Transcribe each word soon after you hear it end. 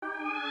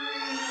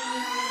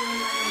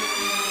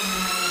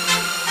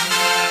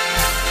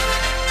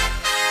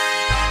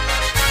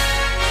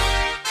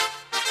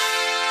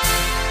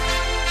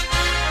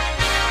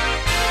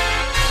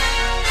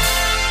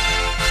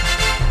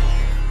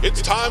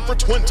time for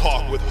Twin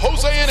Talk with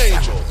Jose and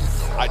Angel.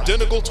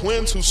 Identical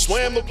twins who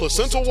swam the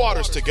placental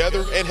waters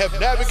together and have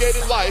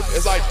navigated life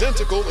as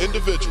identical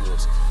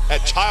individuals.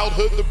 At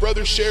childhood, the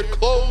brothers shared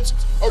clothes,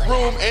 a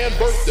room, and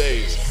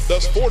birthdays,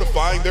 thus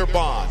fortifying their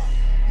bond.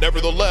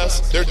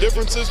 Nevertheless, their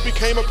differences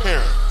became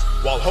apparent.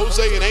 While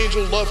Jose and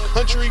Angel love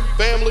country,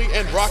 family,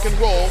 and rock and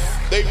roll,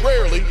 they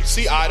rarely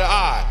see eye to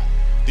eye.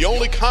 The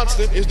only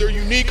constant is their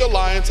unique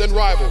alliance and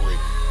rivalry.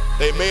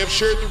 They may have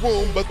shared the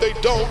room, but they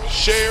don't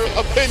share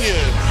opinions.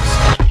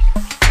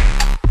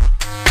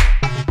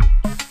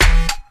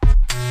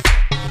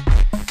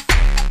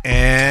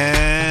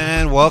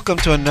 And welcome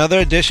to another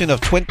edition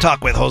of Twin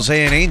Talk with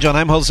Jose and Angel.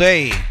 I'm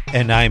Jose.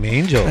 And I'm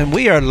Angel. And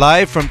we are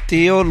live from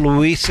Tío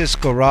Luis's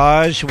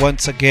garage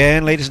once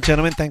again. Ladies and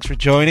gentlemen, thanks for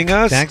joining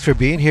us. Thanks for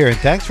being here. And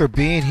thanks for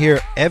being here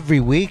every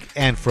week.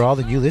 And for all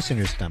the new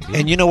listeners, también.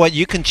 And you know what?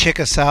 You can check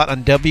us out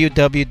on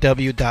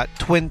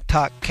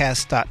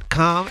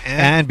www.twintalkcast.com.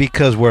 And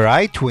because we're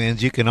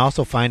iTwins, you can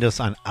also find us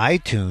on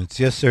iTunes.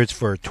 Just search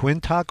for Twin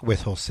Talk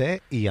with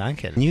Jose y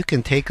Angel. And you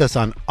can take us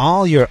on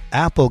all your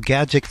Apple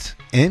gadgets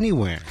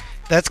anywhere.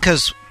 That's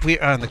because we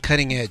are on the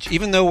cutting edge.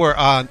 Even though we're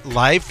on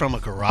live from a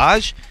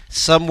garage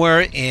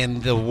somewhere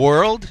in the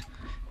world,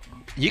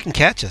 you can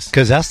catch us.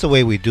 Because that's the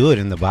way we do it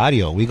in the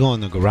barrio. We go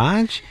in the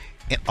garage,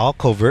 all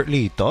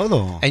covertly,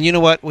 todo. And you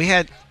know what? We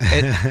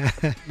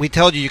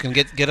told you can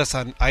get us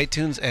on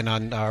iTunes and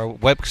on our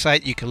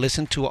website. You can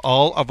listen to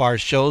all of our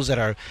shows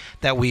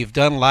that we've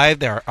done live.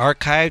 They are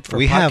archived for podcasts.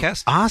 We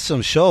have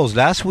awesome shows.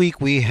 Last week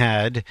we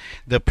had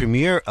the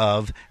premiere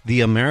of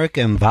The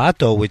American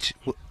Vato, which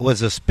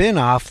was a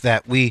spin-off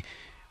that we...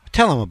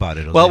 Tell them about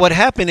it. Well, what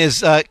happened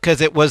is, because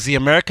it was the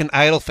American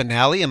Idol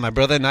finale, and my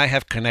brother and I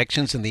have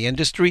connections in the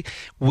industry,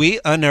 we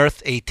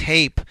unearthed a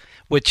tape,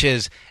 which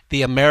is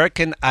the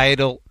American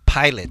Idol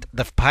pilot,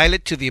 the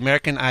pilot to the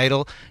American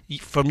Idol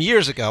from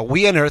years ago.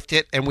 We unearthed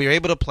it, and we were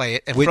able to play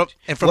it. And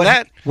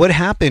what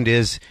happened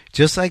is,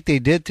 just like they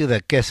did to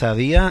the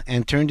quesadilla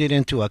and turned it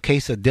into a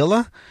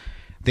quesadilla,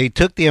 they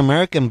took the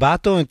American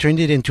Vato and turned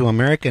it into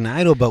American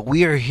Idol, but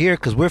we are here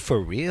because we're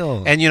for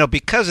real. And,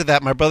 because of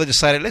that, my brother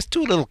decided, let's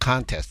do a little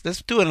contest.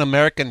 Let's do an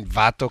American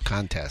Vato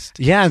contest.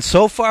 Yeah, and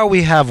so far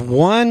we have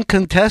one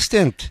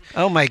contestant.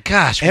 Oh, my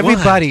gosh.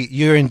 Everybody,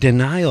 you're in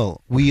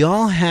denial. We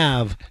all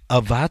have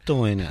a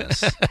Vato in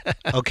us.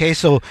 Okay,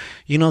 so,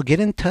 get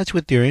in touch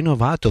with your inner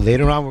Vato.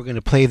 Later on, we're going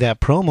to play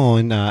that promo,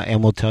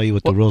 and we'll tell you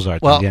what the rules are.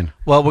 Well,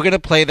 we're going to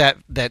play that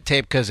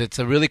tape because it's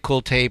a really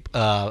cool tape,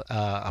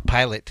 a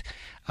pilot.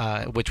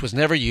 Which was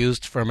never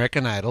used for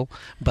American Idol,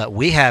 but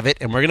we have it,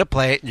 and we're going to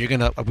play it.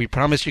 We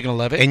promise you're going to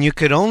love it. And you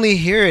could only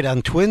hear it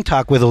on Twin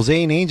Talk with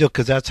Jose and Angel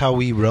because that's how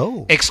we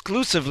roll.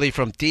 Exclusively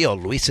from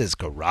Tío Luis's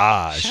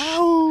garage.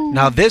 Ciao.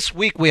 Now, this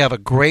week we have a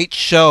great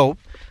show.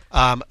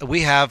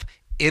 We have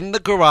in the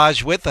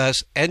garage with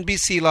us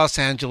NBC Los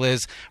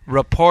Angeles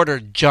reporter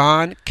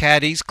John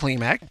Cadiz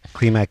Klimak.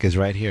 Klimak is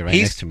right here,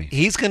 next to me.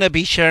 He's going to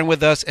be sharing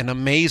with us an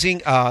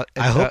amazing... I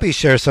hope he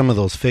shares some of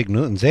those Fig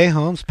Newtons. Hey,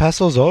 Holmes, pass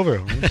those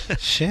over.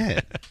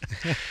 Shit.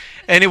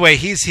 Anyway,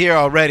 he's here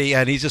already,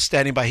 and he's just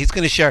standing by. He's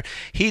going to share.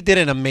 He did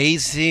an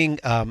amazing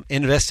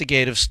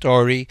investigative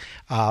story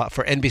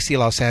for NBC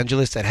Los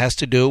Angeles that has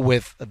to do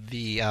with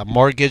the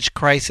mortgage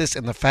crisis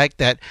and the fact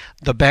that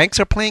the banks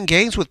are playing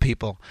games with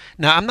people.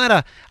 Now, I'm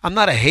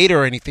not a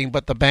hater or anything,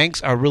 but the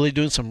banks are really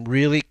doing some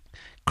really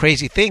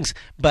crazy things.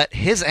 But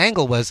his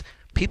angle was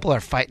people are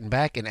fighting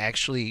back, and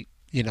actually,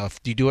 if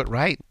you do it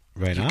right,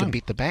 you can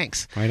beat the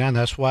banks. Right on.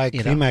 That's why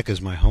Klimak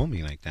is my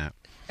homie like that.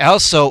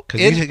 Also,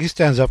 he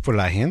stands up for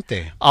la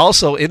gente.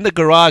 Also, in the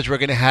garage, we're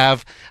going to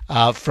have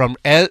from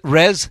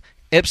Res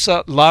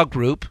Ipsa Law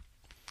Group,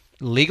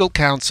 legal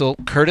counsel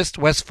Curtis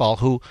Westfall,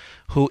 who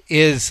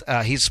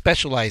he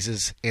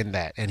specializes in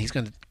that, and he's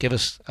going to give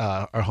us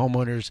our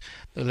homeowners,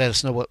 let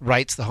us know what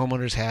rights the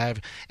homeowners have,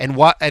 and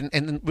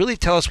really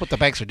tell us what the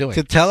banks are doing.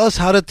 To tell us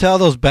how to tell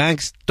those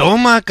banks,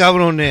 toma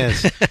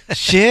cabrones,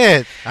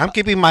 shit, I'm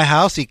keeping my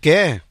house, y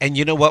qué? And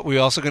you know what?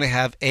 We're also going to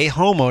have a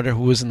homeowner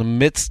who is in the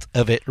midst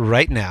of it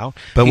right now.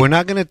 But we're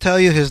not going to tell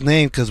you his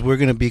name because we're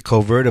going to be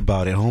covert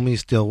about it. Homie's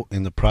still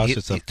in the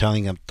process of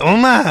telling him,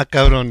 toma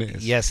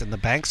cabrones. Yes, and the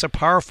banks are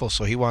powerful,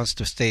 so he wants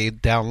to stay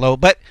down low,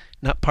 but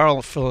not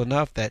powerful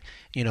enough that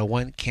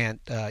one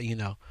can't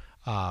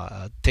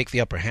take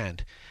the upper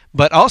hand.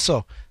 But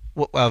also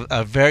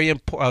a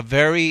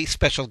very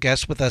special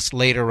guest with us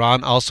later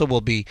on also will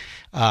be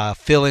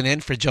filling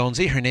in for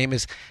Jonesy. Her name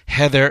is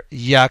Heather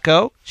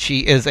Yako.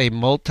 She is a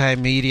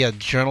multimedia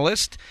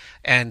journalist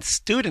and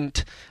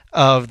student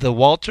of the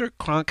Walter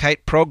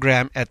Cronkite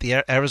program at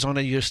the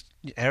Arizona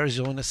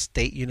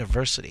State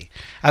University.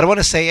 I don't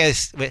want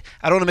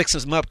to mix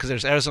them up because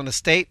there's Arizona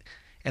State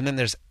and then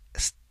there's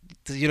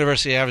the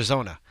University of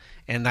Arizona.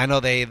 And I know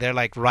they're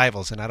like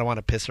rivals, and I don't want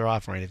to piss her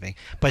off or anything.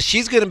 But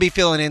she's going to be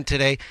filling in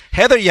today.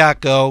 Heather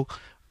Yako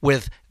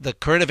with the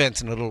current events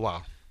in a little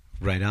while.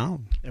 Right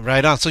on.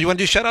 Right on. So you want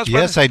to do shout-outs,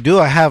 brother? Yes, I do.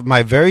 I have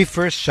my very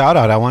first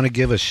shout-out. I want to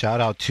give a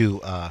shout-out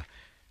to...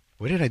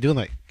 what did I do?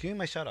 Give me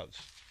my shout-outs.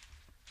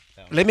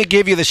 Let me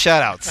give you the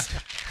shout-outs.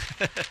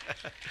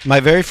 My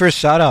very first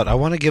shout out. I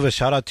want to give a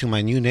shout out to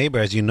my new neighbor.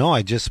 As you know,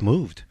 I just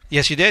moved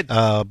Yes, you did.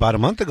 about a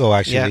month ago.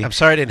 Actually, Yeah, I'm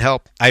sorry I didn't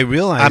help. I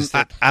realized,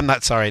 I'm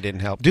not sorry I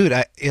didn't help. dude.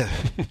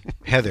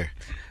 Heather,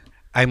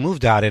 I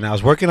moved out and I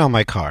was working on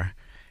my car,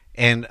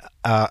 and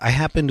I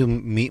happened to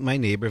meet my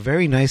neighbor,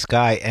 very nice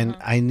guy, and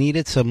I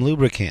needed some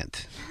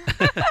lubricant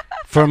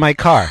for my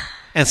car.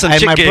 And some And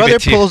chick my gave brother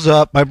it to you. pulls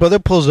up. My brother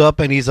pulls up,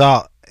 and he's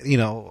all,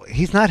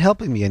 he's not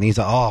helping me, and he's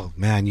all, oh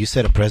man, you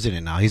said a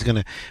president now. He's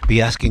gonna be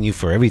asking you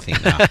for everything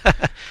now.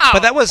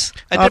 But that was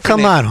a Oh, different come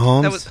name. on, That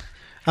Holmes. was-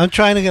 I'm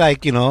trying to I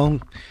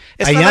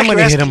It's am not like going you're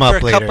to hit asking him for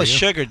up a later. cup of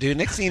sugar, dude.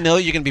 Next thing you know,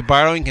 you're going to be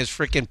borrowing his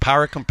freaking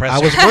power compressor. I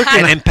was working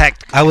and on-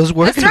 impact. I was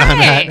working That's on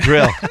that right.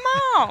 drill. Come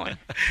on.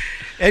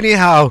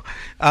 Anyhow,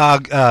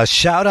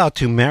 shout out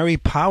to Mary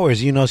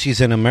Powers. You know, she's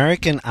an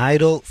American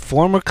Idol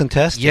former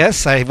contestant.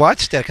 Yes, I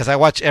watched that because I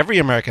watch every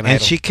American And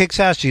Idol. she kicks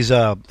ass. She's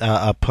a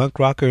punk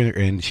rocker,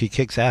 and she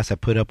kicks ass. I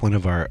put up one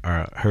of her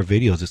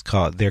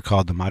videos. They're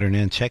called The Modern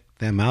End. Check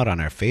them out on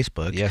our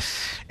Facebook. Yes.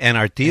 And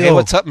our tío, Hey,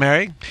 what's up,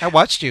 Mary? I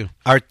watched you.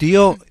 our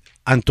tío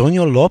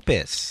Antonio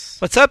Lopez.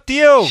 What's up,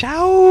 Dio?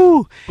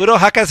 Ciao. Puro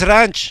Hacas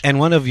Ranch. And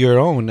one of your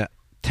own,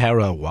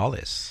 Tara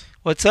Wallace.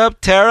 What's up,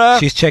 Tara?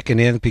 She's checking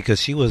in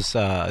because she's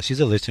a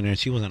listener and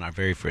she was on our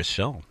very first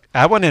show.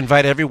 I want to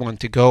invite everyone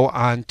to go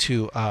on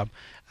to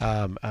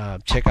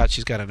check out.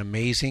 She's got an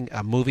amazing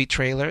movie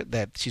trailer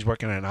that she's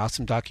working on, an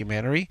awesome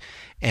documentary,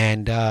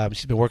 and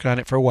she's been working on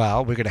it for a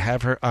while. We're going to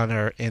have her on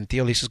in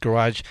Theo Lisa's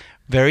garage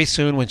very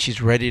soon when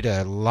she's ready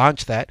to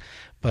launch that.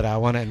 But I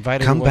want to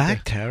invite Come everyone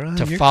back, Tara.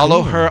 to You're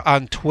follow cool. her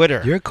on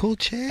Twitter You're a cool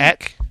chick.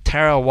 at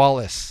Tara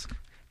Wallace.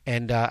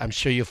 And I'm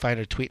sure you'll find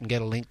her tweet and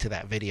get a link to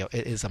that video.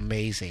 It is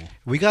amazing.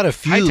 We got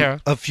Hi,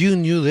 Tara. a few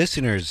new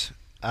listeners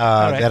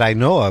right. that I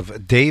know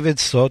of. David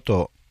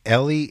Soto,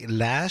 Ellie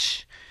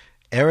Lash,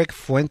 Eric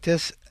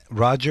Fuentes,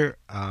 Roger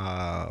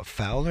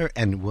Fowler,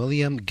 and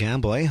William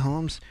Gamble. Hey,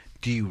 Holmes,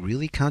 do you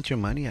really count your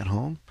money at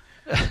home?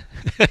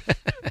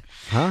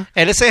 Huh?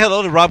 And let's say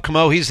hello to Rob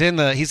Camo. He's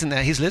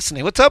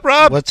listening. What's up,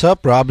 Rob? What's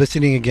up, Rob?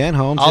 Listening again,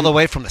 Holmes? All the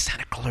way from the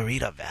Santa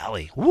Clarita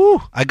Valley. Woo!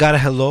 I got a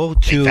hello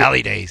Big to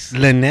Valley days.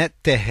 Lynette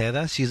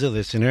Tejeda. She's a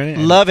listener.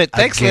 And Love it.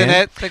 Thanks, again-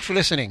 Lynette. Thanks for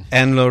listening.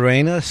 And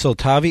Lorena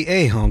Soltavi.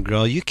 Hey,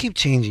 homegirl, you keep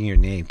changing your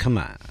name. Come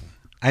on.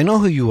 I know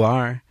who you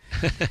are.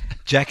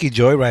 Jackie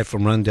Joyride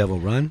from Run Devil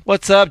Run.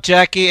 What's up,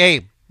 Jackie?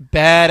 Hey,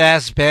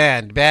 badass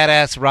band.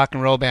 Badass rock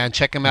and roll band.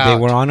 Check them out. They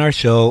were on our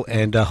show,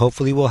 and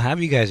hopefully we'll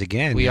have you guys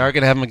again. We are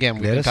going to have them again.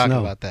 We've Let been us talking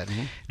know. about that.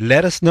 Mhm.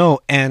 Let us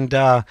know. And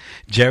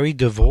Jerry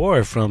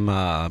DeVore from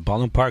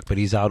Baldwin Park, but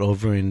he's out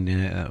over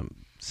in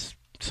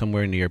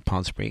somewhere near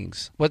Palm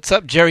Springs. What's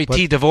up, Jerry What-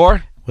 T.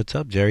 DeVore? What's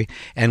up, Jerry?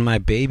 And my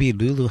baby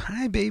Lulu.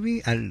 Hi,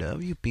 baby. I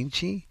love you,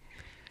 Pinchy.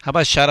 How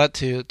about shout out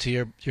to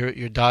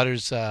your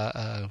daughter's?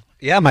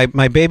 Yeah, my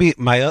baby,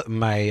 my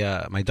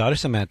daughter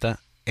Samantha,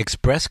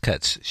 Express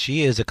Cuts.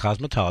 She is a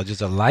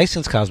cosmetologist, a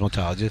licensed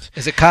cosmetologist.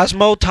 Is it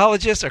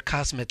cosmetologist or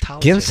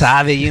cosmetologist? ¿Quién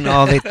sabe? You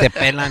know, they te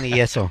pelan y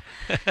eso.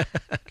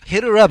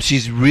 Hit her up.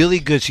 She's really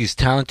good. She's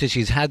talented.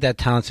 She's had that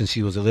talent since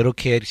she was a little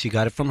kid. She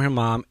got it from her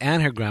mom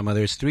and her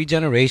grandmother. It's 3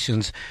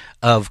 generations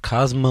of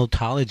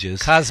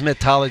cosmetologists.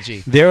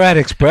 Cosmetology. They're at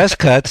Express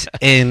Cuts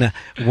in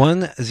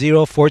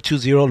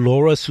 10420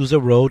 Laura Souza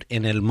Road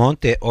in El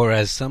Monte, or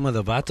as some of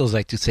the vatos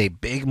like to say,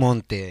 Big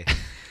Monte.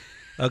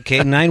 Okay,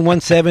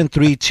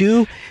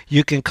 91732.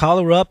 You can call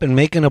her up and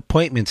make an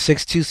appointment,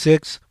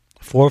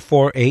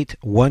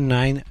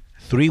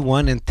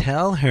 626-448-1931, and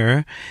tell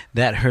her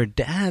that her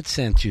dad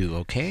sent you,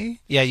 okay?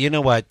 Yeah, you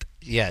know what?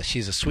 Yeah,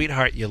 she's a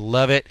sweetheart. You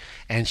love it.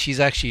 And she's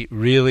actually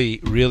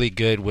really, really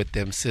good with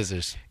them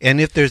scissors.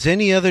 And if there's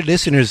any other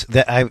listeners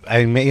that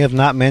I may have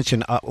not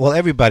mentioned, well,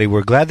 everybody,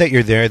 we're glad that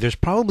you're there. There's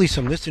probably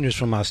some listeners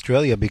from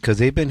Australia because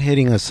they've been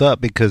hitting us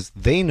up because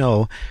they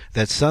know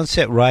that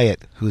Sunset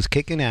Riot, who's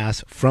kicking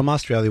ass from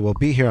Australia, will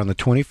be here on the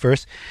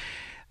 21st.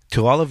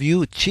 To all of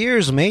you,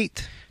 cheers,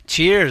 mate.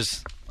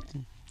 Cheers.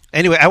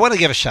 Anyway, I want to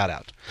give a shout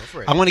out.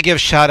 I want to give a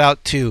shout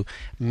out to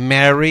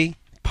Mary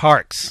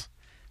Parks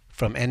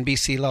from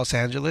NBC Los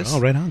Angeles.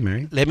 Oh, right on,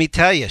 Mary. Let me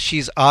tell you,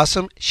 she's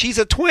awesome. She's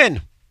a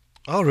twin.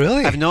 Oh,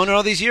 really? I've known her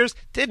all these years.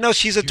 Didn't know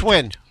she's a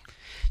twin.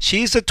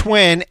 She's a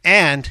twin,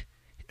 and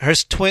her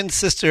twin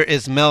sister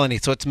is Melanie.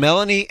 So it's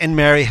Melanie and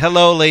Mary.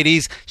 Hello,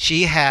 ladies.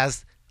 She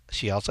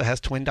also has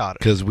twin daughters.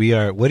 Because we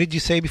are, what did you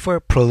say before?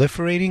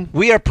 Proliferating?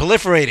 We are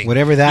proliferating.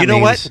 Whatever that You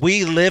know means. what?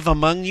 We live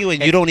among you,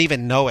 and you don't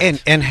even know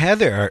it. And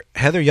Heather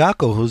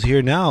Yako, who's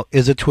here now,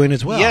 is a twin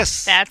as well.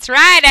 Yes. That's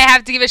right. I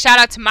have to give a shout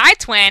out to my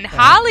twin,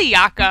 Holly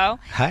Yako.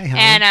 Hi, Holly.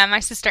 And my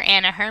sister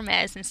Anna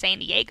Hermes in San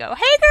Diego.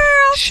 Hey,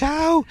 girl.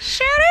 Ciao.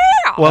 Shout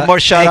out. One more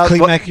shout out. Hey,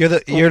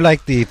 Klimac, you're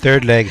like the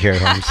third leg here,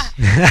 Holmes.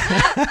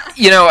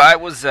 You know, I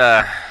was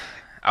going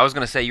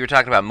to say you were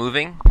talking about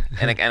moving,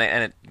 and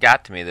it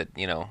got to me that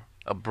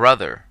a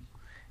brother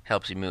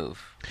helps you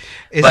move,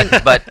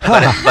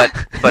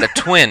 but a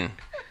twin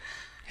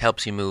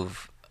helps you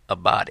move a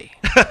body.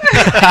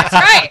 That's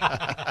right.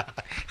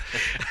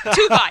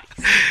 2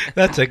 bodies.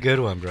 That's a good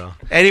one, bro.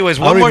 Anyways,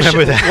 I'll one more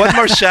remember that. one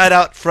more shout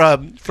out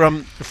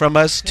from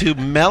us to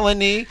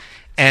Melanie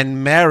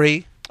and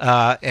Mary,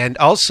 and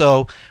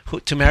also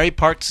to Mary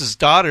Parks'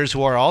 daughters,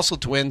 who are also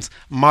twins,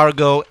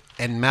 Margot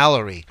and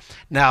Mallory.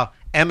 Now,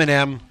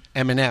 Eminem,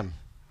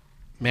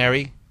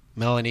 Mary,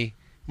 Melanie,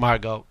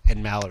 Margot,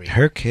 and Mallory.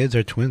 Her kids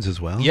are twins as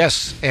well.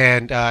 Yes,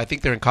 and I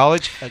think they're in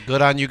college.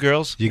 Good on you,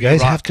 girls. You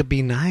guys have to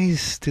be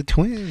nice to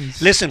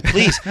twins. Listen,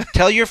 please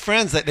tell your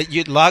friends that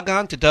you'd log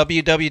on to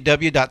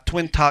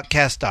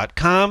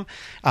www.twintalkcast.com.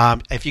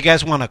 If you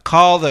guys want to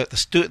call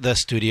the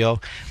studio,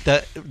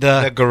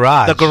 the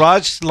garage. The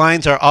garage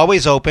lines are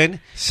always open.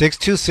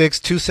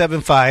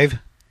 626-275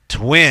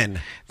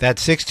 Twin.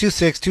 That's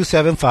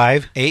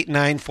 626-275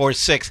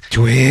 8946.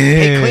 Twin.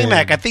 Hey,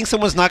 Klimac, I think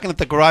someone's knocking at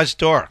the garage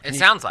door. It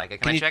sounds like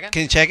it. Can I check it?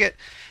 Can you check it?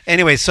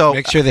 Anyway, so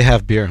make sure they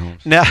have beer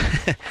homes.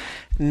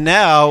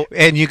 Now,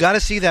 and you got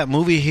to see that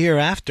movie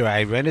Hereafter.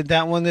 I rented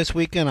that one this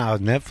weekend on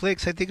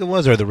Netflix, I think it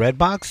was, or the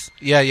Redbox.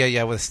 Yeah.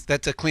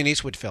 That's a Clint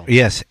Eastwood film.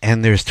 Yes,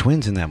 and there's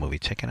twins in that movie.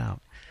 Check it out.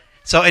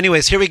 So,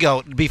 anyways, here we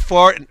go.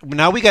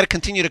 Now we got to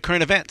continue to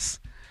current events.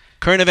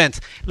 Current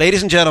events,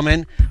 ladies and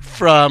gentlemen,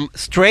 from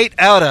straight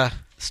out of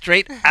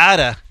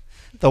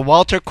the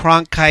Walter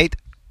Cronkite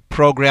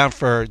program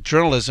for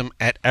journalism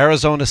at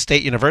Arizona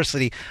State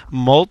University,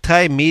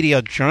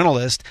 multimedia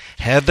journalist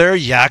Heather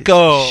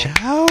Yako.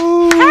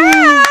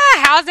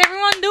 How's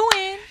everyone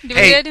doing?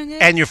 Doing good.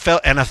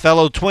 And a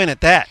fellow twin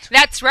at that.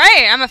 That's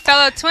right. I'm a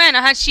fellow twin.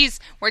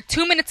 We're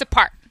 2 minutes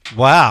apart.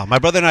 Wow, my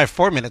brother and I are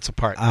 4 minutes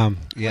apart. Yeah.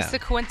 What's the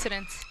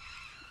coincidence?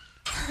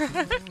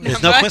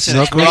 There's no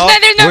coincidence.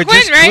 There's no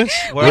twins, right?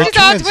 We're just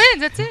all twins.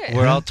 That's it.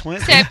 We're all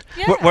twins. Except,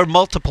 we're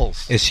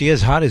multiples. Is she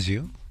as hot as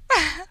you?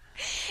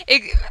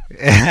 She's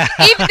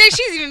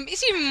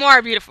even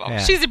more beautiful. Yeah.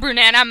 She's a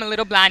brunette. I'm a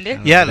little blondie.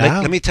 Yeah,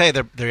 let me tell you,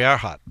 they are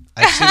hot.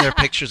 I've seen their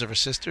pictures of her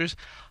sisters.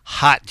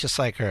 Hot, just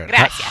like her.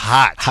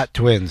 Hot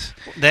twins.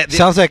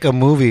 Sounds like a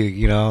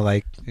movie,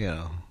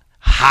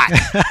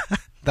 hot.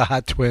 The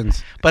hot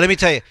twins. But let me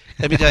tell you,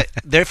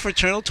 they're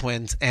fraternal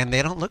twins, and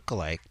they don't look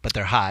alike, but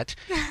they're hot.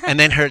 And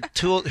then her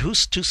two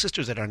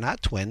sisters that are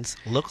not twins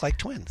look like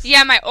twins.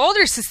 Yeah, my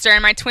older sister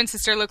and my twin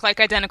sister look like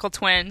identical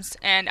twins,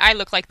 and I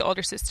look like the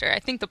older sister. I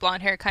think the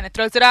blonde hair kind of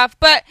throws it off.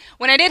 But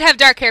when I did have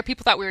dark hair,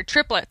 people thought we were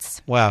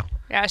triplets. Wow.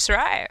 Yeah, that's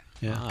right.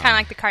 Yeah. Kind of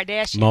like the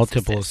Kardashians.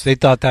 Multiples. Sisters. They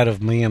thought that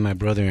of me and my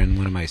brother and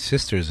one of my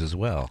sisters as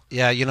well.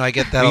 Yeah, I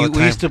get that all the time.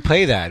 We used to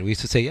play that. We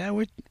used to say, yeah,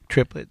 we're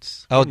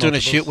triplets. I was doing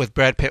a shoot with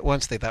Brad Pitt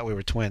once. They thought we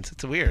were twins.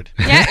 It's weird.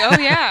 Yeah. Oh,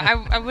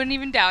 yeah. I wouldn't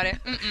even doubt it.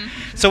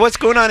 So what's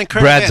going on in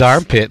current Brad's events?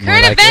 armpit.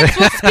 Current events.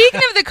 Well,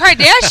 speaking of the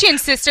Kardashian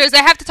sisters,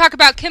 I have to talk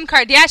about Kim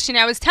Kardashian.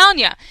 I was telling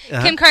you.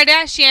 Kim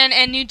Kardashian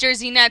and New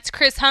Jersey Nets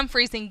Chris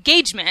Humphries'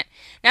 engagement.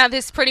 Now,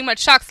 this pretty much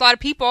shocks a lot of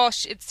people.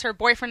 It's her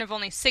boyfriend of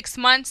only 6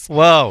 months.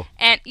 Whoa.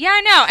 And yeah,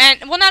 I know.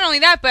 And well, not only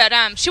that, but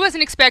she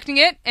wasn't expecting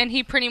it, and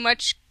he pretty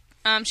much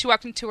she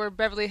walked into her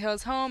Beverly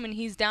Hills home, and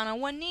he's down on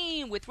one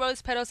knee with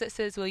rose petals that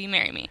says, "Will you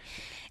marry me?"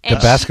 And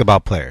the basketball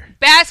player.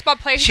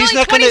 She's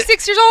only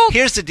 26 years old.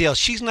 Here's the deal.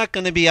 She's not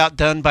going to be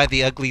outdone by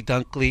the ugly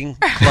duckling,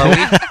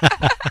 Chloe.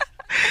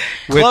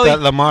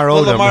 With Lamar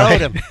Odom, right?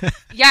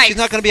 Yeah, she's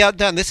not going to be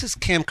outdone. This is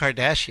Kim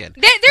Kardashian.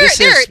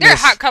 They're a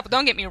hot couple.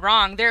 Don't get me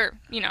wrong. They're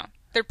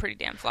pretty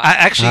damn fly.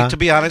 Actually, to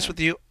be honest with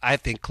you, I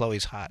think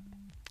Chloe's hot.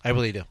 I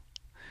really do.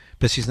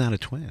 But she's not a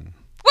twin.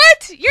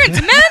 What? You're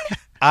into men?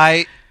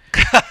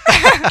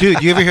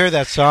 Dude, you ever hear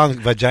that song,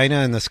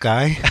 Vagina in the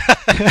Sky?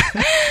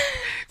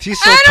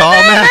 She's so tall,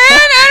 man.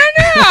 I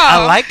don't know.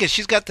 I like it.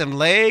 She's got them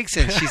legs,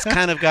 and she's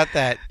kind of got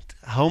that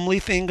homely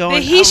thing going.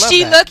 The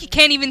he-she look, you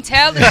can't even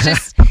tell.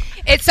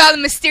 It's all a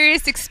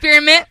mysterious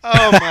experiment.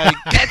 Oh, my God.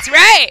 That's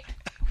right.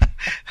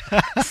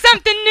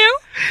 Something new.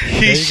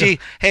 He-she.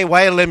 Hey,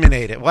 why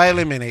eliminate it? Why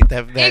eliminate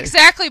that?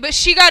 Exactly, but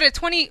she got a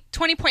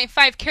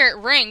 20.5 carat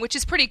ring, which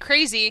is pretty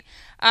crazy.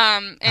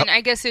 And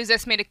I guess it was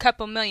estimated a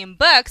couple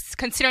 $1,000,000,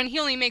 considering he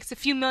only makes a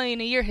few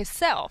million a year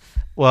himself.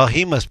 Well,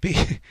 he must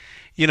be,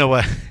 you know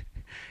what?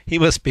 He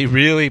must be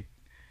really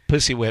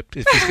pussy whipped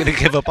if he's going to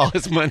give up all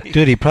his money.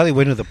 Dude, he probably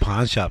went to the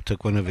pawn shop,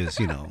 took one of his,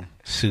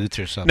 suits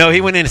or something. No, he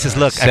went in and says,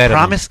 "Look, I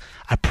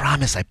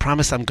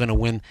promise I'm going to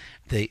win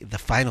the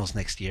finals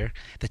next year,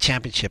 the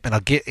championship,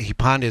 and he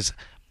pawned his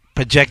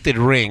projected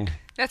ring."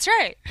 That's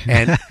right.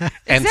 And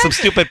some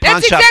stupid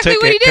pawn shop took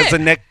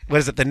it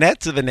because the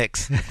Nets or the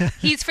Knicks?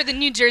 He's for the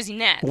New Jersey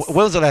Nets. When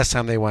was the last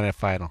time they won a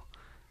final?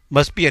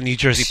 Must be a New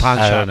Jersey pawn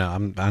shop. I don't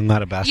know. I'm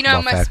not a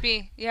basketball fan. It must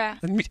be. Yeah.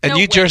 A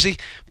New Jersey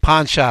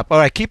pawn shop. All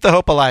right, keep the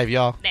hope alive,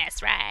 y'all.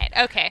 That's right.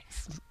 Okay.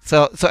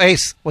 So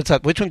Ace, what's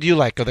up? Which one do you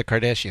like of the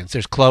Kardashians?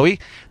 There's Khloe,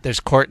 there's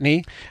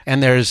Kourtney,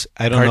 and there's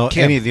I don't know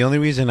Kim. any. The only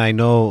reason I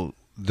know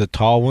the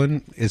tall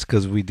one is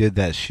because we did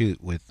that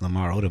shoot with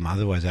Lamar Odom.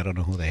 Otherwise, I don't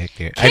know who the heck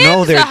they're. Kim's I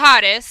know they're the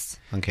hottest.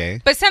 Okay.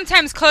 But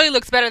sometimes Khloe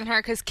looks better than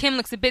her because Kim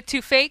looks a bit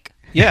too fake.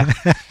 Yeah.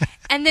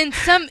 And then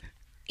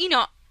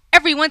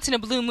every once in a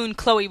blue moon,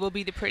 Khloe will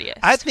be the prettiest.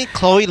 I think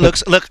Khloe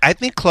looks. Look, I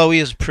think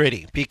Khloe is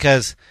pretty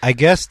because I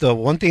guess the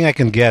one thing I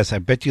can guess, I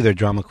bet you they're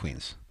drama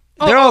queens.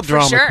 They're all for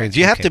drama sure. queens.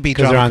 You have to be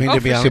Because drama they're on, queen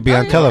to be on, to be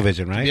on yeah.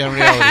 television, right? be on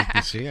reality.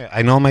 You see,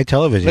 I know my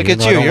television. Look even at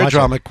though I you. don't You're a watch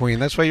drama queen.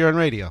 That's why you're on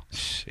radio.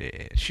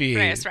 it. She.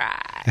 That's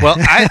right. Well,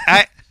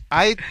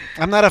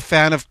 I'm not a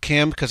fan of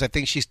Kim because I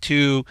think she's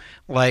too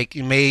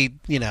made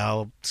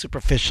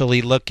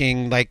superficially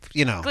looking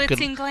Glitz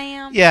good. and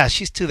glam. Yeah,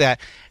 she's too that.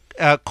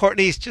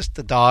 Courtney's just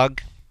a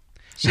dog.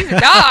 She's a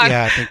dog.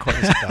 Yeah, I think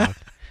Courtney's a dog.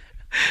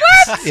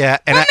 What? Yeah,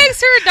 and What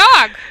makes her a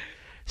dog?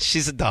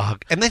 she's a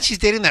dog. And then she's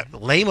dating that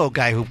lame-o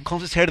guy who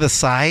combs his hair to the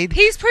side.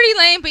 He's pretty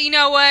lame, but you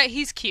know what?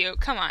 He's cute.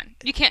 Come on,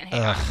 you can't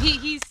hate him.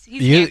 He's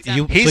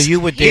handsome. So you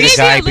would date He's a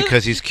guy a lo-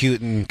 because he's cute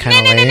and kind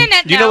of no, lame?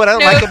 You know what I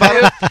don't like about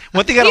him?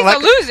 One thing I don't He's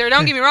like. a loser.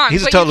 Don't get me wrong,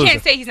 He's a but total you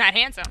can't loser. say he's not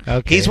handsome.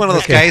 Okay. He's one of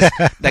those guys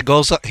that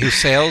goes up, who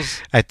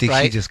sails. I think she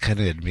right? just kind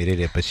of admitted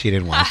it, but she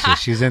didn't want to.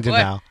 She's into What?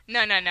 now.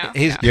 No.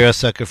 He's- You're a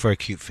sucker for a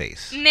cute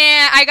face. Nah,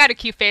 I got a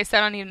cute face. I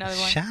don't need another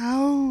one.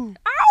 Ciao.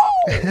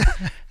 Ow!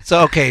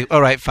 So okay,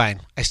 all right,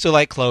 fine. I still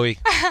like Chloe.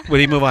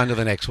 Will you move on to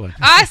the next one?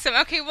 Awesome.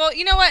 Okay, well,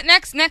 you know what?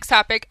 Next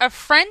topic. A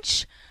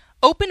French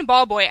open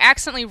ball boy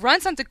accidentally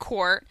runs onto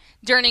court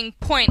during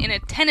point in a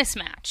tennis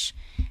match.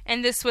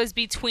 And this was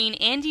between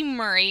Andy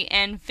Murray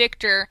and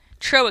Victor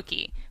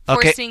Troicki,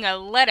 Okay. forcing a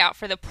let out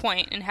for the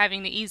point and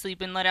having easily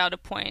been let out a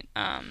point.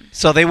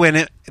 So they win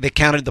it. They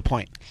counted the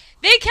point,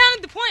 They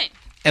counted the point.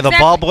 and the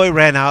Exactly. ball boy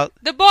ran out.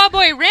 The ball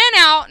boy ran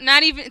out,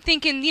 not even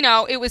thinking,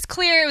 it was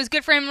clear, it was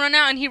good for him to run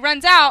out, and he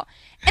runs out,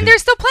 and they're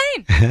still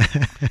playing.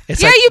 It's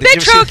Yeah, like- you did bet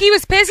ever see- Troicki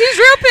was pissed. He was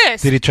real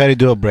pissed. Did he try to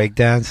do a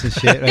breakdance and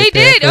shit? Right They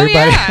there did. for Oh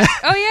everybody? yeah.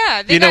 Oh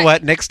yeah. They You know got-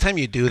 what? Next time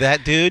you do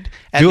that, dude,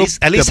 at Do least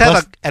the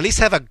at least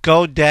have a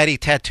GoDaddy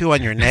tattoo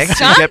on your neck to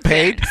Something. get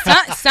paid.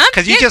 Something.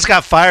 Because you just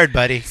got fired,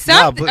 buddy.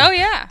 Something. but- Oh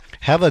yeah.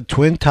 Have a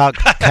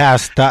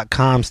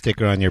twintalkcast.com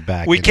sticker on your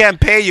back. We and can't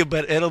pay you,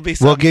 but it'll be.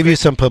 We'll something. give you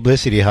some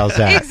publicity. How's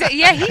that?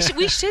 Yeah,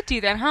 we should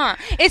do that, huh?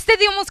 Instead,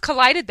 they almost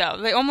collided, though.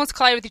 They almost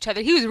collided with each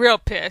other. He was real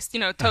pissed.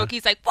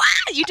 Toki's like, "What?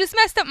 You just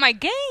messed up my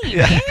game,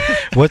 man."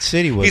 What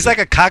city was He's it? like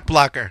a cock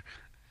blocker.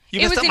 You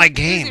It messed was up in- my It was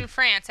game. in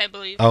France, I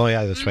believe. Oh,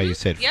 yeah, that's right. You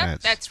said Yep,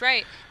 France. that's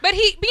right. But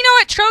you know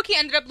what? Troki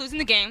ended up losing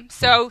the game,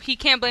 so he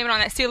can't blame it on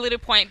that silly little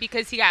point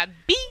because he got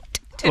beat.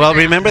 To Well, the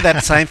ground. remember that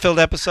Seinfeld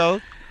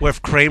episode where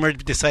Kramer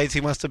decides he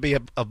wants to be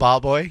a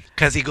ball boy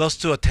because he goes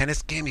to a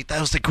tennis game. He thought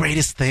it was the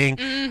greatest thing.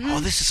 Mm-hmm. Oh,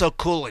 this is so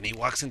cool! And he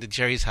walks into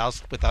Jerry's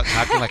house without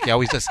knocking, like he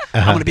always does.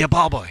 I'm going to be a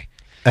ball boy.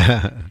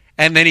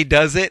 And then he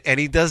does it, and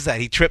he does that.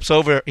 He trips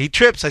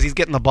as he's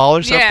getting the ball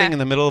or something Yeah. in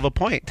the middle of a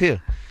point too.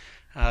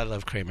 I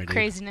love Kramer. Dude.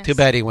 Craziness. Too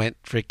bad he went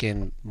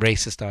freaking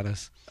racist on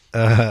us.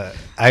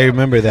 I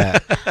remember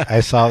that. I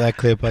saw that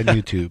clip on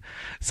YouTube.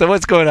 So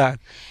what's going on?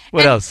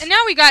 What else? And now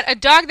we got a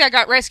dog that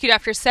got rescued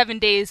after 7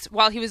 days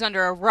while he was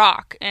under a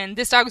rock. And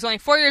this dog was only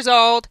 4 years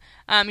old.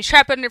 He's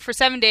trapped under for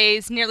 7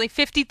 days, nearly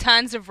 50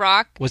 tons of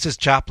rock. Was this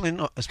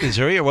Joplin,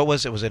 Missouri, or what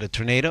was it? Was it a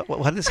tornado?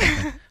 How did this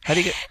happen? How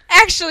do you get?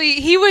 Actually,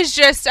 he was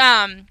just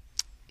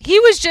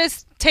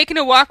taking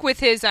a walk with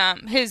his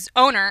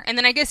owner, and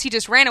then I guess he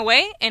just ran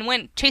away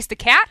and chased the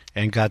cat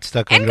And got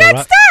stuck and under a got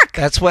rock. stuck.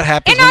 That's what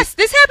happens. And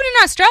this happened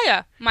in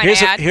Australia,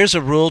 might add. Here's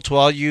a rule to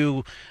all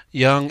you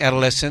young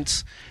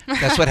adolescents.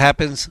 That's what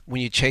happens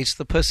when you chase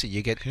the pussy.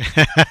 You get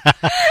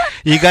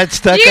You got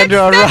stuck You get under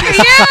a stuck- rock.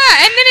 Yeah,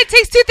 and then it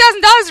takes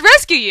 $2,000 to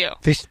rescue you.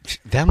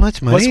 That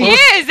much money? Yeah,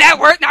 is that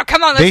worth? Now,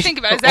 come on, let's think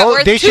about it. Is that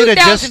worth shoulda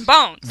 2,000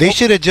 bones? They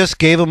should have just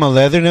gave him a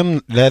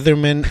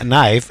Leatherman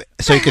knife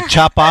so he could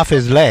chop off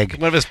his leg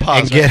one of his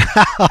paws. and get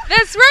out.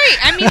 That's right.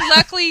 I mean,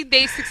 luckily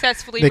they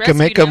successfully They could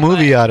make a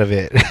movie out of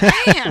it.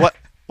 Man.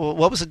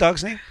 What was the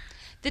dog's name?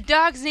 The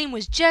dog's name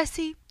was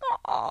Jesse.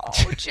 Oh,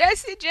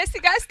 Jesse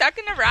got stuck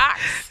in the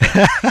rocks.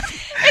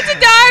 It's a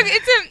dog.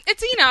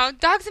 It's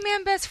dog's a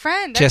man's best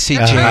friend. That's, Jesse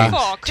that's James.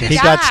 hurtful. Could he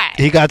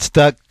die. got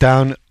stuck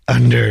down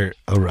under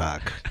a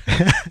rock,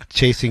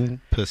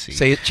 chasing pussy.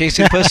 Say it,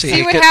 chasing pussy.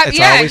 See what It's happened?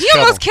 Yeah, always he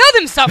trouble. almost killed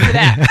himself for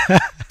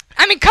that.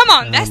 I mean, come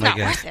on, that's my not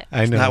God. worth it.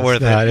 I know not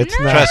worth it. It's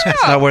No. not. Trust me,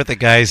 it's not worth it,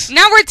 guys.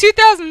 Now we're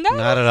 $2,000.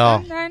 Not at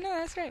all. I know,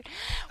 that's right.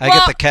 I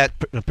get the cat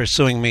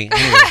pursuing me.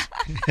 Anyways.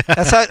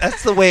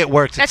 That's the way it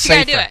works. That's It's you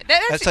gotta safer. do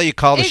it. That's how you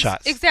call the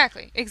shots.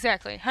 Exactly,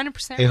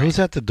 100%. Hey, who's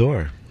at the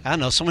door? I don't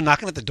know. Someone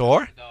knocking at the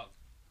door.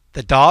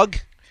 The dog.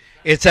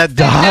 It's a dog.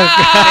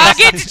 Dog,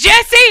 it's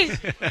Jesse.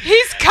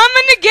 He's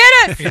coming to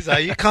get us. He's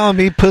like, you calling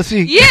me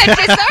pussy? Yeah,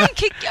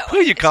 Jesse. Who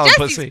you calling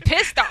Jesse's pussy?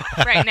 pissed off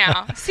right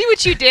now. See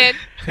what you did.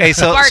 Hey,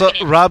 so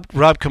Bargaining.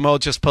 Rob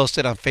Commode just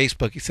posted on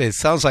Facebook. He says,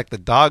 "Sounds like the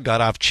dog got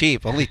off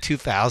cheap. Only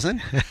 $2,000."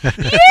 Yeah,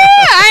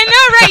 I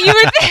know, right? You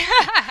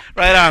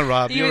were Right on,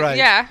 Rob. You're right.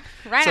 Yeah,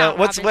 right So on.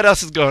 what Robin.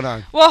 else is going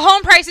on? Well,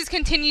 home prices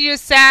continue to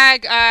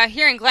sag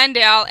here in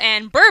Glendale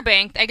and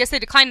Burbank. I guess they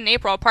declined in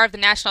April. Part of the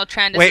national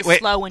trend is a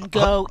slow and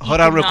go. Hold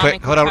on, real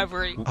quick.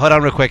 Recovery. Hold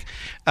on, real quick.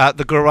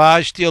 The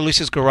garage, Theo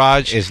Luis's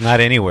garage, It's not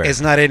anywhere.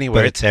 is not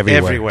anywhere. But it's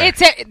everywhere.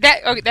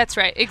 That's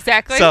right,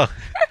 exactly. So,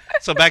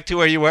 So back to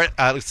where you were.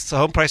 So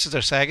home prices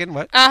are sagging.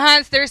 What?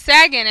 They're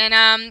sagging, and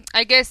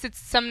I guess it's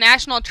some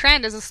national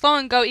trend as a slow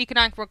and go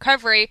economic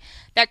recovery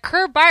that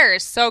curb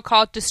buyers,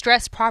 so-called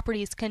distressed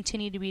properties,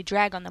 continue to be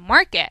dragged on the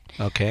market.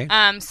 Okay.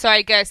 So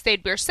I guess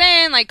they were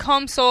saying like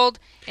homes sold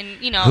in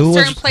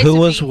certain places. Who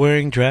was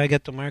wearing drag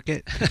at the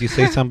market? Did you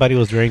say somebody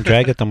was wearing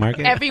drag at the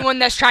market? Everyone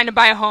that's trying to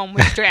buy a home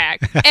was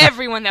drag.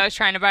 Everyone that was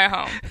trying to buy a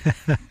home.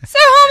 So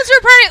homes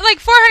were like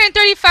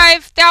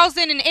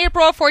 435,000 in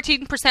April,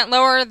 14%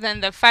 lower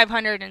than the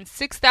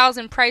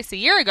 506,000 price a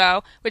year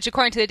ago, which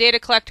according to the data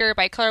collector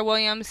by Keller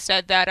Williams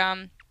said that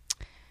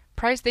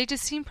they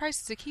just seem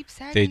prices to keep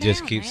sagging. They just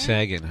down, keep man.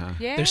 sagging, huh?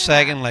 Yeah. They're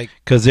sagging like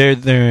Because they're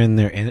in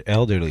their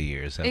elderly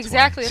years. That's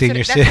exactly. Why.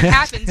 That's what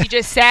happens. You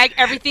just sag.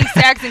 Everything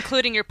sags,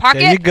 including your pocket.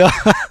 There you go.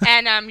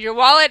 And your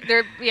wallet.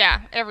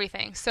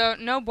 Everything. So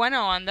no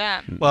bueno on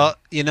that. Well,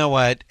 you know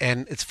what?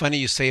 And it's funny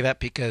you say that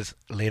because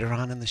later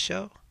on in the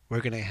show,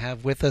 we're going to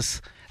have with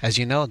us, as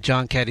you know,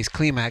 John Caddy's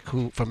Klimak,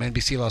 who from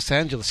NBC Los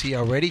Angeles. He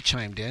already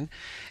chimed in.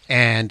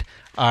 And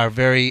our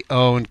very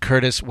own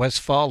Curtis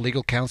Westfall,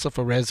 legal counsel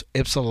for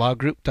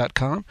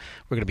ResIpsaLawGroup.com.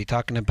 We're going to be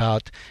talking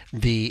about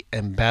the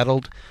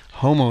embattled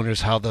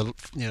homeowners, how the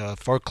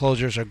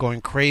foreclosures are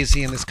going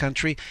crazy in this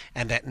country,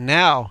 and that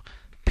now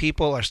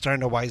people are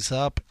starting to wise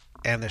up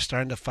and they're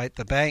starting to fight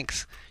the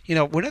banks.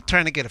 We're not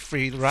trying to get a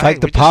free ride.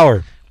 Fight the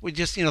power. We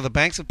just the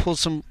banks have pulled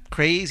some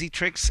crazy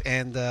tricks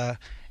and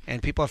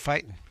people are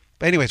fighting.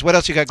 But anyways, what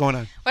else you got going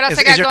on? What else is,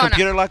 I got is your going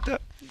computer on? locked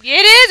up? It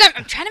is.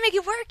 I'm trying to make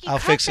it work. I'll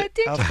fix it.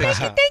 Thank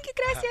you,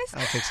 gracias.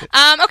 I'll fix it.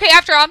 Okay,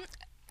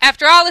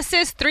 after all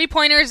assists,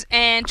 3-pointers,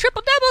 and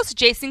triple doubles,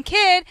 Jason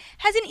Kidd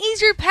has an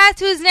easier path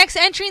to his next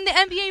entry in the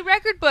NBA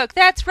record book.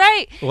 That's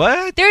right.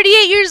 What?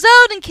 38 years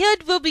old, and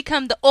Kidd will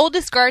become the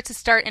oldest guard to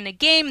start in a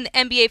game in the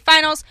NBA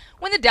Finals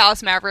when the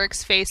Dallas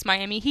Mavericks face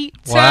Miami Heat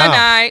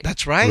tonight.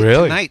 That's right.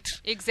 Really? Tonight.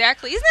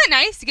 Exactly. Isn't that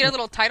nice to get a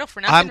little title for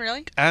nothing,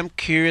 really? I'm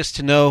curious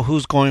to know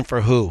who's going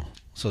for who.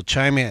 So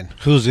chime in.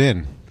 Who's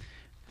in?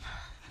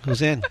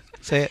 Who's in?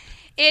 Say it.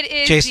 It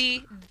is Chase.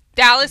 the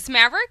Dallas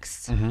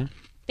Mavericks Mm-hmm.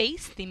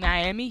 face the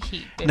Miami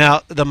Heat. Baby.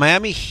 Now, the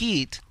Miami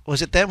Heat,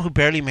 was it them who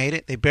barely made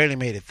it? They barely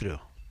made it through.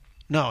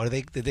 No,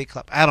 did they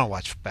clap? I don't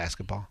watch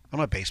basketball.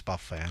 I'm a baseball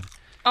fan.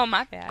 Oh,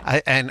 my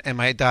bad. And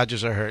my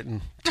Dodgers are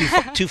hurting.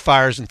 Two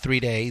fires in 3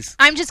 days.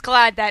 I'm just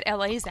glad that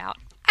LA's out.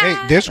 Hey,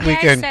 this I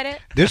weekend. said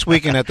it. This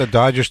weekend at the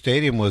Dodger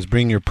Stadium was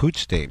Bring Your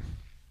Pooch Day.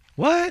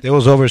 What? There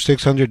was over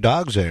 600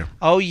 dogs there.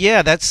 Oh,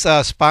 yeah. That's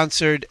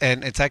sponsored,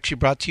 and it's actually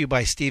brought to you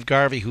by Steve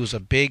Garvey, who's a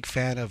big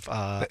fan of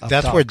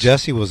That's where dogs.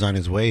 Jesse was on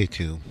his way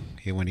to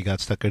when he got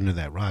stuck under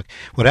that rock.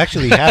 What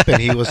actually happened,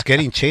 he was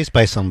getting chased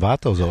by some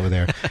vatos over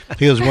there.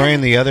 He was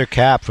wearing the other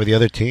cap for the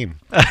other team.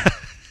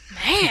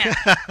 Man.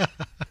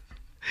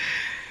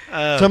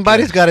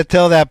 Somebody's got to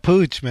tell that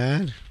pooch,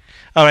 man.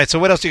 All right, so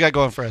what else you got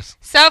going for us?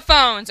 Cell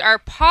phones are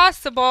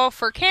possible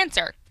for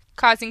cancer,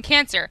 causing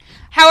cancer.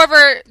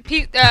 However,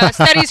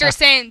 studies are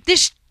saying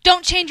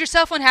don't change your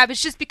cell phone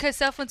habits just because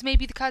cell phones may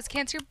be the cause of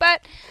cancer.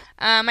 But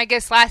I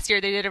guess last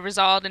year they did a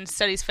result and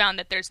studies found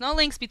that there's no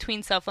links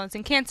between cell phones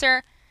and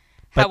cancer.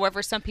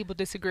 However, some people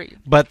disagree.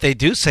 But they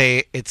do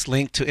say it's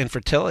linked to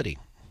infertility.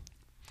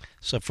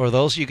 So for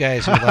those of you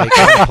guys who like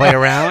to play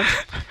around,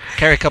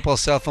 carry a couple of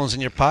cell phones in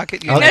your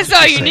pocket. That's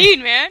all you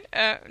need, man.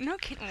 No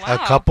kidding. Wow. A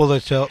couple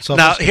of cell phones.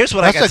 Now, here's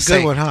what I got to say. That's a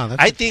good one, huh?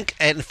 I think,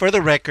 and for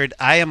the record,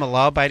 I am a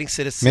law-abiding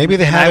citizen. Maybe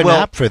they and have I an will-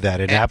 app for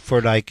that. An app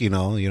for like,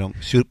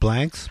 shoot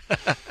blanks.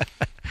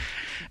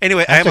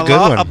 Anyway, That's I'm a a good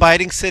one.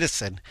 law-abiding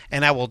citizen,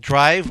 and I will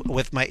drive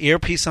with my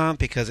earpiece on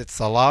because it's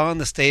the law in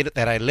the state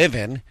that I live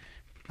in.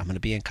 I'm going to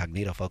be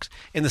incognito, folks.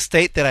 In the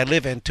state that I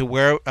live in, to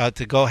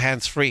go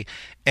hands-free,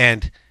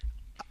 and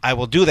I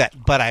will do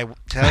that. But I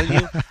tell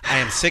you, I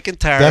am sick and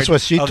tired. That's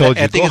what she of told that.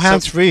 I you. think Go it's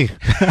hands free.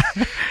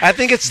 I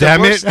think it's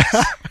Damn the it.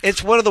 worst.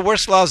 It's one of the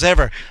worst laws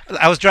ever.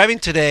 I was driving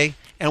today,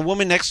 and a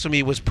woman next to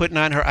me was putting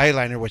on her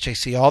eyeliner, which I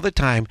see all the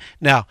time.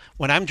 Now,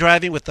 when I'm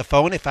driving with the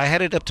phone, if I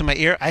had it up to my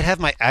ear, I'd have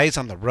my eyes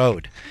on the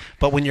road.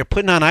 But when you're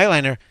putting on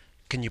eyeliner,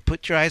 can you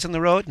put your eyes on the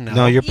road?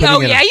 No, You're putting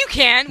Oh, it. yeah, you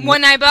can.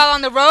 One eyeball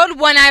on the road,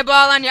 one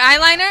eyeball on your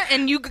eyeliner,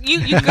 and you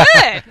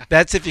good.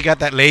 That's if you got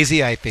that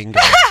lazy eye thing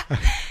going.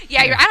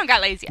 Yeah, I don't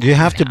got lazy eyes. You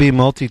have to no. be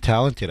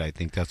multi-talented. I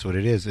think that's what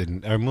it is,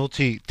 and are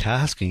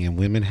multitasking, and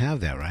women have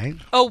that, right?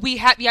 Oh, we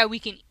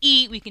can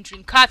eat, we can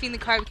drink coffee in the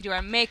car, we can do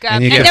our makeup,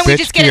 And you and get then we bitched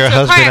just to get your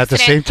into a car husband at the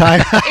same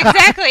accident. time.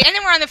 Exactly, and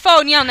then we're on the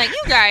phone yelling at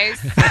you guys,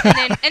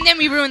 and then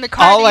we ruin the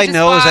car. All that I you just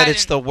know is bought that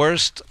it's and- the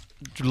worst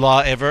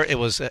law ever. It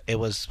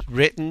was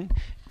written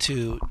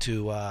to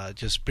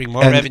just bring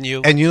more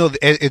revenue. And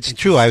it's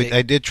true. state.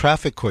 I did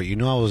traffic court. I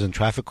was in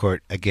traffic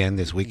court again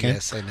this weekend.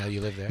 Yes, I know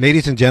you live there.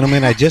 Ladies and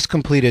gentlemen, I just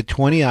completed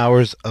 20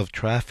 hours of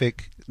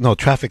traffic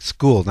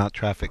school, not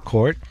traffic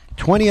court.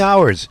 20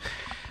 hours.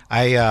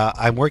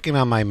 I'm working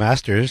on my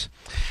master's.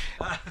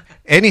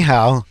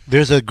 Anyhow,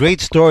 there's a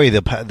great story.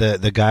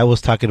 The guy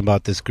was talking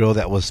about this girl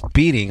that was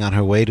speeding on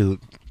her way to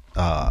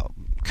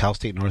Cal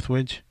State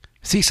Northridge.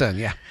 CSUN,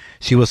 yeah.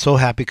 She was so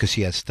happy because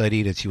she had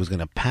studied and she was going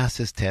to pass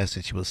this test,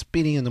 and she was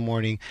speeding in the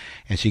morning,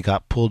 and she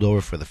got pulled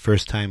over for the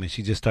first time, and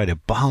she just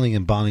started bawling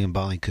and bawling and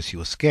bawling because she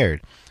was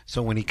scared.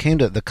 So when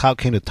the cop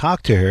came to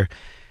talk to her,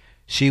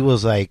 she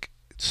was like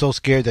so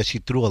scared that she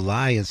threw a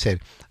lie and said,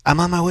 "I'm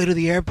on my way to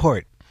the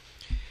airport."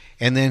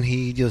 And then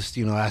he just,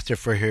 asked her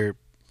for her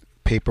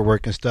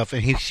paperwork and stuff,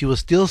 and she was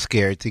still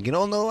scared, thinking,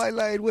 "Oh no, I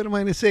lied. What am I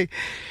going to say?"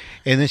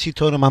 And then she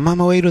told him, "I'm on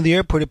my way to the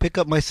airport to pick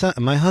up my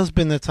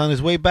husband that's on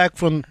his way back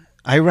from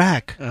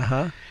Iraq."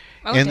 Uh-huh.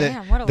 Oh, And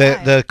damn, what a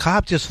lie. the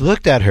cop just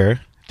looked at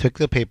her, took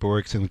the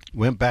paperwork, and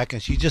went back,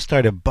 and she just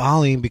started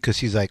bawling because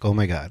she's like, "Oh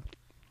my God,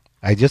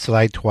 I just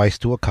lied twice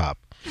to a cop."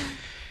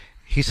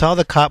 He saw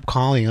the cop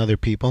calling other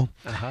people.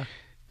 Uh-huh.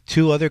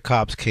 2 other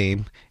cops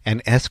came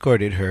and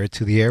escorted her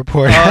to the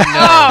airport.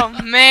 Oh,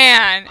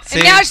 man. See?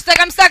 And now she's like,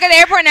 I'm stuck at the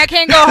airport and I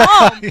can't go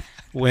home.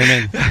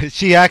 Women.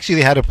 She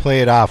actually had to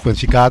play it off when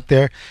she got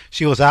there.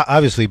 She was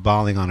obviously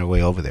bawling on her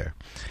way over there.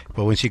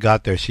 But when she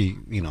got there, she,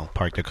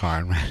 parked her car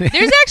and ran.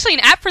 There's actually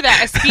an app for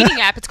that, a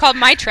speeding app. It's called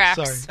My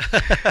Tracks.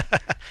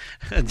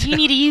 Sorry. You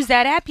need to use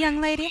that app,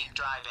 young lady.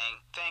 Driving.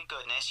 Thank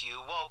goodness you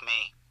woke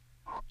me.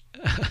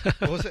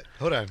 What was it?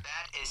 Hold on.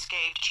 That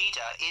escaped cheetah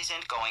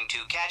isn't going to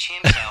catch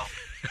himself.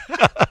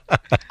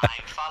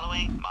 I'm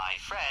following my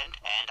friend,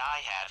 and I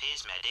have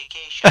his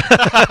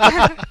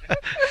medication.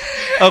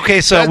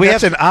 Okay, so we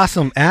have an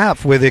awesome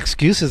app with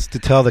excuses to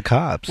tell the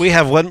cops. We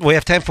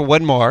have time for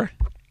one more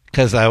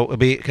because in a little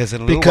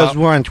because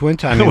while, we're on Twin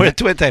Time. we're at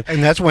Twin Time.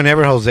 And that's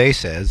whenever Jose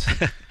says.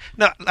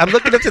 No, I'm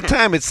looking at the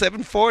time. It's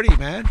 7:40,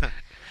 man.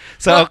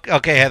 So Well-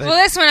 okay, Heather.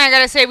 Well, this one I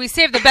gotta say, we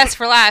saved the best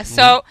for last.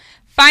 So,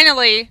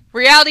 finally,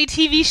 reality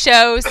TV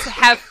shows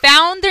have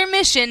found their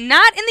mission,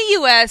 not in the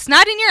U.S.,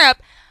 not in Europe,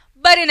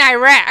 but in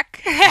Iraq.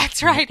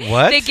 That's right.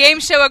 What? The game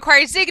show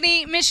acquires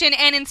dignity, mission,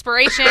 and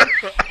inspiration.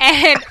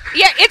 And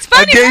yeah, it's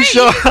funny. game right?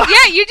 show?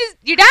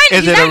 You're dying.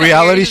 Is you're it dying a over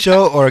reality here.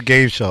 show or a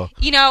game show?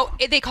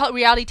 They call it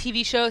reality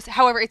TV shows.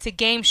 However, it's a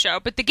game show.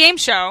 But the game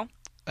show,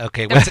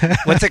 Okay,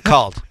 what's it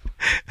called?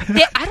 I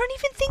don't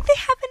even think they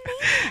have a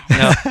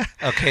name.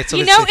 No. Okay, so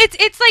You let's know, see.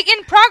 it's like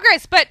in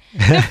progress, but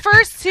the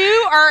first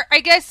 2 are,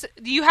 I guess,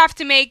 you have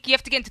to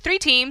get into 3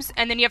 teams,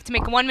 and then you have to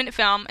make a 1-minute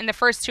film, and the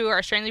first 2 are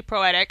extremely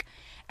poetic.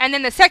 And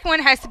then the second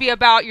one has to be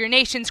about your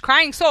nation's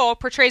crying soul,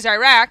 portrays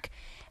Iraq.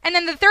 And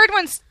then the third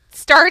one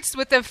starts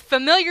with a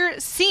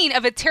familiar scene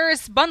of a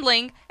terrorist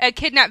bundling a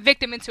kidnapped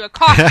victim into a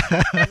coffin.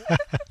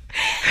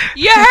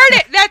 You heard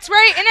it. That's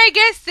right. And I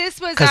guess this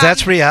was... Because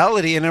that's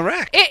reality in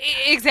Iraq.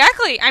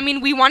 Exactly. I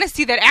mean, we want to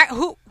see that.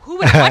 Who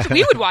would watch it?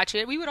 We would watch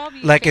it. We would all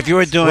be Like if you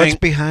were fans. doing What's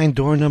behind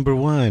door number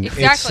 1?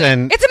 Exactly.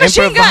 It's It's a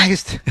machine gun.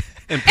 improvised,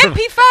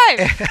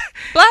 MP5.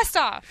 Blast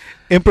off.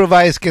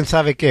 improvised, quien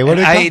sabe qué. What an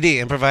do you call it? IED,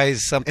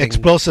 improvise something.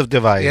 Explosive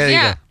device. Yeah, there you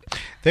Yeah. go.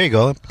 There you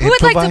go. Who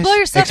would like to Improvised blow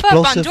yourself up on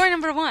explosive door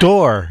number 1?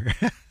 Door.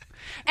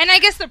 And I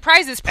guess the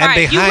prize is pride.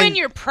 You behind- win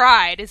your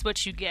pride is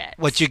what you get.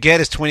 What you get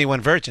is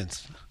 21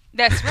 virgins,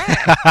 That's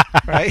right.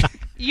 right?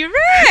 You're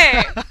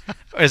right.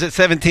 Or is it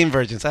 17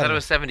 virgins? I I thought don't it know.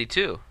 was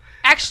 72.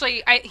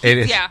 Actually, It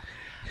is. yeah.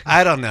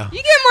 I don't know.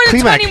 You get more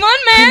than 21,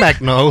 man.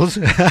 Klimak knows.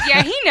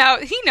 Yeah, he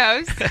knows. He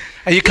knows.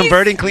 Are you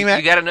converting You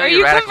Klimak? got to know Are your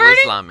you radical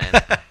converting? Islam,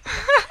 man.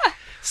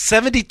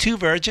 72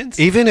 virgins?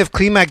 Even if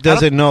Klimak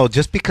doesn't know,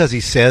 just because he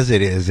says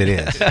it is, it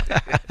is.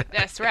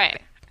 That's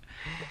right.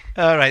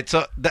 All right,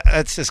 so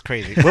that's just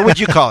crazy. What would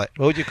you call it?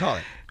 What would you call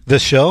it? The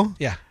show?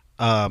 Yeah.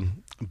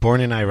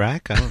 Born in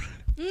Iraq? I don't...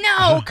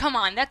 No, come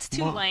on. That's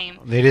too lame.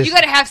 it is- You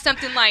got to have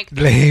something like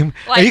Lame.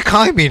 Like- Are you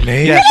calling me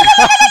lame? Yeah.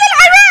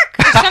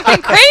 or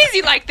something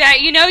crazy like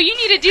that. You know, you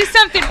need to do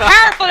something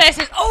powerful that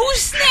says, "Oh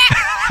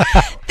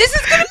snap, this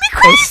is gonna be Oh,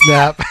 crazy."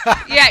 snap.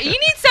 Yeah, you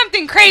need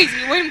something crazy.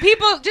 When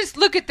people just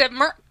look at the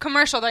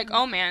commercial, like,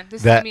 "Oh man,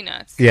 this is gonna be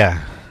nuts."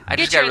 Yeah. I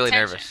just Get got your really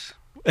attention. nervous.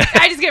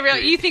 I just get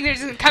really. You think they're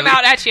just gonna come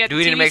out at you? At Do the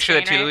we need to TV make sure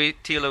that screen, right?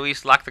 Tia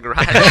Louise locked the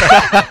garage?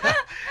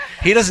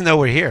 He doesn't know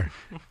we're here.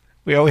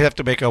 We always have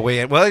to make our way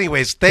in. Well,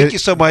 anyways, thank you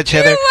so much,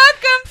 Heather. You're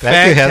welcome.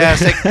 Thank you, Heather.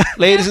 Fantastic.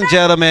 Ladies and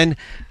gentlemen,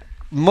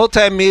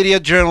 multimedia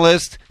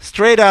journalist,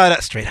 straight out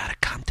of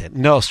Compton.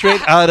 No,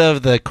 straight out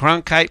of the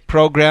Cronkite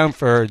program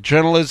for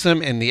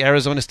journalism in the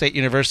Arizona State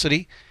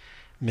University,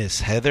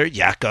 Miss Heather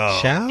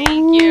Yako. Ciao.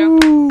 Thank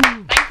you.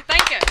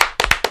 Thank you.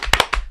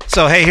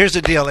 So, hey, here's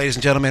the deal, ladies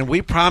and gentlemen.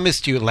 We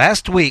promised you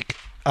last week,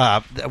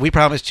 that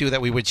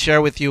we would share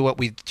with you what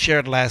we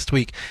shared last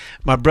week.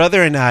 My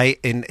brother and I,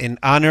 in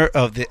honor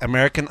of the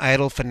American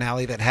Idol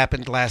finale that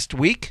happened last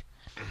week.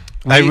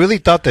 I really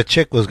thought the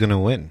chick was going to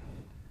win.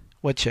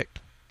 What chick?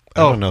 I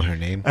don't know her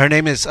name. Her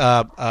name is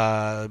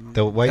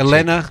The white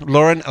Elena,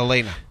 Lauren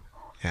Elena.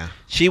 Yeah.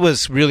 She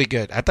was really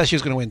good. I thought she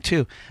was going to win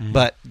too.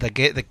 But the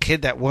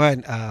kid that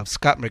won,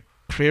 Scott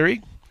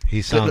McCreery.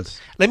 He sounds...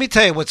 Let me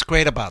tell you what's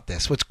great about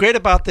this. What's great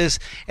about this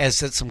is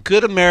that some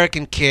good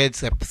American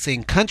kids that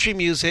sing country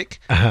music.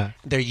 Uh-huh.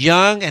 They're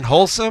young and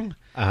wholesome.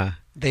 Uh-huh.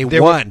 They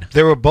won.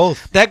 They were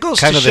both That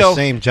goes kind to of show the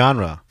same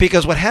genre.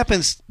 because what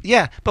happens?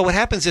 Yeah, but what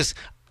happens is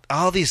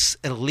all these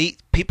elite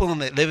people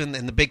that live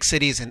in the big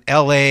cities in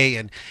L.A.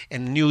 and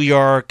New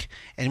York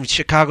and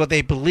Chicago.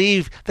 They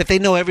believe that they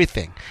know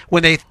everything.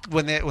 When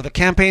the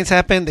campaigns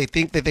happen, they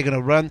think that they're going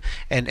to run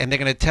and they're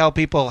going to tell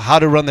people how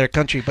to run their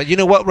country. But you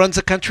know what runs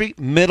the country?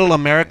 Middle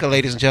America,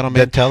 ladies and gentlemen.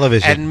 The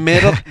television. And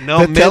middle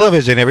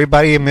television.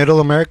 Everybody in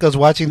Middle America is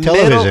watching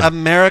television. Middle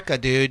America,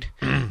 dude.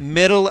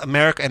 Middle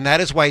America, and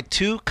that is why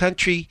two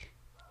country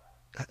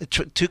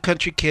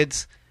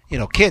kids,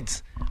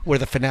 kids were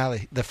the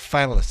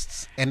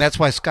finalists, and that's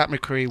why Scott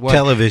McCreery won.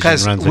 Television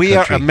runs the country. We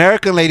are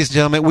American, ladies and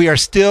gentlemen. We are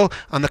still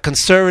on the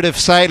conservative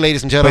side,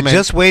 ladies and gentlemen. But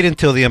just wait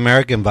until the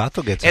American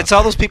Vato gets It's up.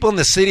 all those people in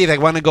the city that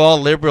want to go all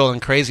liberal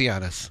and crazy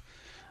on us.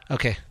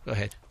 Okay, go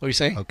ahead. What were you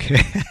saying?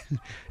 Okay.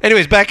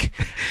 Anyways, back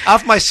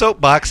off my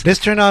soapbox. Let's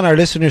turn on our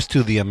listeners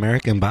to the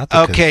American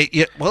Vato. Okay,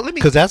 yeah. Well, let me.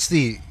 Because that's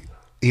the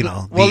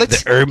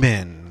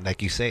urban,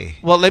 like you say.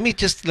 Well, let me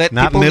just let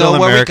Not people middle know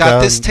where America, we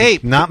got this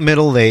tape. Not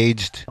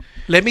middle-aged.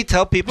 Let me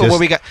tell people where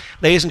we got,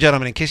 ladies and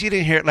gentlemen, in case you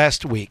didn't hear it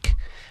last week,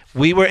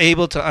 we were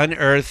able to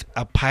unearth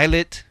a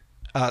pilot,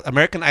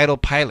 American Idol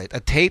pilot,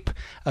 a tape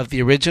of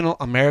the original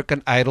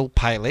American Idol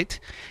pilot.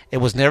 It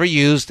was never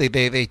used.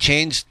 They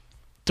changed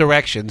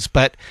directions,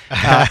 but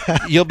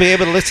you'll be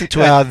able to listen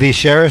to it. The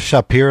Sheriff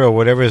Shapiro,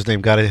 whatever his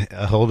name, got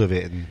a hold of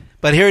it.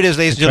 But here it is,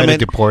 ladies and gentlemen.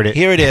 To deport it.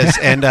 Here it is,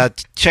 and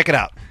check it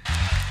out.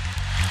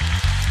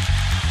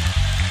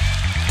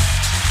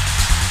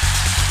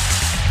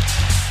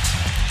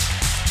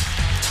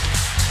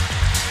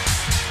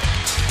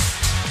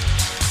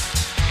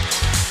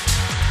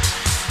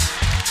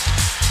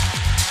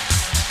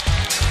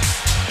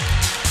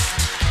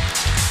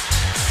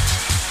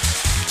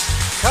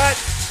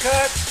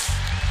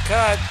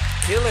 Cut.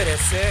 Kill it,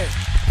 ese.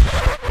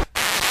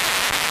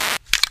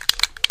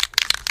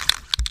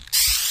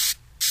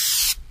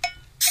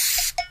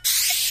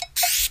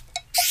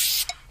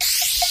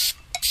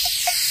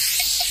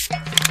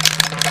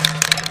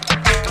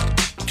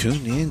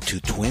 Tune in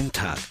to Twin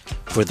Talk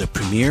for the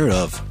premiere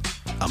of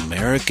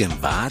American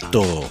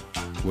Vato,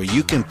 where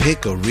you can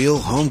pick a real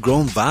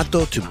homegrown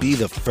Vato to be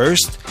the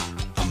first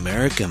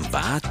American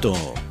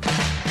Vato.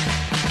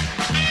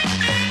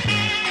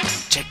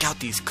 Check out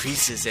these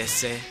creases,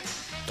 ese.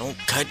 Don't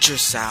cut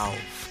yourself.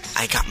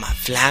 I got my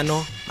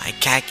flannel, my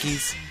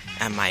khakis,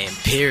 and my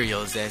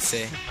Imperials,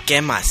 ese.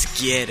 ¿Qué más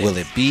quieres? Will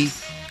it be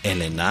El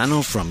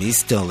Enano from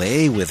East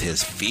LA with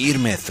his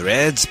firme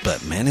threads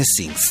but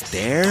menacing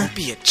stare? Don't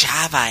be a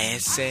chava,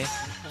 ese.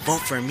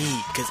 Vote for me,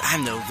 cause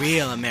I'm the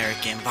real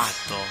American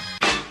Vato.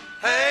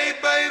 Hey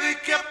baby,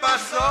 ¿qué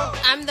pasó?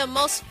 I'm the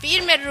most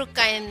firme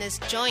ruca in this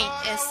joint,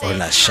 ese. Or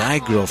La Shy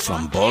Girl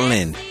from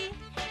Bowling.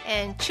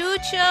 And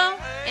Chucho,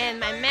 and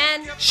my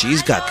man.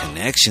 She's got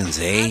connections,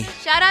 eh?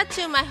 Shout out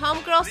to my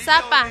homegirl,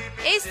 Sapa.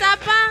 Hey,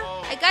 Sapa,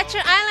 I got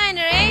your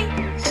eyeliner, eh?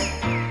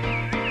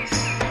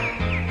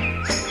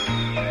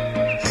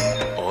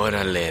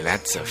 Orale,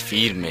 that's a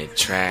firme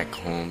track,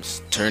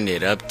 Holmes. Turn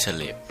it up till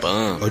it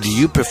bumps. Or do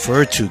you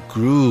prefer to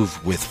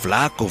groove with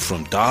Flaco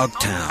from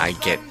Dogtown? I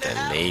get the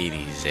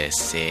ladies,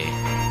 ese.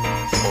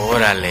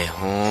 Orale,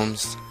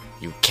 Holmes.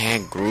 You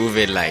can't groove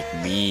it like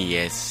me,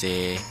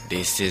 ese.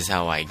 This is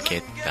how I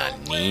get the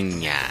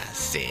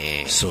niñas,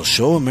 eh. So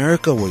show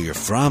America where you're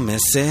from,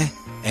 ese.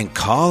 And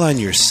call on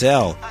your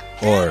cell,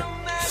 or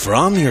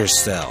from your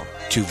cell,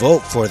 to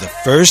vote for the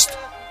first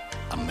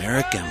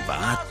American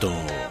Vato.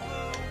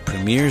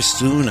 Premieres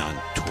soon on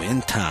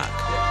Twin Talk.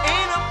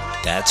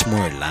 That's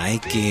more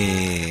like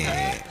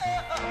it.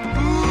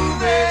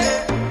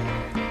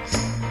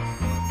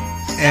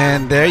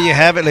 And there you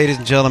have it, ladies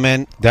and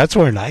gentlemen. That's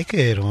more like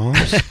it,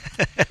 Holmes.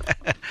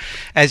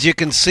 As you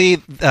can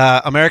see,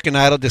 American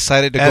Idol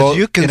decided to go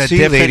in a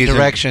different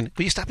direction.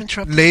 Will you stop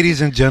interrupting?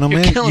 Ladies and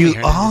gentlemen, you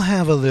all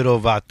have a little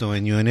vato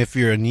in you. And if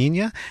you're a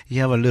niña,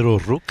 you have a little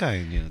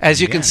ruca in you.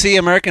 As you can see,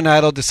 American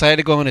Idol decided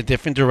to go in a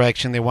different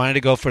direction. They wanted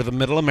to go for the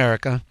middle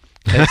America.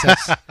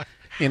 That's,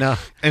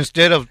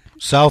 instead of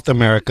South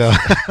America.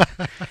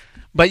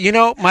 But,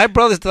 my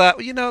brothers thought,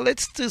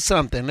 let's do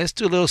something. Let's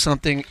do a little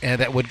something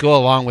that would go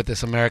along with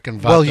this American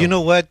Vato. Well, you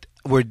know what?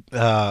 We're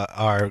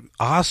our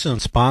awesome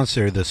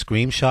sponsor, the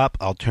Scream Shop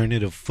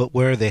Alternative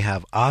Footwear. They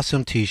have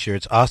awesome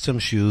T-shirts, awesome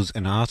shoes,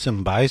 and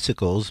awesome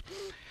bicycles.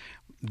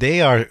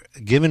 They are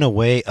giving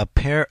away a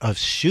pair of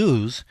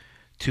shoes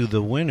to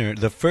the winner,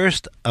 the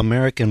first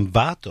American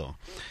Vato.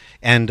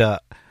 And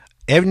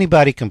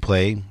anybody can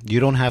play. You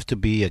don't have to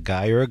be a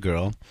guy or a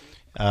girl.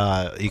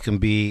 You can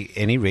be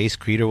any race,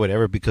 creed, or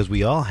whatever, because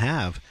we all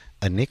have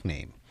a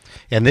nickname.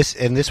 And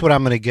this what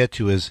I'm going to get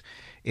to is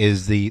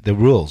the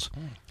rules.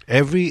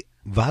 Every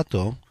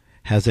Vato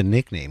has a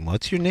nickname.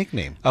 What's your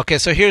nickname? Okay,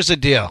 so here's the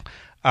deal.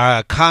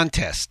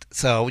 Contest.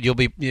 So you'll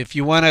be, if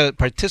you want to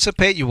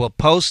participate, you will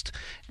post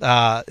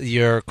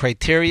your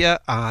criteria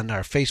on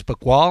our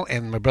Facebook wall,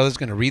 and my brother's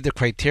going to read the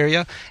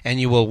criteria,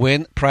 and you will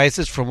win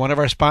prizes from one of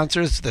our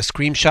sponsors,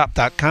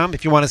 thescreamshop.com.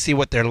 If you want to see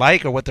what they're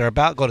like or what they're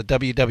about, go to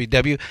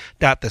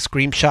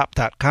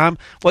www.thescreamshop.com.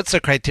 What's the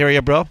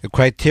criteria, bro? The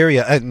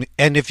criteria,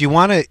 and if you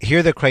want to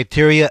hear the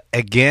criteria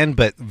again,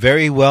 but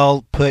very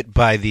well put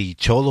by the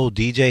Cholo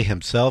DJ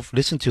himself,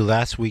 listen to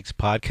last week's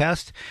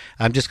podcast.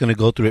 I'm just going to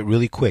go through it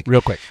really quick.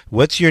 Real quick.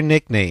 What's your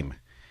nickname?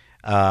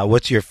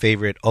 What's your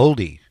favorite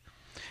oldie?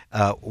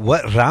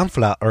 What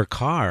ranfla or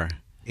car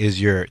is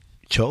your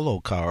Cholo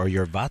car or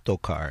your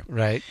Vato car?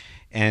 Right.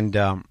 And,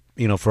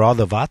 for all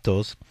the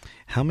Vatos,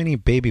 how many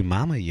baby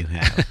mama you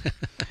have?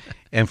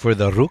 And for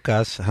the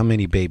Rucas, how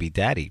many baby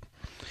daddy?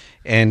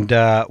 And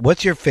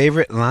what's your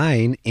favorite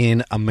line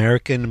in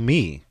American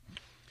Me?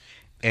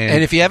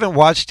 And if you haven't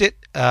watched it,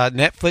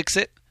 Netflix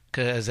it,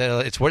 because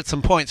it's worth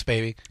some points,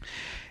 baby.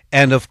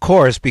 And, of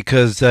course,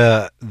 because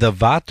the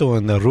Vato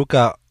and the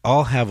Ruca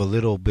all have a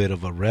little bit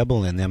of a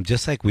rebel in them,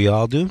 just like we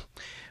all do.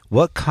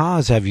 What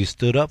cause have you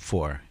stood up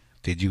for?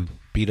 Did you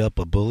beat up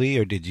a bully,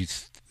 or did you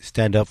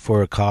stand up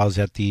for a cause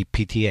at the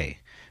PTA?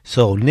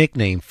 So,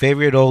 nickname,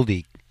 favorite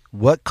oldie.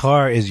 What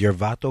car is your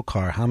Vato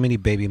car? How many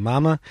baby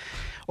mama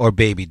or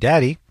baby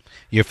daddy?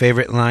 Your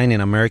favorite line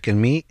in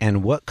American Me,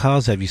 and what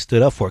cause have you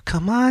stood up for?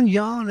 Come on,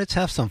 y'all, let's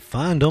have some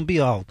fun. Don't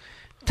be all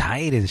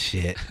tight and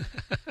shit.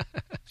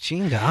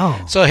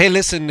 Chingao. So, hey,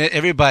 listen,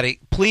 everybody,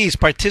 please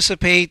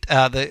participate.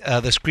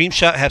 The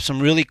Screenshot have some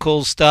really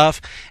cool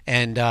stuff,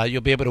 and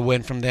you'll be able to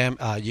win from them.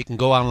 You can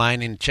go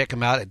online and check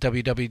them out at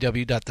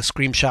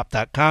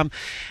www.thescreamshop.com.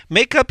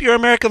 Make up your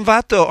American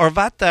Vato or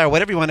Vata or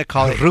whatever you want to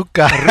call it.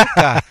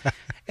 Ruca.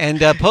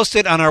 And post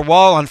it on our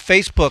wall on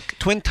Facebook,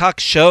 Twin Talk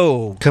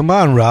Show. Come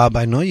on, Rob.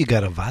 I know you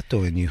got a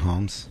Vato in you,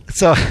 Holmes.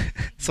 So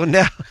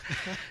now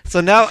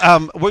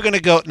we're going to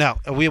go. Now,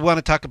 we want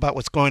to talk about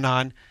what's going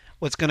on,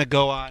 what's going to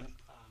go on.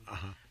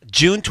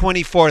 June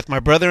 24th, my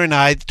brother and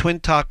I, Twin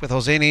Talk with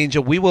Jose and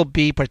Angel, we will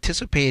be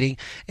participating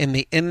in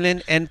the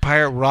Inland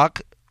Empire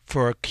Rock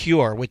for a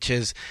Cure, which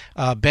is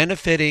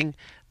benefiting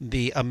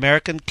the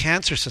American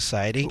Cancer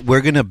Society. We're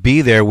going to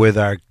be there with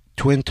our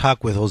Twin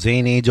Talk with Jose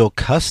and Angel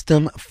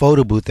custom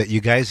photo booth that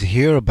you guys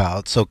hear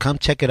about. So come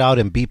check it out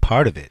and be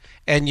part of it.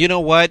 And you know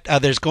what?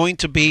 There's going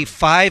to be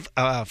five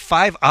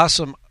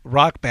awesome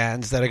rock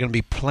bands that are going to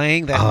be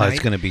playing that night. Oh, it's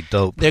going to be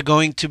dope. They're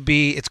going to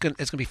be it's going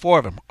to be four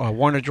of them: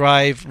 Warner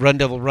Drive, Run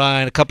Devil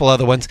Run, a couple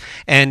other ones,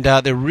 and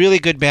they're really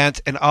good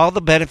bands. And all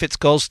the benefits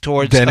goes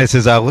towards. Dennis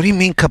is out. What do you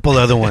mean, couple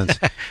other ones?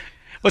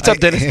 What's up,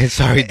 Dennis?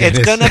 Sorry, Dennis.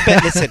 It's gonna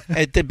listen.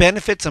 It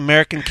benefits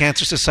American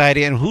Cancer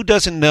Society, and who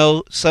doesn't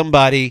know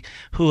somebody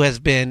who has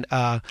been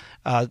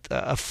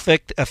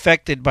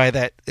affected by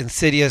that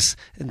insidious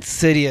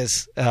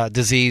disease?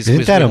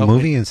 Isn't that a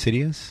movie,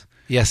 Insidious?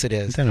 Yes, it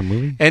is. Is that a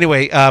movie?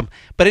 Anyway,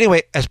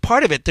 as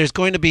part of it, there's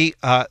going to be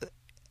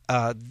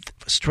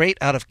straight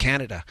out of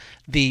Canada,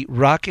 the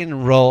rock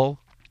and roll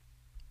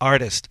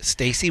artist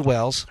Stacey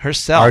Wells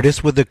herself.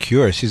 Artist with a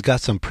Cure. She's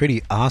got some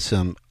pretty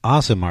awesome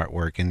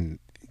artwork, and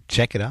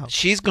check it out.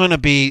 She's going to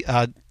be.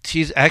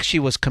 She's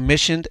actually was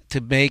commissioned to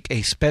make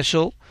a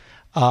special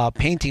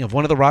painting of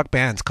one of the rock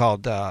bands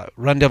called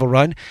Run Devil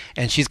Run,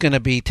 and she's going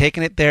to be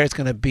taking it there. It's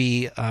going to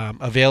be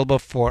available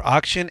for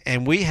auction,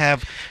 and we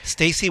have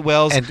Stacey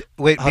Wells. And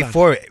wait,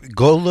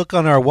 go look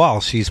on our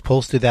wall. She's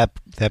posted that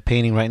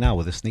painting right now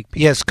with a sneak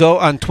peek. Yes, go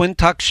on Twin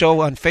Talk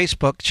Show on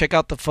Facebook. Check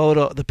out the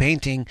photo, the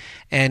painting,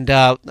 and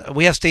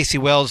we have Stacey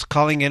Wells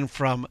calling in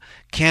from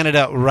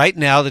Canada right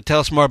now to tell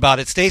us more about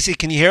it. Stacey,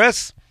 can you hear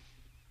us?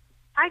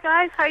 Hi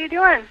guys, how you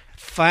doing?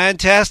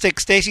 Fantastic,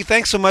 Stacey.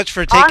 Thanks so much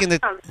for taking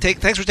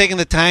thanks for taking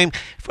the time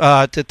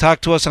to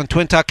talk to us on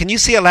Twin Talk. Can you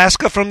see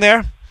Alaska from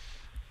there?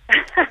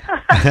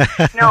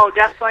 No,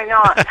 definitely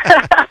not.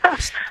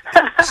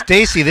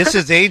 Stacey, this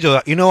is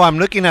Angel. I'm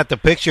looking at the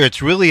picture.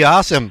 It's really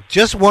awesome.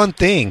 Just one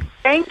thing.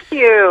 Thank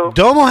you.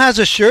 Domo has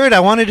a shirt.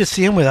 I wanted to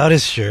see him without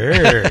his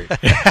shirt.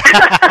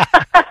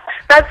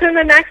 That's in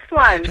the next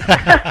one.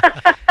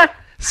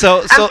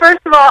 So first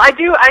of all, I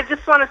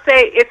just want to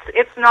say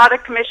it's not a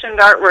commissioned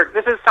artwork.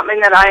 This is something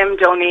that I am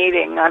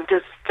donating. I've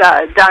just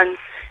done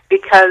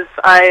because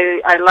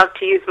I love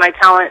to use my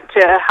talent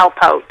to help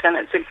out, and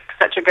it's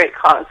such a great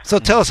cause. So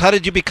tell us, how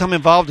did you become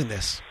involved in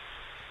this?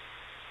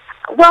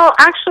 Well,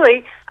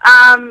 actually,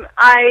 I've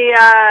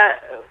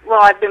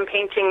been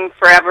painting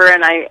forever,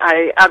 and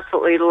I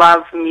absolutely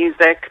love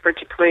music,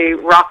 particularly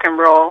rock and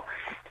roll.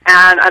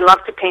 And I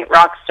love to paint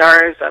rock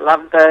stars. I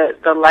love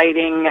the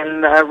lighting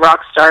and the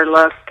rock star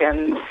look,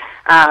 and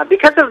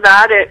because of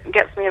that, it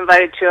gets me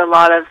invited to a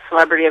lot of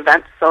celebrity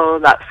events. So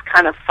that's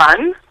kind of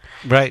fun,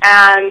 right?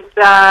 And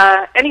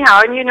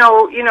anyhow, and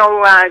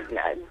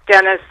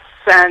Dennis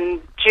and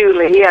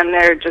Julie, and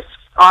they're just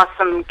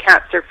awesome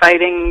cancer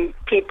fighting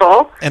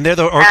people. And they're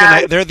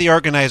the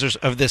organizers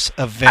of this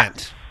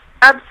event.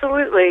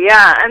 Absolutely,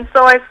 yeah. And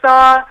so I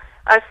saw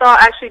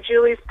actually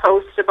Julie's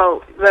post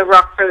about the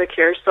Rock for the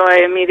Cure, so I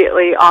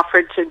immediately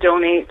offered to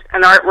donate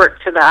an artwork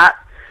to that.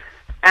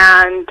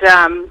 And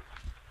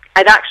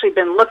I'd actually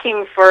been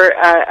looking for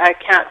a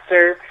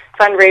cancer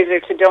fundraiser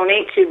to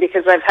donate to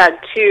because I've had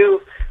 2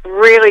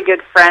 really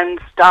good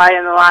friends die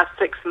in the last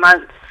 6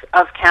 months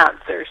of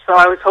cancer. So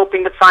I was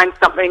hoping to find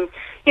something,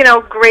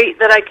 great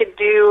that I could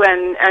do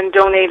and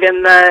donate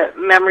in the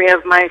memory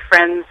of my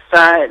friends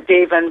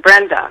Dave and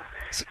Brenda.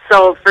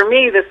 So for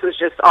me, this was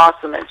just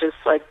awesome. It just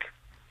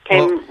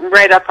came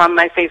right up on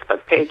my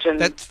Facebook page, and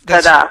that's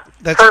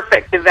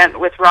perfect event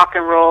with rock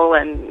and roll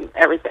and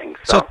everything.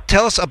 So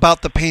tell us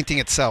about the painting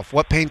itself.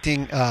 What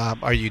painting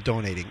are you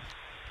donating?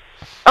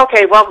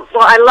 Okay, well,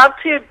 I love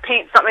to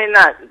paint something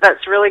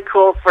that's really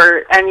cool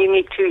and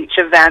unique to each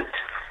event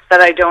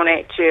that I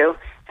donate to.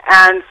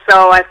 And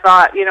so I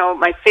thought,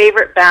 my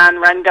favorite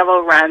band, Run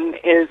Devil Run,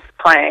 is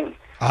playing.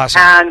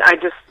 Awesome. And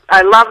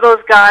I love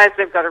those guys.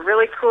 They've got a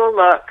really cool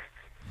look.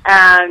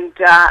 And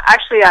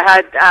actually,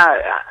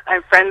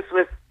 I'm friends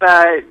with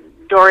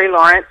Dory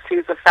Lawrence,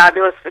 who's a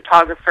fabulous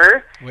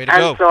photographer. Way to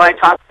go. So I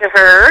talked to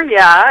her.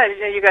 Yeah,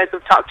 you guys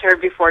have talked to her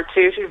before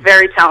too. She's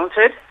very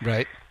talented.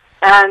 Right.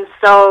 And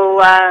so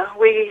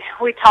we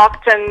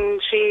talked,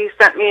 and she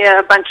sent me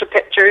a bunch of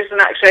pictures. And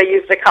actually, I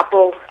used a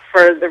couple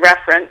for the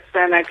reference.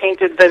 And I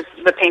painted the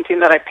painting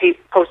that I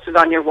posted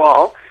on your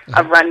wall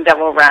of Run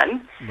Devil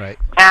Run. Right.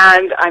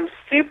 And I'm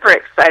super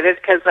excited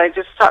because I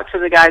just talked to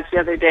the guys the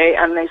other day,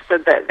 and they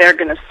said that they're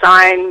going to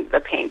sign the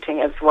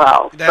painting as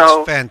well.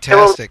 That's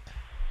fantastic.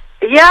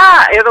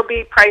 It'll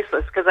be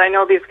priceless because I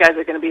know these guys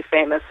are going to be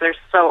famous. They're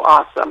so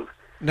awesome.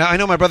 Now, I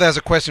know my brother has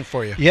a question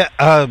for you. Yeah,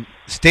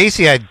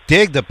 Stacy, I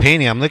dig the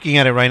painting. I'm looking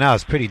at it right now.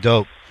 It's pretty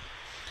dope.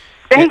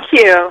 Thank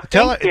you.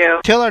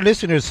 Tell our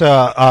listeners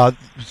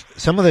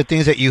some of the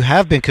things that you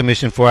have been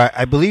commissioned for.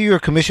 I believe you were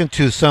commissioned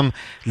to some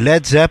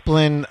Led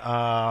Zeppelin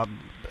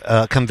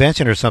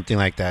convention or something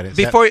like that.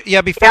 Before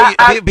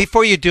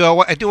you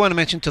do, I do want to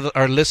mention to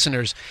our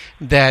listeners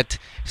that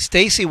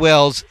Stacy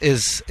Wells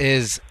is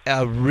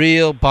a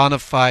real bona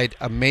fide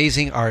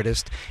amazing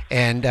artist,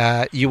 and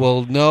you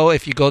will know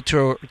if you go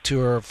to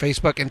her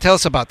Facebook and tell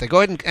us about that. Go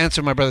ahead and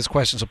answer my brother's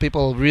question so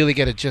people really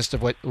get a gist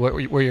of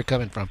where you're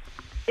coming from.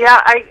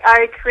 Yeah,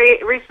 I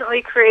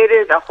recently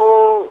created a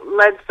whole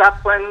Led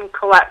Zeppelin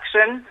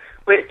collection,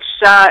 which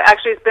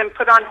actually has been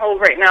put on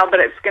hold right now, but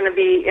it's going to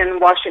be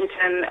in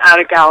Washington at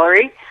a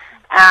gallery.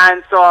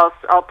 And so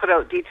I'll put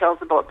out details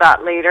about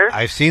that later.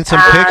 I've seen some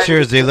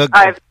pictures. They look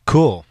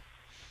cool.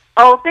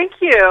 Oh,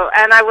 thank you.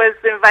 And I was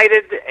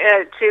invited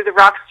to the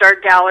Rockstar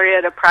Gallery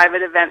at a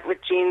private event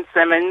with Gene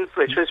Simmons,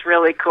 which was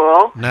really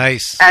cool.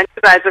 Nice. And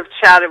you guys have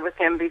chatted with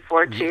him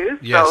before, too.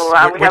 Yes. So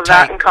we have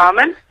that in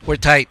common. We're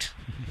tight.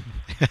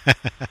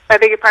 I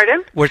beg your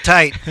pardon? We're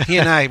tight. He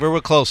and I,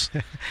 we're close.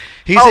 Good.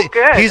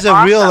 He's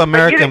a real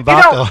American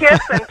Bato. You don't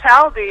kiss and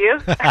tell, do you?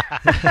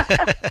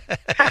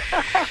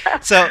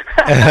 So,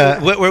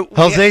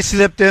 Jose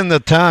slipped in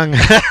the tongue.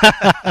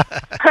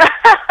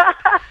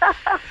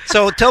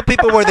 So tell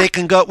people where they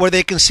can go, where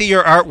they can see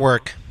your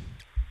artwork.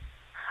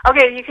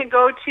 Okay, you can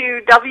go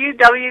to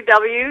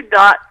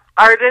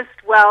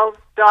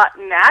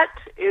www.artistwells.net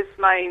is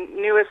my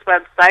newest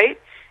website,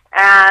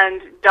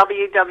 and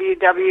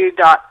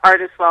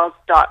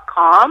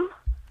www.artistwells.com.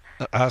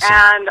 Awesome.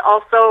 And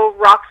also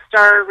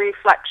Rockstar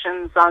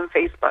Reflections on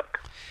Facebook.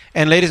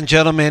 And ladies and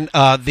gentlemen,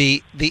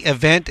 the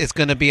event is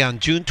going to be on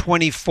June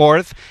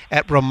 24th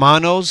at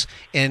Romano's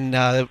in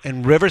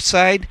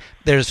Riverside.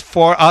 There's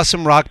 4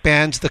 awesome rock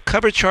bands. The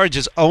cover charge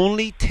is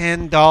only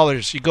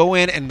 $10. You go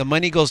in and the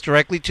money goes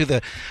directly to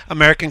the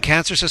American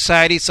Cancer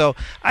Society. So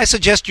I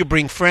suggest you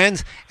bring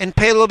friends and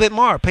pay a little bit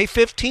more. Pay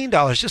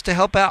 $15 just to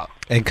help out.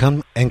 And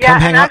come hang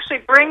and out. Actually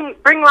bring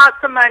lots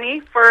of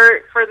money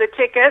for the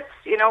tickets,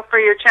 for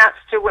your chance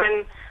to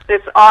win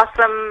this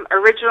awesome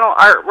original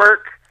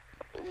artwork,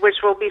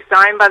 which will be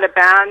signed by the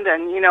band,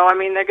 and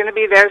they're going to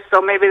be there, so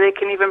maybe they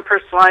can even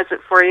personalize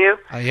it for you.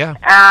 Yeah.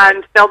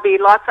 And there'll be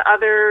lots of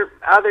other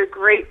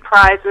great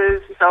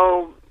prizes.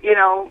 So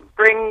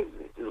bring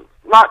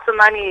lots of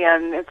money,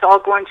 and it's all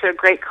going to a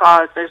great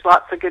cause. There's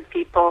lots of good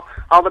people.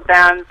 All the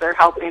bands are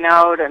helping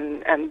out,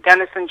 and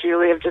Dennis and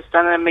Julie have just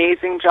done an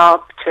amazing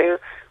job to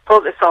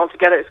pull this all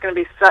together. It's going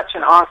to be such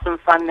an awesome,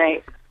 fun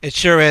night. It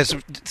sure is.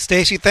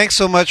 Stacy, thanks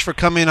so much for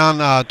coming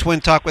on Twin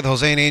Talk with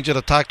Jose and Angel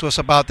to talk to us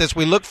about this.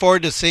 We look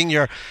forward to seeing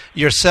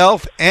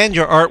yourself and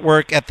your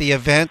artwork at the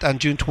event on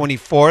June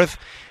 24th,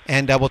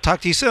 and we'll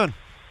talk to you soon.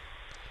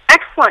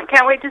 Excellent.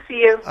 Can't wait to see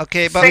you.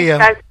 Okay, bye. Thanks,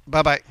 guys.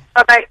 Bye-bye.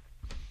 Bye-bye.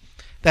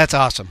 That's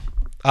awesome.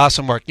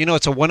 Awesome work.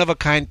 It's a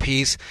one-of-a-kind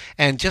piece,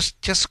 and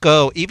just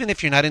go, even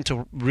if you're not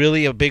into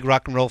really a big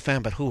rock and roll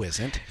fan, but who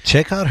isn't?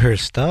 Check out her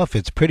stuff.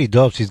 It's pretty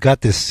dope. She's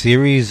got this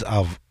series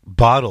of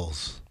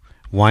bottles.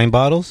 Wine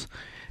bottles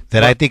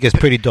that I think is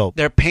pretty dope.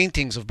 They're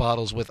paintings of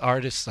bottles with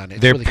artists on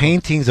it. They're really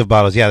paintings of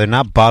bottles. Yeah, they're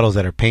not bottles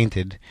that are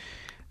painted.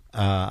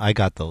 I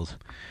got those,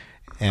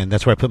 and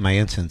that's where I put my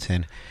incense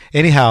in.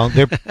 Anyhow,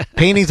 they're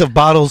paintings of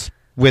bottles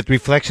with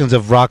reflections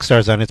of rock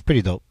stars on it. It's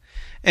pretty dope.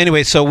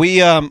 Anyway, so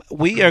we are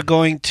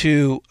going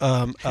to.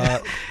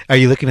 Are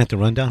you looking at the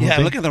rundown? Yeah,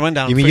 I'm looking at the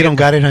rundown. You mean you don't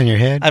got it on your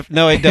head?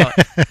 No, I don't.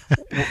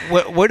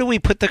 Where do we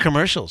put the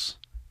commercials?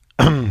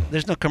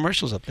 There's no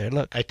commercials up there.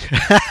 Look. I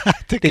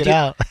took it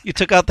out. You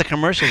took out the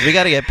commercials. We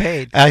got to get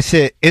paid. I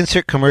said,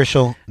 insert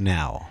commercial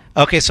now.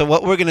 Okay, so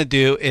what we're going to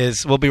do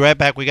is we'll be right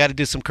back. We got to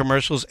do some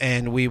commercials,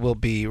 and we will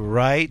be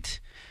right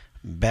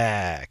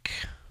back.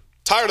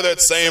 Tired of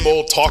that same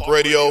old talk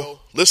radio?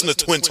 Listen to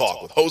Twin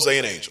Talk with Jose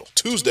and Angel,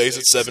 Tuesdays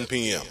at 7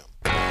 p.m.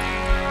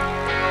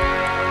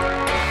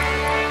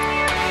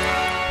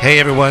 Hey,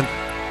 everyone.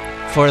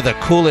 For the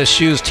coolest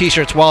shoes,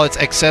 t-shirts, wallets,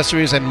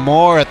 accessories, and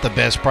more at the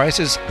best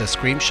prices, the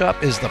Scream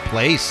Shop is the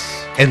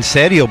place. En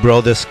serio, bro,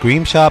 the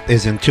Scream Shop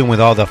is in tune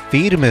with all the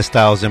Firme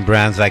styles and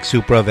brands like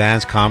Supra,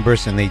 Vans,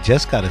 Converse, and they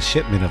just got a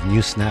shipment of new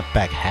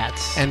snapback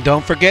hats. And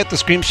don't forget, the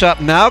Scream Shop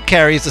now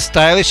carries the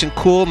stylish and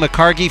cool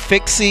McCargy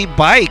Fixie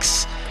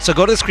bikes. So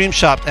go to the Scream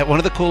Shop at one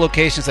of the cool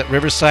locations at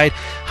Riverside,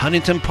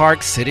 Huntington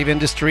Park, City of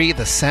Industry,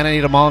 the Santa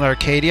Anita Mall in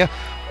Arcadia,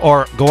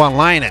 or go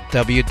online at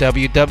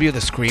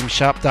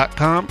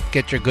www.thescreamshop.com.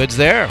 Get your goods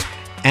there.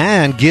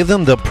 And give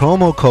them the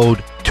promo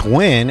code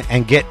TWIN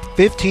and get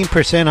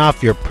 15%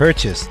 off your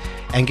purchase.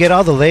 And get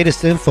all the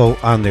latest info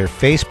on their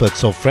Facebook,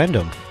 so friend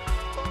them.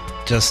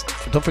 Just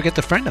don't forget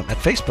to friend them at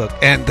Facebook.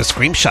 And the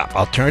Scream Shop,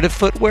 alternative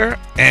footwear,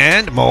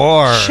 and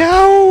more.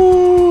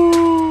 Ciao!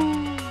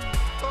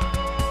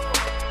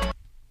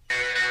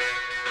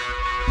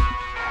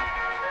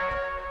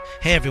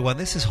 Hey everyone,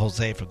 this is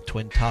Jose from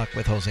Twin Talk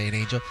with Jose and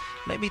Angel.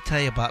 Let me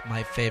tell you about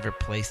my favorite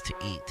place to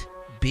eat,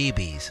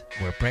 BB's,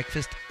 where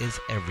breakfast is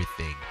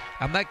everything.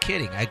 I'm not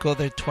kidding. I go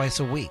there twice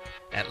a week,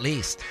 at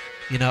least.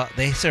 You know,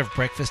 they serve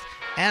breakfast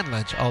and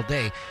lunch all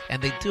day,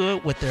 and they do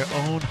it with their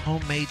own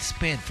homemade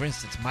spin. For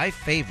instance, my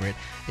favorite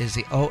is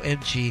the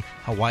OMG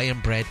Hawaiian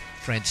bread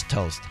French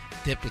toast,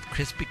 dipped with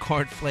crispy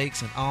corn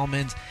flakes and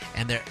almonds,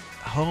 and their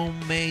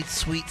homemade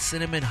sweet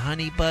cinnamon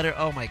honey butter.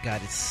 Oh my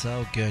God, it's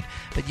so good.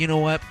 But you know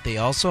what? They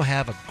also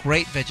have a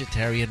great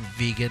vegetarian,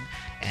 vegan,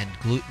 and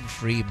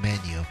gluten-free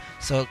menu.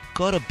 So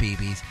go to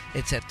BB's.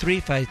 It's at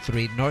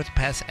 353 North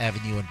Pass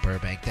Avenue in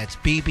Burbank. That's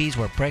BB's,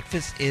 where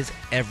breakfast is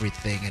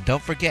everything. And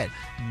don't forget,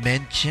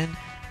 mention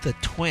the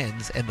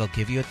twins and they'll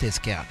give you a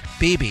discount.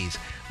 BB's,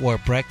 where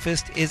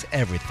breakfast is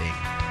everything.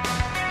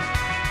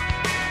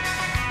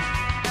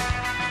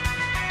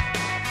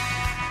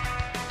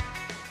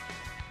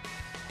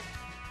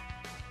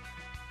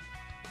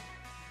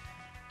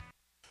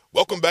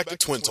 Welcome back to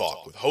Twin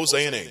Talk with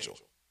Jose and Angel.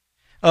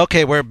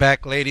 Okay, we're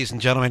back, ladies and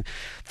gentlemen.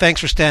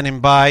 Thanks for standing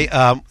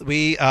by.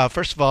 We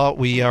first of all,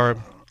 we are,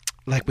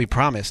 like we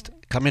promised,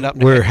 coming up.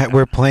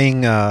 We're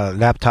playing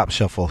laptop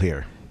shuffle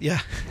here.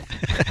 Yeah.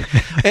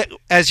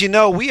 As you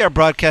know, we are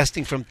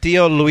broadcasting from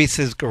Theo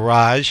Luis's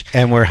garage.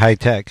 And we're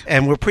high-tech.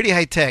 And we're pretty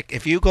high-tech.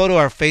 If you go to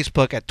our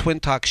Facebook at Twin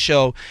Talk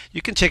Show,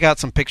 you can check out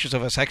some pictures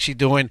of us actually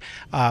doing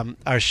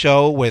our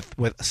show with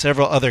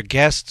several other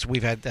guests.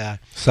 We've had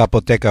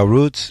Zapoteca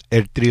Roots,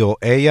 El Trio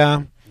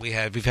Ella.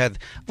 We've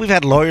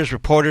had lawyers,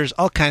 reporters,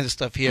 all kinds of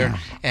stuff here.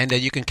 And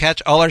you can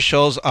catch all our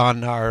shows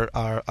on our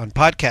on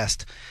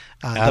podcast.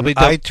 On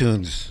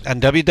iTunes.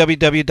 On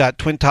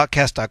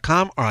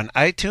www.twintalkcast.com or on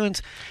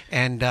iTunes.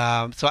 And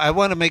so I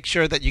want to make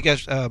sure that you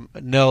guys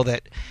know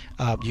that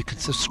you can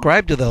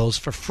subscribe to those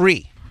for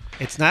free.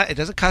 It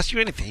doesn't cost you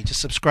anything. You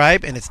just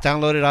subscribe and it's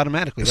downloaded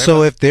automatically. Right?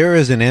 So if there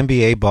is an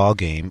NBA ball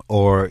game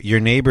or your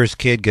neighbor's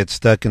kid gets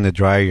stuck in the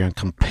dryer and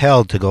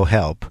compelled to go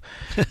help,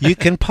 you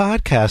can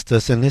podcast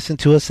us and listen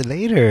to us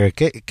later.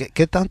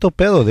 Que tanto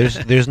pedo?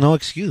 There's no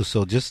excuse.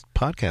 So just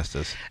podcast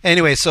us.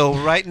 Anyway, so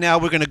right now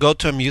we're going to go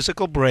to a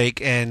musical break,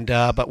 and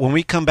but when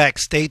we come back,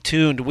 stay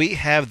tuned. We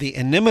have the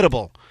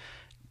inimitable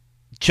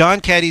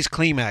John Caddy's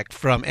Klimak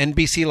from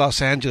NBC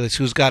Los Angeles,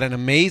 who's got an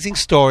amazing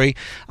story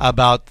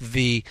about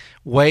the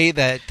way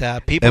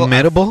that people...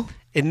 Inimitable?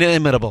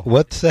 Inimitable.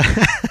 What's that?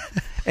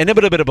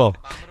 Inimitable.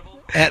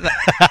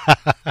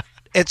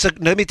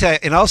 Let me tell you,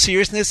 in all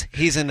seriousness,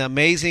 he's got an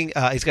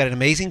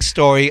amazing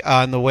story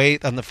on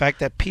the fact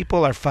that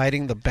people are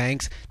fighting the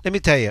banks. Let me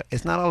tell you,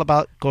 it's not all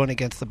about going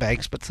against the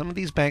banks, but some of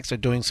these banks are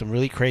doing some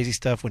really crazy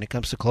stuff when it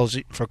comes to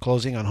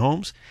foreclosing on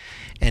homes,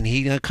 and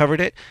he covered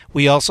it.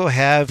 We also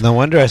have... No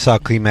wonder I saw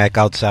Klimak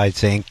outside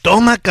saying,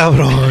 "Toma,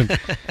 cabrón,"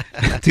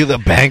 to the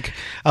bank.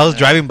 I was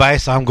driving by,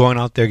 saw him going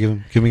out there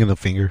giving him the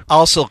finger.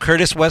 Also,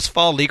 Curtis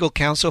Westfall, legal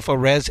counsel for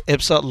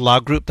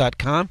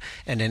ResIpsaLawGroup.com,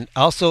 and then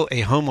also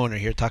a homeowner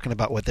here talking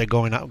about what they're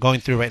going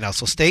through right now.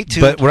 So stay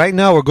tuned. But right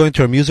now we're going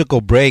to a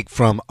musical break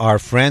from our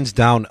friends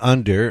down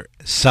under,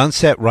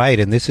 Sunset Ride,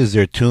 and this is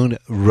their tune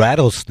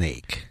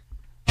Rattlesnake.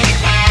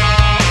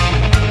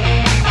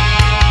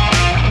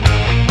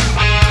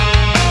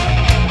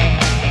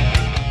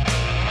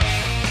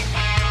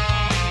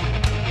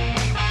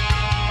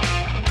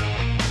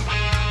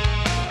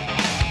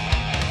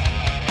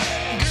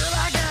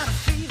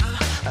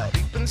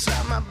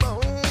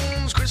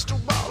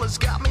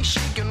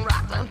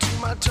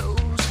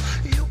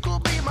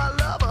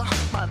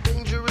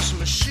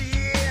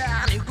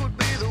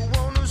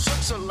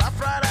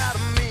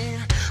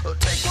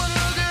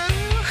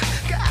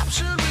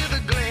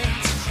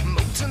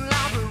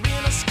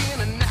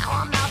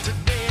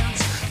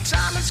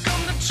 Time has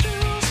come to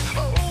choose.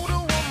 Hold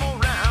on one more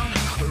round.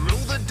 Roll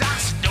the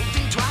dice, don't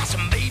think twice.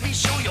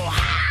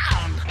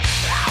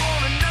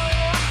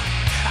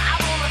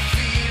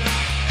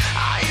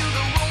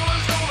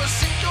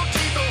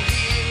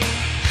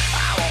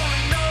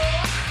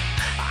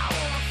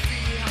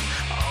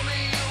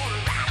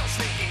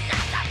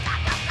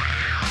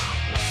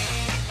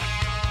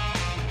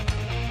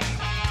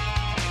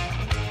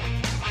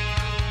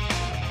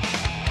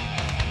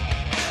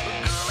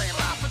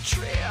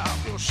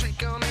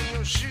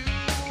 your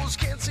shoes.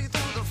 Can't see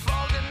through the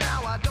fog and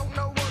now I don't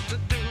know what to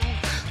do.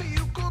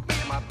 You could be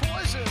my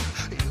poison,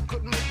 you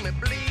could make me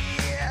bleed.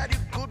 You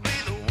could be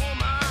the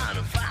woman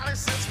who finally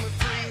sets me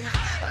free.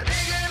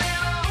 Digging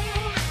in a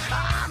hole,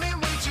 I'm in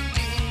way too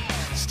deep.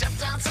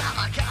 Stepped outside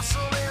my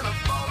castle and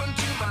I've fallen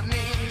to my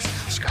knees.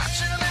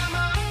 Scratching at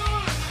my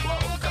own,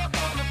 woke up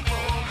on the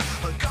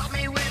floor. Caught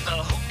me with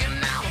a hook and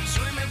now I'm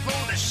swimming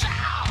for the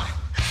shower.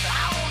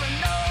 I wanna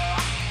know,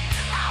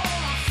 I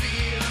wanna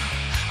feel.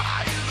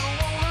 Are you the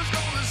one who's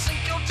gonna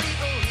sink your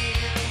teeth or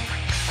heel?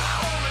 I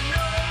wanna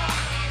know,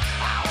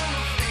 I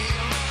wanna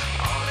feel.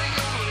 Only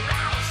you're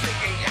around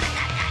thinking, yeah,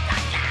 yeah,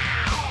 yeah, yeah, yeah.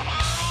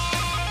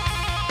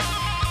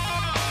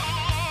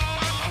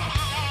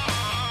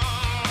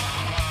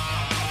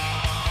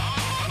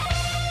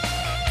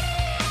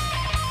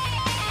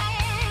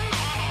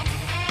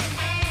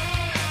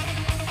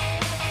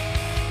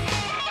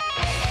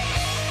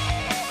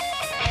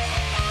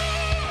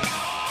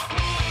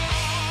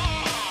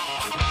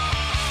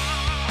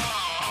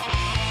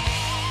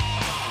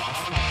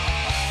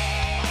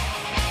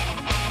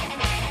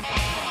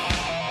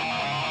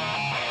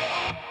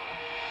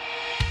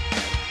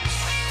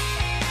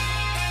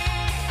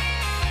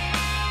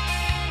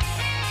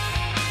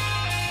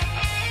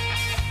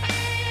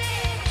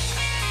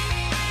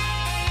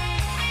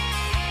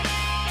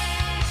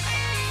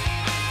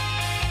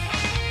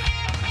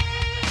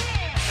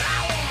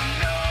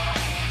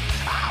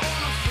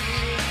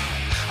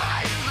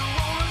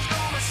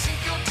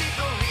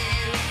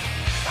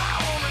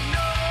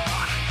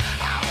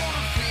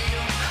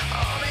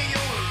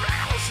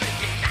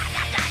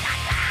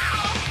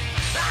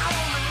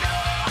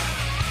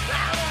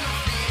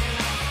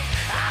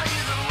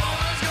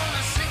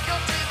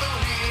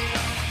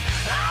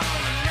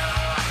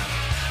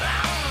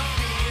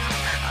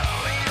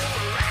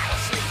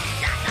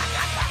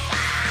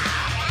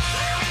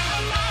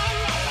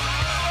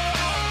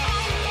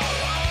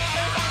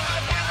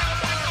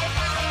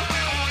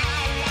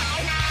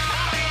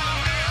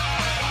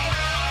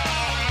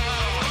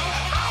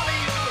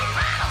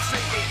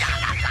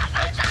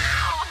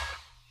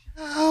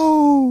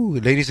 Oh,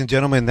 ladies and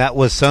gentlemen, that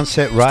was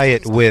Sunset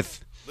Riot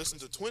with Listen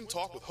to Twin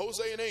Talk with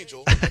Jose and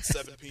Angel at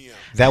 7 p.m.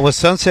 That was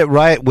Sunset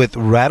Riot with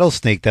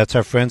Rattlesnake. That's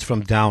our friends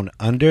from Down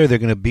Under. They're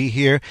going to be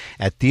here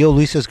at Theo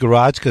Luis's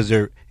Garage because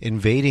they're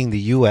invading the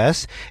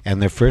U.S.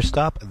 and their first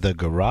stop, the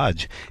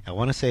Garage. I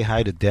want to say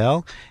hi to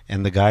Dell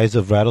and the guys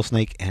of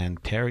Rattlesnake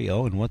and Terry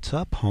Owen. What's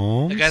up,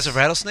 Holmes? The guys of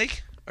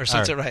Rattlesnake? Or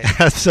Sunset Riot?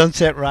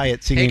 Sunset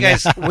Riot. Hey,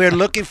 guys, that. we're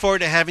looking forward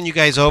to having you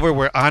guys over.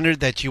 We're honored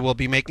that you will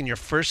be making your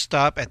first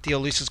stop at Theo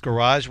Luis's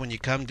Garage when you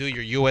come do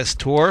your U.S.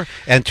 tour.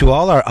 And to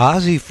all our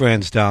Aussie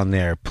friends down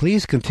there,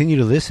 please continue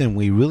to listen.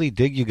 We really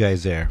dig you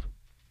guys there.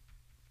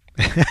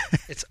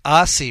 It's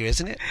Aussie,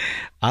 isn't it?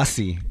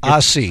 Aussie.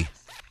 Aussie.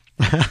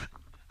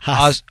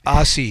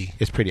 Aussie.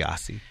 It's pretty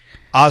Aussie.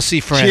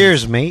 Aussie friends.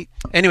 Cheers, mate.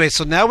 Anyway,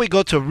 so now we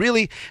go to a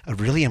really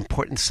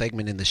important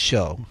segment in the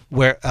show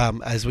where,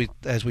 as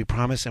we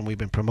promised and we've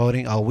been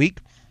promoting all week,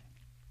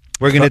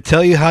 we're going to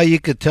tell you how you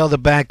could tell the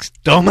banks,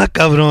 toma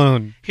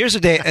cabrón. Here's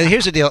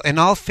the deal. In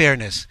all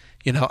fairness,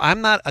 you know, I'm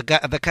not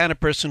the kind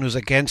of person who's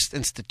against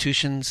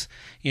institutions.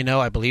 You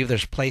know, I believe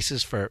there's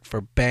places for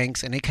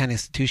banks, any kind of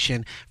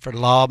institution, for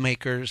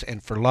lawmakers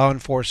and for law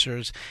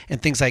enforcers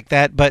and things like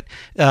that. But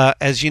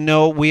as you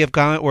know, we're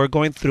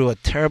going through a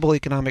terrible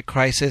economic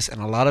crisis,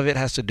 and a lot of it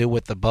has to do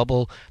with the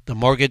bubble, the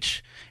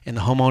mortgage and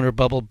the homeowner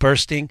bubble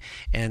bursting.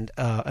 And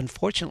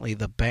unfortunately,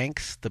 the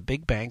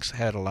big banks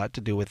had a lot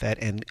to do with that.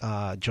 And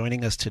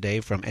joining us today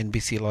from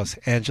NBC Los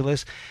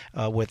Angeles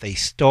with a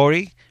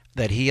story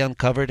that he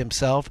uncovered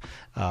himself,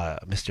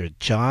 Mr.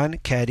 John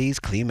Cadiz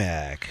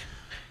Klimek.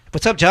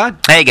 What's up, John?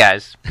 Hey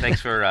guys, thanks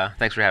for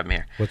having me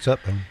here. What's up?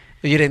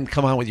 You didn't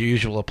come on with your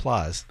usual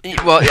applause.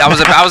 Well, I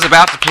was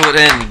about to pull it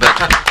in, but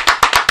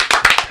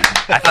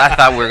I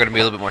thought we were going to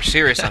be a little bit more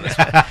serious on this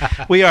one.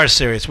 We are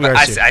serious.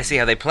 I see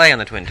how they play on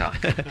the Twin Talk.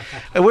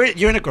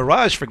 You're in a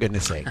garage, for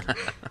goodness sake.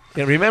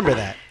 Yeah, remember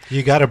that.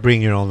 You got to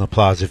bring your own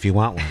applause if you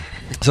want one.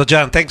 So,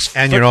 John, thanks.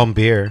 And your own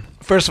beer.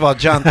 First of all,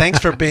 John, thanks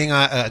for being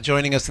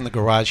joining us in the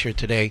garage here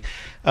today.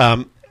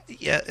 Tell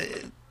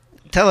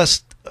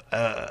us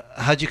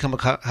how'd you come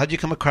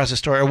across the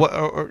story,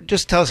 or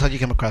just tell us how you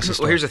come across the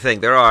story. Well, here's the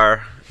thing: there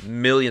are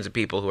millions of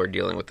people who are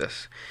dealing with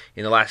this.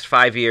 In the last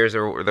 5 years,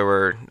 there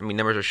were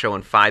numbers are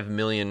showing 5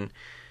 million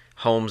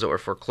homes that were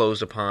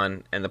foreclosed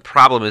upon, and the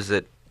problem is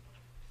that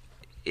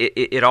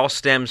it all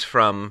stems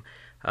from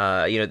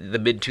the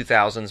mid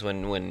 2000s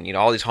when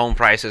all these home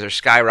prices are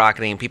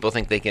skyrocketing. People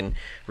think they can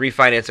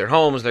refinance their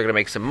homes, they're going to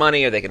make some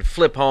money, or they can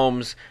flip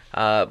homes.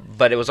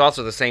 But it was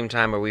also the same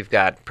time where we've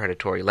got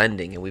predatory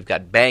lending, and we've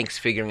got banks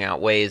figuring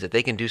out ways that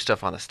they can do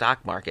stuff on the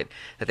stock market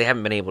that they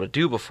haven't been able to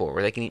do before,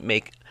 where they can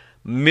make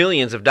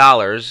millions of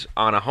dollars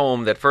on a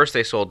home that first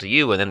they sold to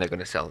you, and then they're going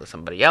to sell to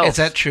somebody else. Is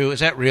that true? Is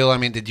that real? I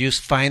mean, did you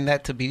find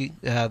that to be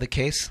the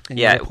case? In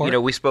your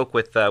report? We spoke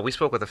with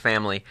a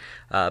family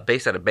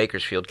based out of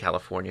Bakersfield,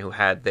 California, who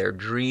had their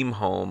dream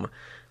home,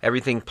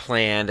 everything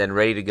planned and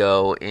ready to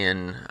go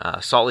in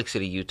Salt Lake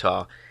City,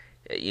 Utah.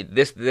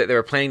 They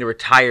were planning to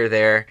retire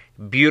there.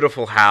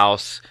 Beautiful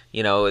house.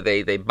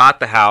 They bought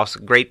the house,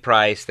 great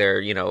price.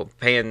 They're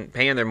paying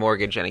their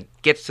mortgage, and it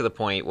gets to the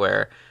point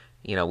where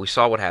we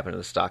saw what happened in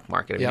the stock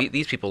market. I mean,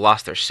 these people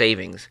lost their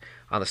savings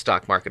on the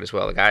stock market as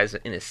well. The guy's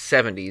in his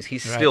 70s.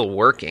 He's still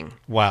working.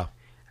 Wow.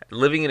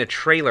 Living in a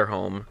trailer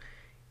home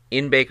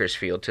in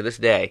Bakersfield to this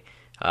day.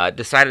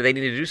 Decided they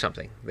needed to do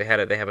something. They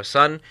have a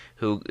son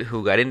who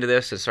got into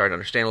this and started to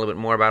understand a little bit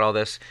more about all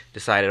this.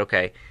 Decided,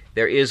 okay,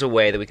 there is a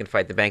way that we can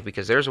fight the bank,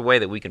 because there's a way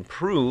that we can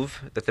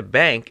prove that the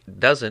bank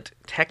doesn't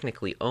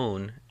technically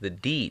own the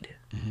deed.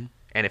 Mm-hmm.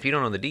 And if you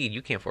don't own the deed,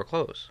 you can't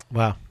foreclose.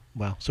 Wow.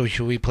 So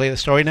should we play the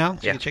story now?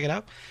 So you can check it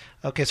out?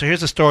 Okay, so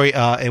here's the story.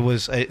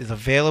 It's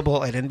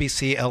available at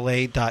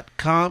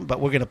NBCLA.com, but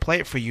we're going to play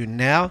it for you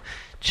now.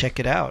 Check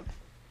it out.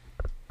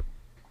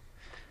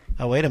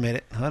 Oh, wait a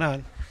minute. Hold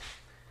on.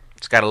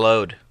 It's got to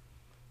load.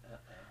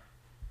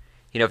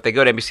 If they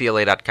go to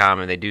NBCLA.com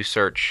and they do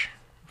search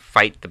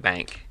Fight the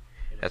Bank,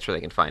 that's where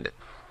they can find it.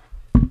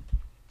 Hold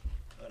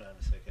on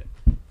a second.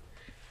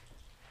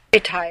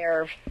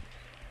 Retire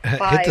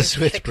hit the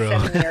switch, bro.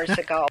 7 years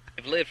ago.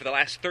 They've lived for the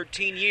last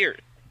 13 years.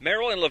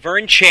 Merrill and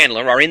Laverne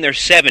Chandler are in their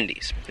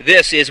 70s.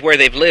 This is where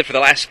they've lived for the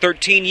last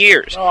 13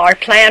 years. Well, our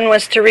plan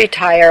was to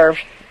retire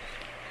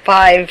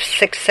 5,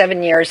 6,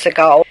 7 years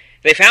ago.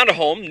 They found a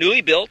home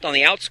newly built on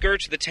the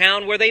outskirts of the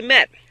town where they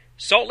met,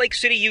 Salt Lake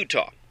City,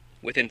 Utah.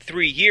 Within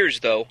 3 years,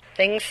 though,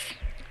 things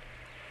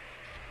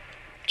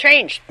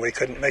changed. We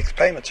couldn't make the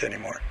payments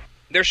anymore.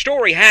 Their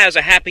story has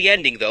a happy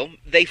ending, though.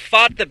 They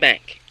fought the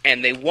bank,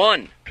 and they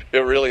won. It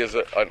really is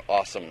an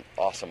awesome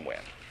win.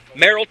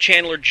 Merrill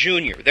Chandler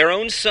Jr., their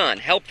own son,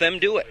 helped them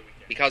do it.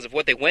 Because of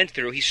what they went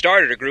through, he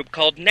started a group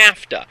called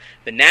NAFTA,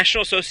 the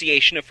National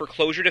Association of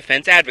Foreclosure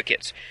Defense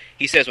Advocates.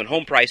 He says when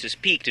home prices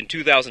peaked in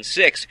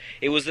 2006,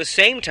 it was the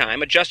same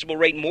time adjustable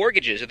rate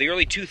mortgages of the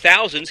early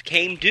 2000s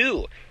came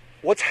due.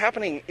 What's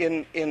happening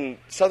in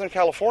Southern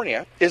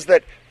California is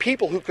that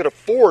people who could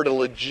afford a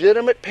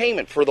legitimate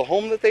payment for the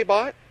home that they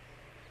bought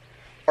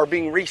are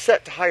being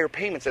reset to higher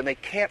payments, and they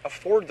can't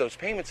afford those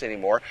payments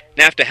anymore.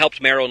 NAFTA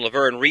helped Merrill and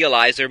Laverne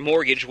realize their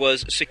mortgage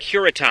was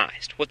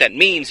securitized. What that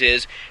means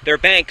is their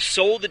bank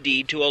sold the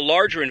deed to a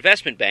larger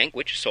investment bank,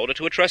 which sold it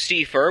to a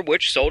trustee firm,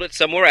 which sold it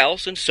somewhere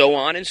else, and so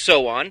on and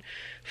so on.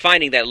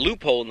 Finding that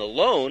loophole in the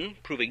loan,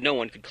 proving no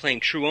one could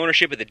claim true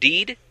ownership of the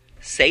deed,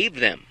 saved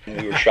them.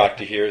 We were shocked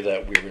to hear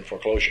that we were in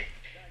foreclosure.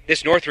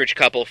 This Northridge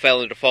couple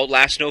fell into default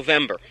last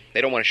November.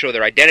 They don't want to show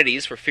their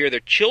identities for fear their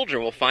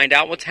children will find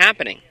out what's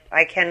happening.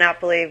 I cannot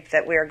believe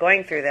that we are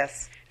going through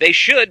this. They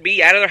should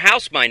be out of their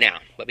house by now,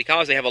 but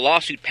because they have a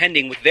lawsuit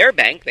pending with their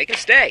bank, they can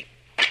stay.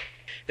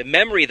 The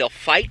memory they'll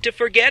fight to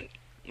forget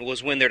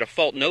was when their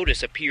default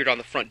notice appeared on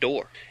the front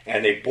door.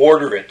 And they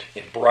border it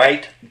in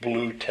bright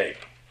blue tape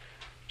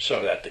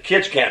so that the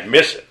kids can't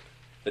miss it.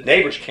 The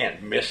neighbors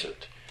can't miss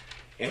it.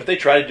 And what they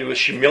try to do is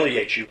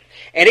humiliate you.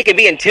 And it can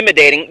be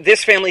intimidating.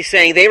 This family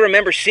saying they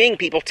remember seeing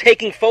people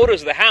taking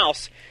photos of the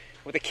house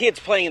with the kids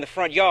playing in the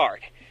front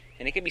yard.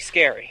 And it can be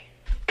scary.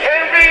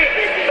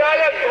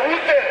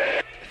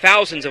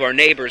 Thousands of our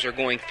neighbors are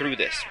going through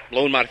this.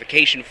 Loan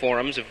modification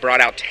forums have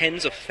brought out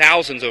tens of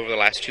thousands over the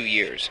last 2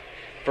 years.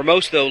 For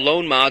most, though,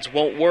 loan mods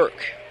won't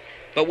work.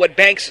 But what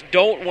banks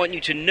don't want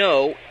you to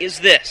know is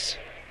this.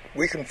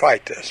 We can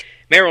fight this.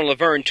 Merrill and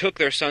Laverne took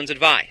their son's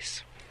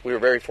advice. We were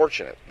very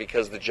fortunate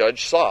because the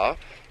judge saw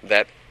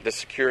that the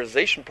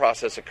securitization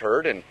process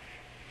occurred and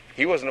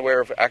he wasn't aware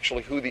of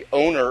actually who the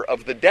owner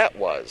of the debt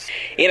was.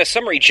 In a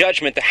summary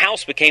judgment, the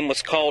house became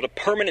what's called a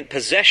permanent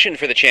possession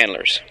for the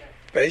Chandlers.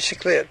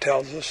 Basically, it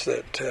tells us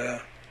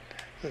that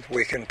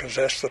we can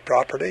possess the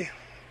property,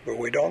 but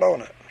we don't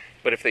own it.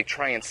 But if they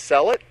try and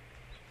sell it,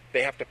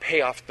 they have to pay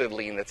off the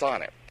lien that's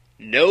on it.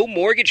 No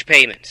mortgage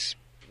payments.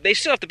 They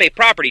still have to pay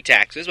property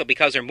taxes, but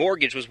because their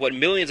mortgage was what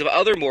millions of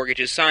other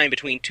mortgages signed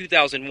between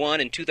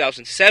 2001 and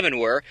 2007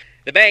 were,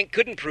 the bank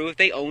couldn't prove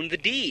they owned the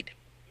deed.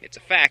 It's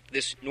a fact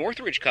this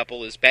Northridge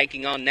couple is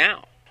banking on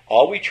now.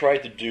 All we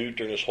tried to do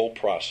during this whole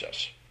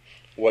process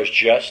was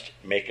just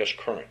make us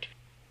current.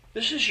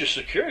 This is your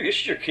security.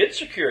 This is your kid's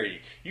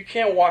security. You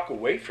can't walk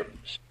away from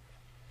this.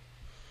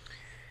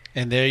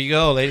 And there you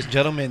go, ladies and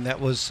gentlemen. That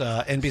was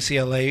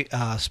NBC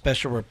LA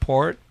special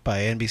report by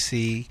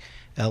NBC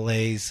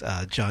LA's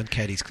John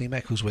Caddies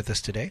Klimek, who's with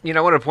us today. I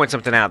want to point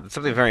something out.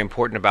 Something very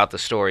important about the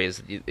story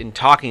is in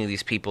talking to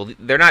these people,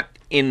 they're not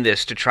in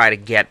this to try to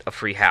get a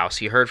free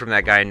house. You heard from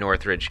that guy in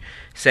Northridge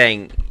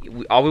saying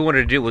all we wanted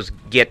to do was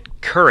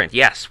get current.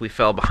 Yes, we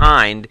fell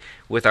behind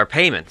with our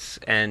payments,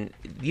 and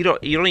you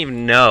don't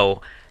even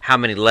know how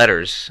many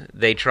letters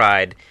they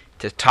tried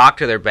to talk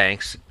to their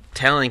banks,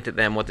 telling to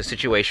them what the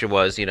situation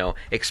was,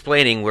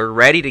 explaining we're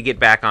ready to get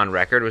back on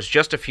record. It was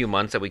just a few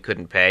months that we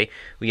couldn't pay.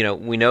 We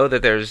know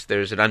that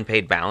there's an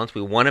unpaid balance.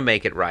 We want to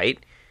make it right.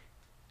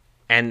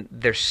 And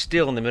they're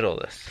still in the middle of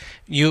this.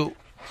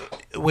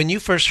 When you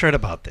first heard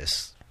about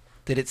this,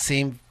 did it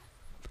seem,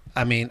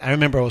 I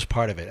remember I was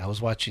part of it. I was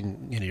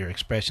watching, your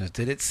expressions.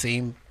 Did it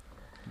seem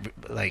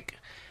like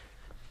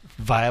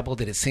viable?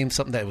 Did it seem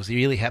something that was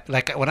really happening?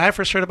 Like when I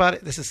first heard about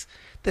it,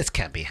 this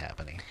can't be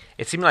happening.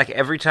 It seemed like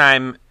every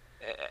time,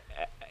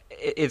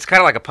 it's kind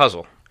of like a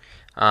puzzle,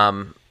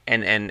 and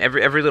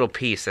every little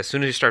piece. As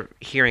soon as you start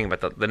hearing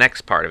about the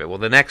next part of it,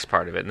 the next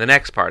part of it, and the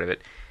next part of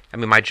it, I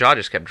mean, my jaw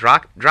just kept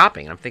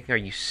dropping. I'm thinking, are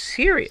you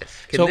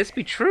serious? Can this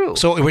be true?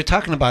 So what we're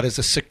talking about is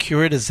the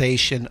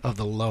securitization of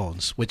the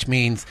loans, which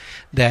means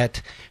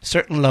that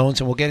certain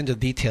loans, and we'll get into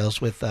details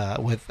with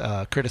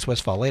Curtis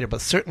Westphal later,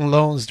 but certain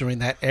loans during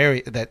that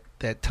area,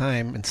 that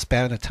time and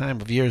span of time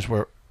of years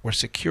were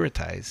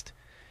securitized.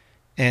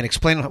 And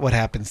explain what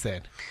happens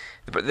then.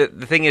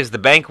 The thing is, the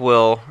bank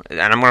will, and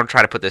I'm going to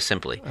try to put this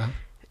simply.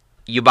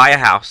 You buy a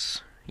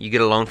house, you get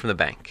a loan from the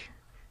bank.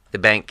 The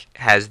bank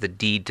has the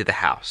deed to the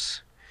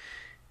house.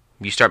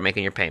 You start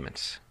making your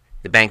payments.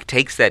 The bank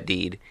takes that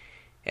deed,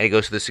 and it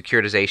goes through the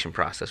securitization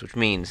process, which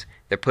means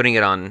they're putting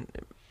it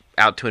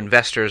out to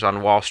investors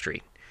on Wall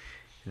Street.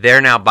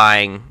 They're now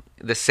buying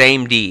the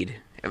same deed.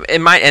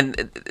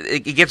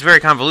 It gets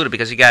very convoluted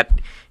because you got,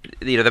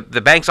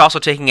 the bank's also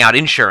taking out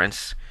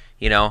insurance,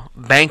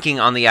 banking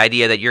on the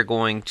idea that you're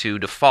going to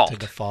default.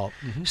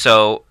 Mm-hmm.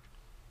 So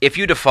if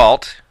you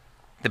default,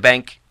 the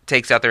bank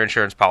takes out their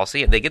insurance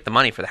policy and they get the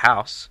money for the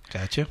house.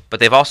 Gotcha.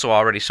 But they've also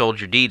already sold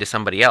your deed to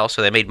somebody else,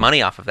 so they made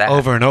money off of that.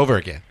 Over and over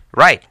again.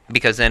 Right,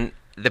 because then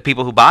the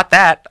people who bought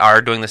that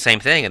are doing the same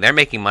thing, and they're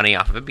making money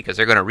off of it because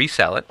they're going to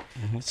resell it.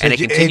 Mm-hmm. And it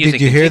continues.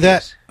 Did you hear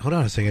that? Hold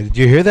on a second. Did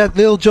you hear that,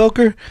 little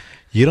joker?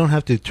 You don't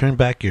have to turn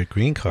back your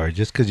green card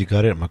just because you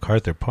got it at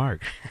MacArthur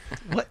Park.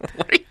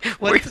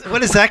 Where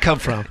does that come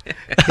from?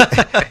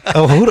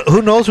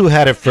 Who knows who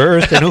had it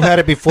first and who had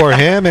it before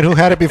him and who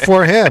had it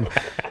before him?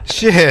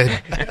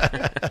 Shit.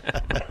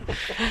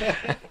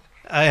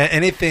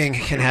 Anything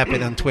can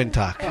happen on Twin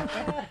Talk.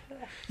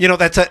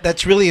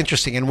 That's really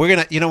interesting, and we're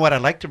gonna. You know what?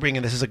 I'd like to bring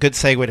in. This is a good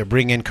segue to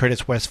bring in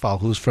Curtis Westphal,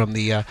 who's from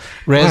the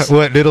Res.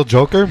 What little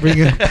joker? Bring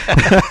in.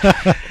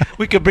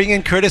 We could bring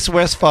in Curtis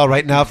Westphal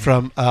right now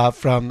from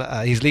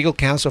he's legal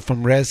counsel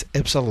from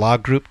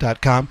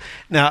ResIpsaLawGroup.com.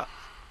 Now,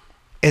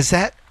 is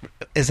that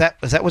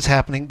what's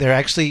happening? They're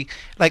actually,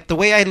 like, the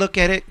way I look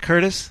at it,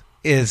 Curtis,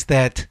 is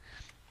that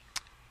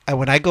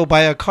when I go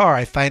buy a car,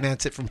 I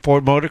finance it from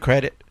Ford Motor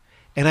Credit,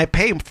 and I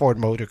pay Ford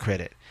Motor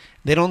Credit.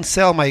 They don't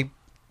sell my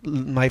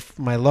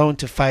loan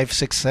to 5,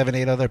 6, 7,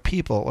 8 other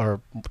people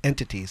or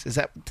entities.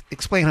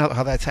 Explain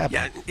how that's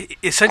happening? Yeah,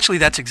 essentially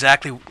that's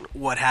exactly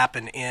what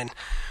happened. And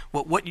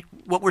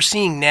what we're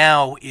seeing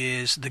now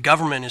is the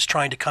government is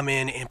trying to come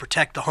in and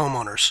protect the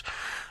homeowners.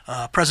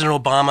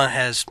 President Obama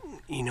has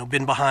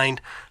been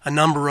behind a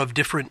number of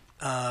different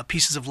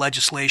pieces of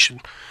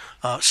legislation.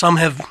 Some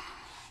have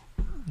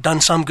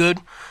done some good,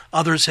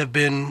 others have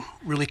been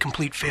really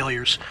complete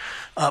failures.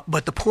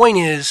 But the point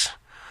is,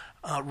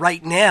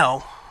 right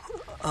now,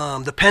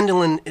 the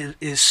pendulum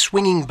is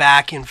swinging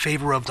back in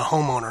favor of the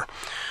homeowner.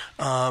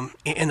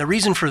 And the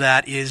reason for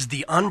that is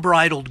the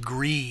unbridled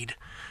greed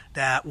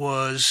that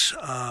was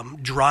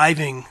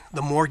driving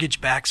the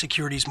mortgage-backed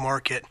securities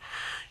market,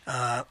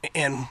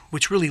 and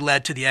which really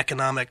led to the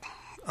economic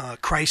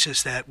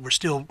crisis that we're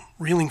still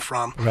reeling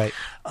from. Right.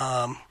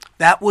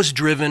 That was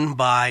driven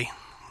by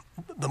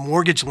the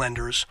mortgage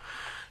lenders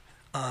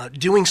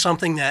doing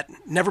something that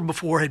never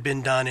before had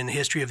been done in the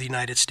history of the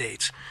United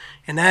States,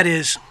 and that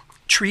is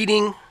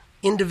treating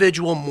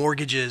individual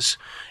mortgages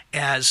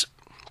as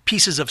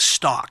pieces of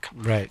stock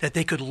that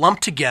they could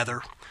lump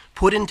together,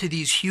 put into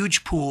these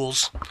huge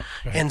pools,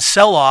 and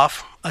sell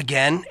off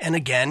again and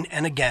again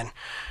and again.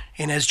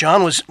 And as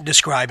John was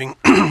describing,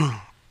 the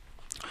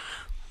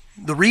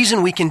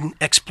reason we can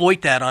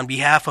exploit that on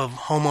behalf of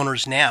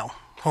homeowners now,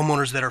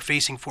 homeowners that are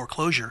facing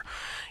foreclosure,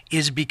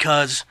 is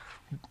because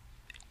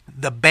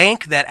the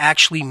bank that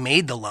actually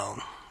made the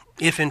loan,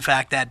 if in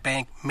fact that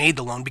bank made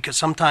the loan, because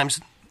sometimes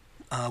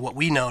what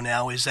we know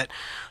now is that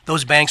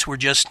those banks were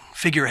just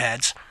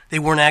figureheads. They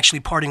weren't actually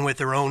parting with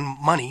their own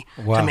money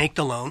to make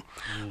the loan.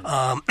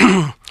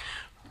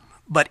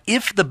 But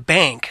if the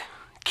bank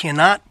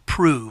cannot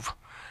prove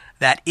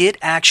that it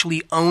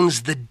actually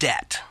owns the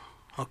debt,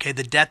 okay,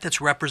 the debt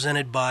that's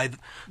represented by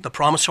the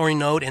promissory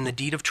note and the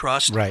deed of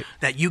trust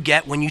that you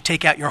get when you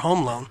take out your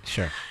home loan,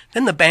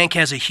 then the bank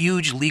has a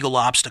huge legal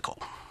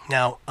obstacle.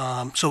 Now,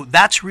 so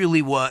that's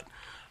really what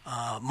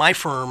my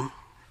firm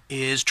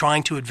is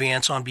trying to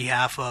advance on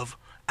behalf of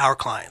our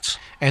clients.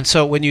 And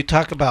so when you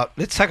talk about,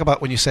 let's talk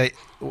about when you say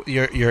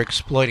you're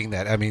exploiting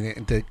that. I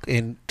mean,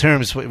 in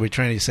terms, what we're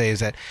trying to say is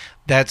that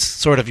that's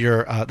sort of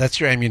your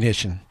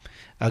ammunition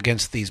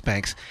against these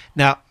banks.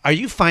 Now, are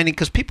you finding,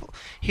 because people,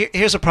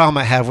 here's a problem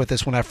I have with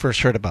this when I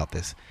first heard about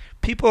this.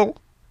 People,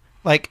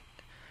 like,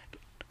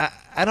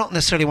 I don't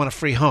necessarily want a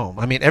free home.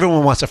 I mean,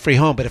 everyone wants a free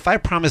home, but if I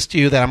promised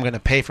you that I'm going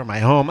to pay for my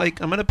home, I'm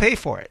going to pay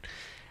for it.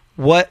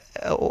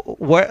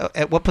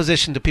 At what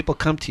position do people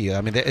come to you?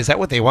 I mean, is that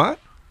what they want?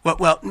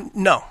 Well,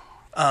 no.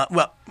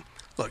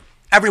 Look,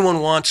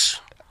 everyone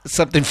wants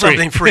something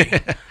free.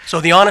 So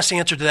the honest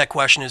answer to that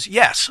question is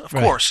yes, of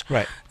course.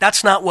 Right.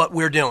 That's not what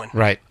we're doing.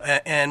 Right.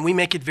 And we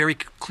make it very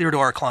clear to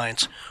our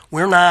clients.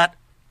 We're not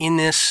in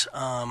this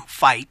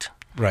fight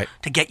Right.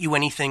 to get you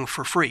anything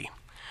for free.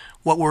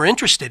 What we're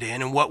interested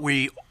in and what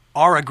we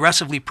are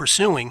aggressively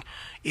pursuing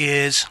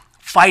is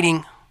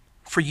fighting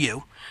for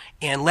you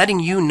and letting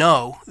you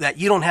know that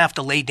you don't have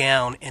to lay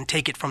down and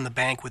take it from the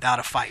bank without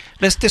a fight.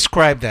 Let's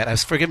describe that.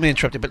 Forgive me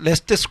interrupting, but let's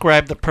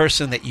describe the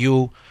person that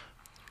you,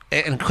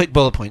 in quick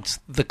bullet points,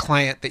 the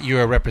client that you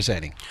are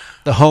representing,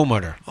 the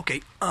homeowner.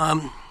 Okay.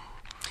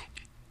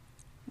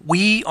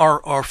 We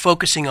are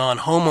focusing on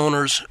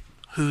homeowners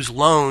whose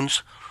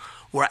loans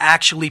were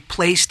actually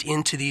placed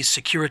into these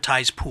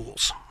securitized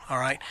pools. All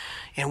right,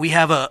 and we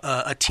have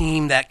a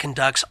team that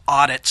conducts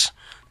audits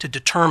to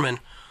determine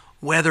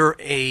whether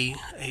a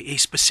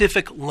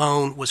specific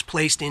loan was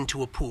placed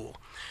into a pool.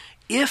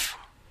 If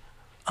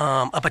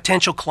a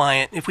potential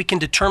client, if we can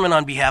determine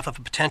on behalf of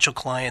a potential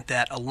client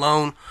that a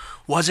loan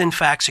was in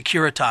fact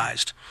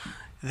securitized,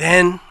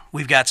 then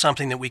we've got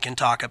something that we can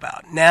talk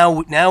about.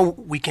 Now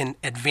we can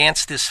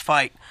advance this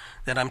fight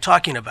that I'm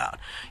talking about.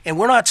 And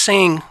we're not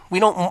saying, we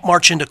don't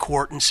march into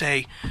court and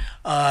say,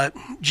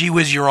 gee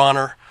whiz, Your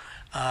Honor,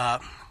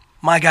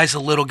 my guy's a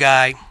little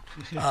guy.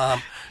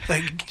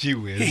 Gee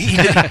whiz.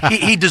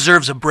 He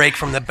deserves a break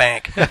from the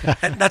bank.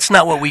 That's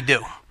not what we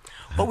do.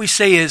 What we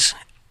say is,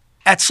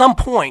 at some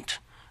point,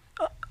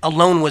 a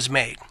loan was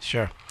made.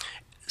 Sure.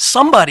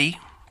 Somebody,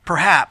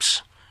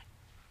 perhaps,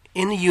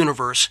 in the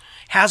universe,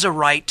 has a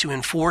right to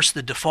enforce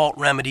the default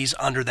remedies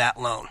under that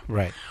loan.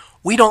 Right.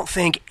 We don't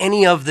think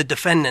any of the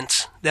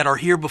defendants that are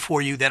here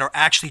before you that are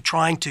actually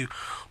trying to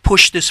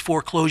push this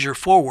foreclosure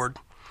forward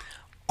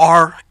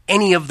are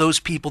any of those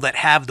people that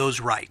have those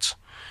rights.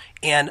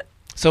 And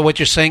so what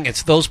you're saying,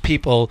 it's those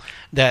people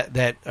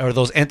that are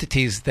those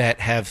entities that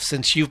have,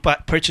 since you've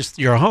purchased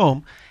your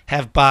home,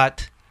 have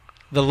bought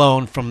the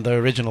loan from the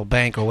original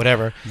bank or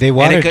whatever. They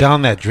watered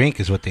down that drink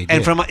is what they did.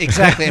 And from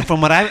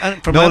what I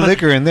no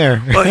liquor in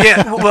there. Well,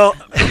 yeah, well,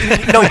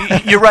 no,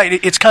 you're right.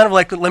 It's kind of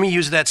like, let me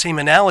use that same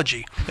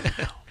analogy.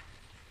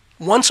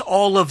 Once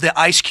all of the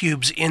ice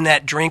cubes in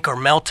that drink are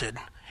melted,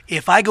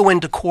 if I go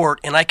into court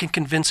and I can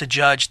convince a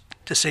judge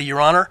to say, Your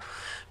Honor,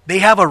 they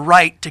have a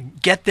right to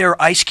get their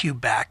ice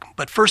cube back,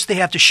 but first they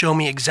have to show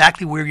me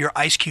exactly where your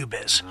ice cube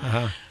is.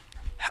 Uh-huh.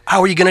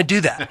 How are you going to do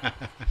that?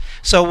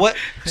 So what?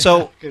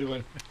 So good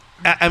one.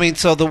 I mean,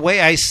 so the way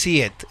I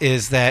see it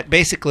is that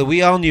basically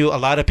we all knew, a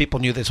lot of people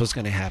knew this was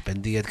going to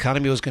happen. The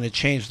economy was going to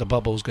change, the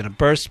bubble was going to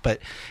burst, but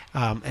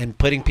and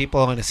putting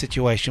people in a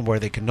situation where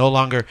they can no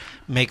longer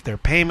make their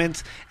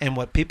payments. And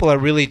what people are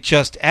really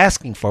just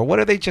asking for, what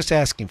are they just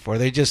asking for?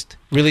 They just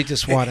really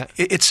just want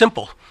to. It's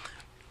simple.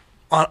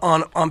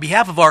 On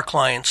behalf of our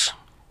clients,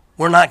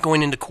 we're not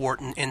going into court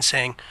and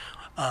saying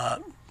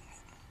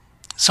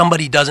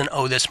somebody doesn't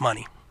owe this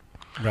money.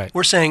 Right.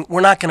 We're saying we're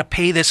not going to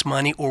pay this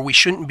money, or we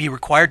shouldn't be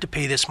required to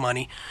pay this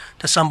money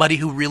to somebody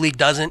who really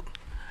doesn't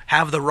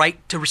have the right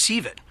to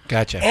receive it.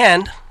 Gotcha.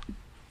 And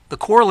the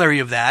corollary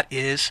of that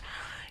is,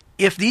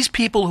 if these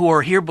people who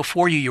are here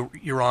before you,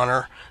 Your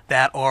Honor,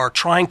 that are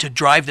trying to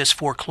drive this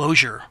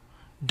foreclosure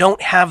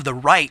don't have the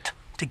right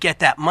to get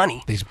that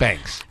money. These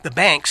banks. The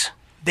banks,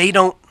 they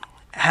don't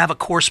have a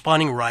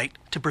corresponding right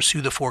to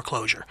pursue the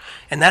foreclosure.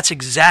 And that's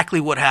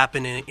exactly what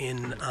happened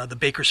in the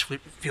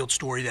Bakersfield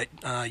story that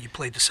you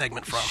played the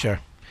segment from. Sure.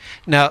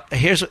 Now, we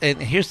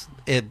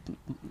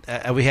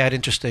had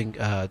interesting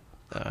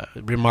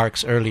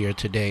remarks earlier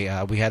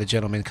today. We had a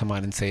gentleman come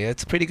on and say,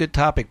 it's a pretty good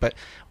topic, but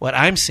what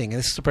I'm seeing, and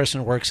this is a person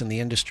who works in the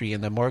industry,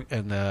 in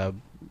the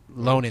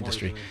loan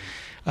industry,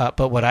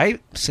 but what I'm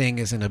seeing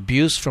is an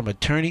abuse from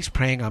attorneys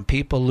preying on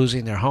people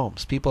losing their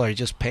homes. People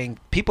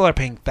are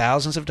paying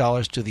thousands of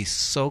dollars to these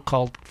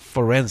so-called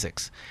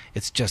forensics.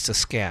 It's just a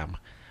scam.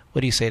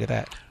 What do you say to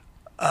that?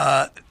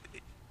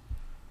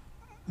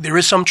 There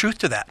is some truth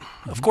to that.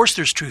 Of course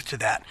there's truth to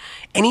that.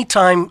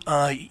 Anytime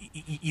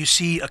you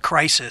see a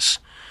crisis,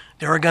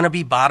 there are going to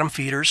be bottom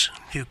feeders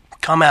who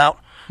come out,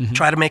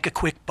 try to make a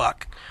quick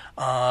buck.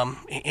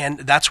 And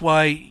that's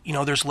why,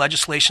 there's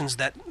legislations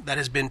that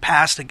has been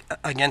passed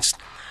against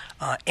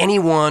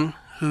anyone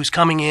who's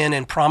coming in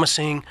and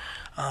promising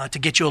to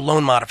get you a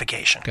loan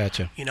modification.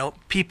 Gotcha.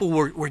 People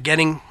were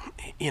getting,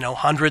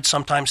 hundreds,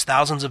 sometimes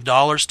thousands of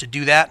dollars to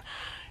do that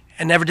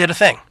and never did a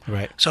thing.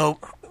 Right. So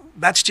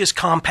that's just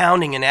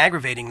compounding and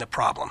aggravating the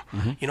problem.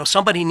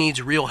 Somebody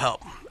needs real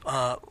help.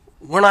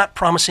 We're not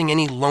promising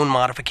any loan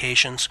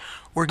modifications.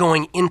 We're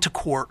going into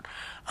court.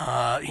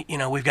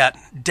 We've got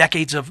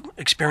decades of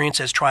experience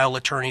as trial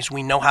attorneys.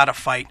 We know how to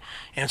fight.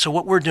 And so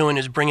what we're doing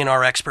is bringing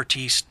our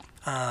expertise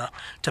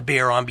to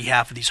bear on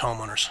behalf of these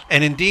homeowners.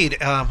 And indeed,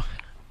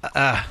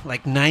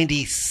 like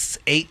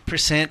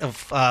 98%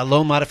 of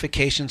loan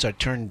modifications are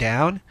turned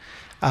down.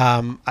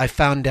 I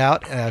found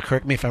out,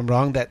 correct me if I'm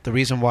wrong, that the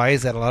reason why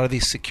is that a lot of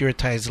these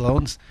securitized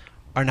loans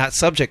are not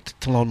subject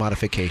to loan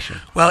modification.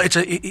 Well,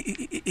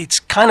 it's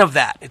kind of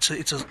that. It's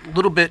a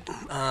little bit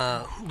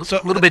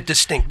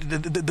distinct.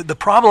 The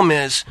problem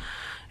is,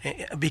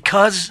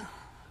 because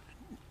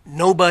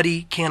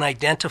nobody can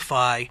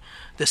identify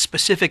the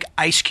specific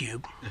ice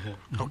cube,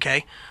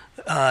 okay,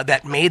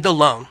 that made the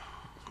loan.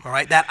 All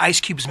right, that ice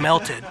cube's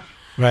melted.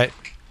 Right.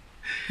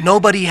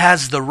 Nobody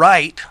has the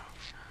right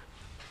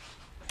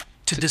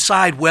to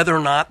decide whether or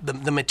not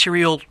the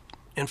material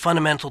and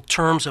fundamental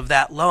terms of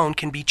that loan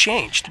can be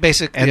changed.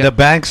 Basically, And the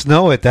banks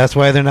know it. That's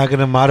why they're not going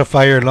to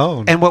modify your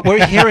loan. And what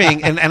we're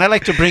hearing, and I'd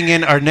like to bring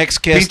in our next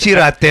guest. Pinche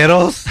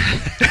rateros.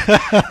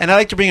 And I'd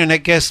like to bring our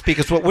next guest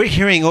because what we're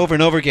hearing over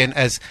and over again,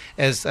 as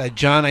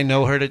John, I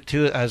know, heard it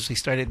too, as he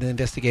started the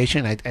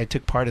investigation. I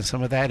took part in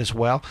some of that as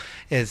well.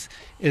 Is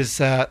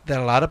that a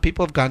lot of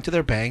people have gone to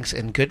their banks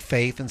in good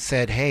faith and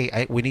said,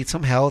 "Hey, we need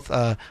some help.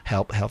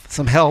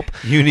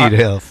 You need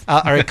help.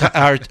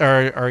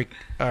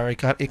 Our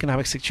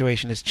economic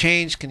situation has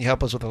changed. Can you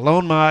help us with a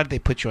loan mod?" They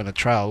put you on a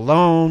trial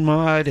loan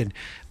mod, and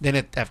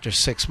then after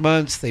 6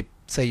 months, they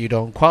say you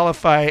don't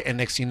qualify, and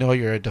next you know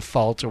you're a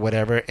default or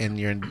whatever, and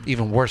you're in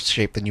even worse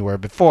shape than you were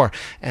before.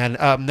 And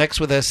next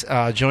with us,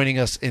 joining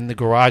us in the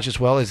garage as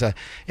well, is a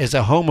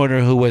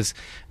homeowner who was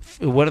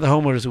one of the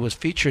homeowners who was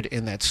featured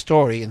in that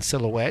story in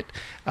Silhouette,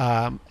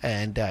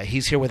 and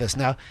he's here with us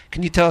now.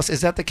 Can you tell us,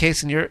 is that the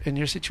case in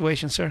your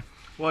situation, sir?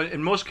 Well,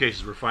 in most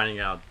cases, we're finding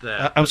out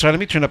that... I'm sorry, let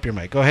me turn up your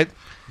mic. Go ahead.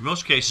 In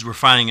most cases, we're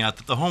finding out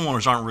that the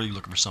homeowners aren't really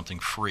looking for something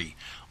free.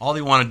 All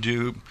they want to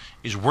do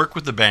is work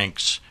with the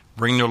banks,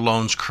 bring their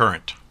loans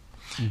current.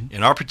 Mm-hmm.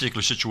 In our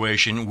particular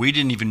situation, we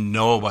didn't even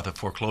know about the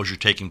foreclosure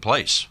taking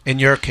place. In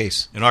your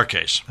case? In our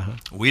case. Uh-huh.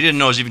 We didn't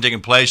know it was even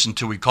taking place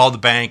until we called the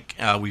bank.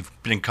 We've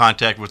been in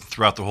contact with them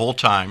throughout the whole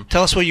time.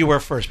 Tell us where you were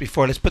first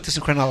before. Let's put this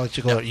in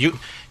chronological order.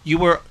 You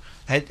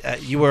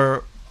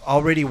were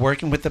already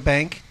working with the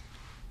bank?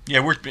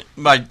 Yeah,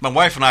 my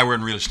wife and I were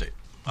in real estate.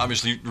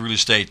 Obviously, real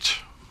estate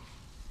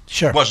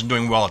wasn't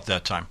doing well at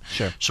that time.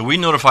 Sure. So we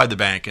notified the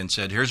bank and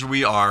said, here's where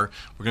we are.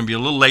 We're going to be a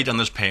little late on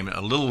this payment,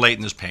 a little late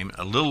in this payment,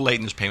 a little late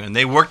in this payment. And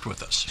they worked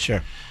with us.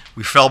 Sure.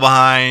 We fell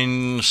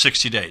behind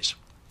 60 days.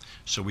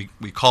 So we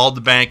called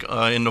the bank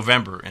in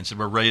November and said,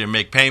 we're ready to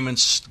make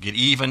payments, get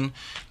even.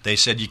 They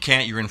said, you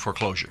can't, you're in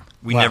foreclosure.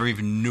 We never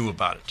even knew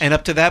about it. And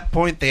up to that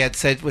point, they had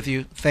said with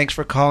you, thanks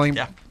for calling,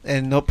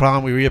 and no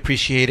problem, we really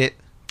appreciate it.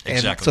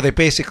 Exactly. And so they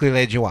basically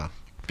led you on.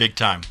 Big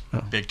time.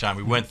 Big time.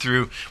 We went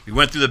through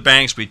the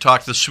banks, we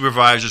talked to the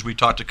supervisors, we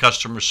talked to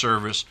customer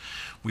service.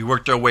 We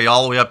worked our way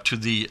all the way up to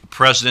the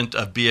president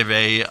of B of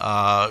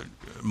A,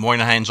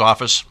 Moynihan's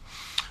office.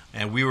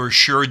 And we were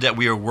assured that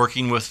we were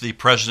working with the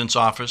president's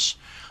office.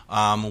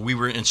 We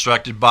were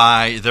instructed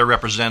by their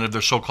representative,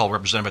 their so-called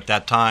representative at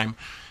that time,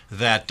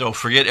 that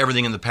forget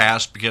everything in the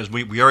past because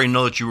we already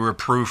know that you were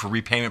approved for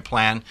repayment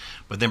plan,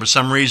 but then for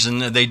some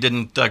reason they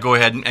didn't go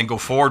ahead and go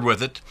forward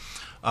with it.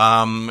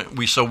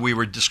 We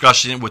were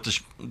discussing it with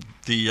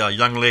the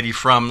young lady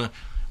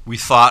we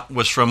thought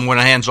was from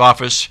Moynihan's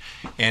office,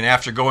 and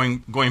after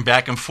going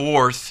back and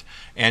forth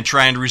and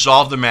trying to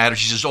resolve the matter,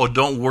 she says, "Oh,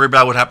 don't worry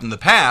about what happened in the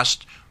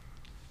past.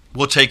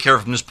 We'll take care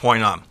of it from this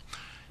point on."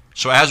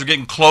 So as we're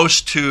getting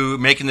close to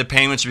making the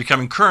payments and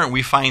becoming current,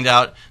 we find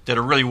out that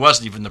it really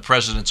wasn't even the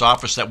president's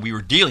office that we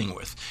were dealing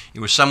with.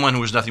 It was someone who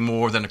was nothing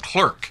more than a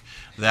clerk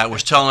that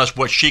was telling us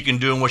what she can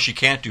do and what she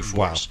can't do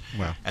for us.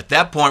 Wow. At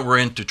that point, we're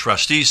into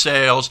trustee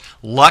sales.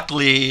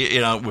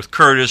 Luckily, with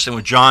Curtis and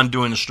with John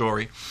doing the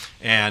story,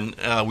 and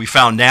we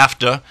found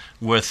NAFTA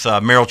with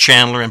Merrill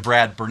Chandler and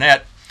Brad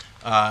Burnett.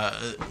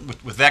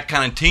 With that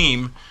kind of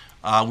team,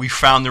 we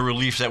found the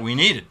relief that we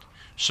needed.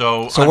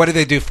 So what did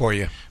they do for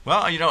you?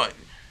 Well,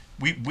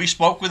 we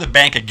spoke with the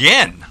bank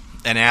again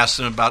and asked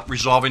them about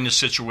resolving the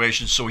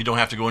situation so we don't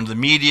have to go into the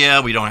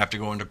media, we don't have to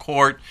go into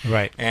court.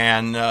 Right.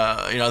 And,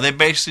 they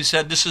basically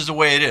said this is the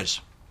way it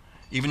is,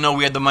 even though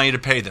we had the money to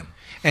pay them.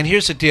 And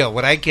here's the deal.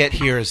 What I get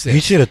here is this.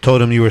 You should have told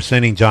them you were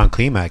sending John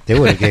Klimak. They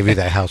would have gave you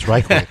that house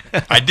right quick.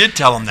 I did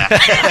tell them that.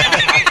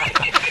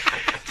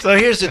 So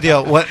here's the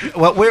deal.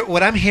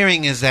 What I'm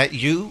hearing is that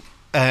you...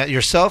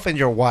 yourself and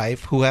your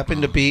wife, who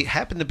happen to be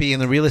in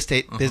the real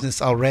estate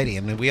business already. I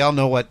mean, we all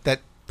know what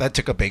that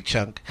took a big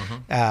chunk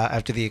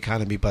after the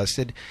economy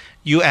busted.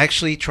 You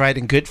actually tried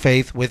in good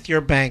faith with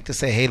your bank to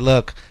say, "Hey,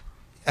 look,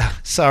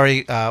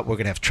 sorry, we're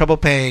going to have trouble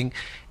paying,"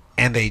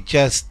 and they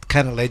just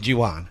kind of led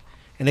you on.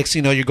 And next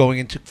thing you know, you're going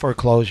into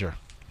foreclosure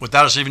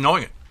without us even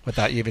knowing it.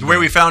 The way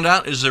we found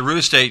out is the real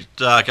estate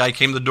guy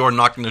came to the door,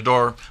 knocked on the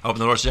door,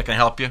 opened the door, said, "Can I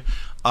help you?"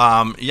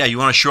 You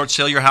want to short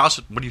sale your house?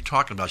 What are you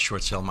talking about,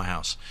 short sale my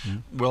house?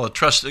 Mm-hmm. Well,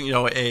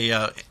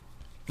 a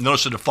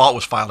notice of default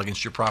was filed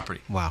against your property.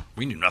 Wow.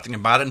 We knew nothing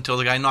about it until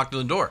the guy knocked on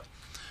the door.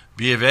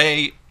 B of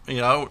A,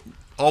 we're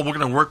going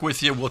to work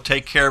with you. We'll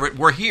take care of it.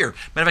 We're here.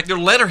 Matter of fact, their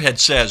letterhead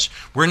says,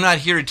 we're not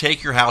here to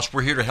take your house.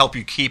 We're here to help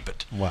you keep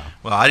it. Wow.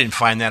 Well, I didn't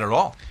find that at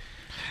all.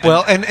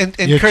 Well, and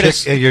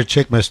Curtis, your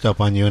chick messed up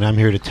on you, and I'm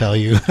here to tell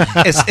you.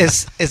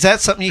 is that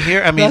something you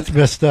hear? I mean, that's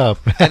messed up.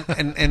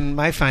 and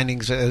my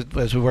findings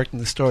as we worked in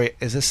the story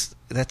is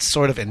that's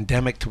sort of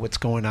endemic to what's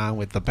going on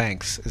with the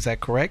banks. Is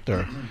that correct,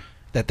 or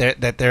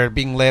that they're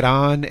being led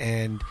on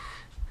and?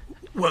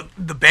 Well,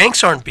 the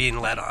banks aren't being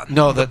led on.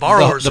 No, the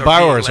borrowers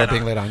are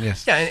being led on.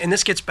 Yes. Yeah, and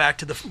this gets back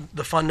to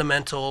the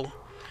fundamental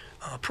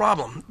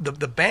problem.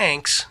 The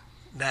banks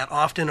that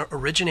often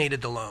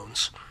originated the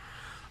loans.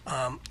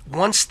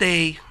 Once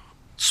they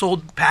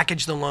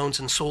packaged the loans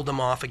and sold them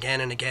off again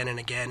and again and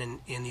again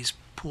in these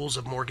pools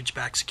of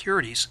mortgage-backed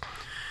securities,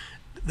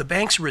 the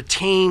banks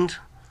retained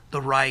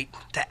the right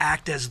to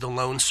act as the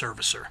loan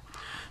servicer.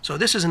 So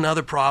this is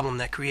another problem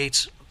that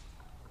creates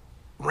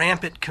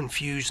rampant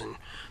confusion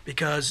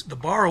because the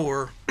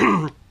borrower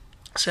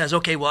says,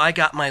 okay, well, I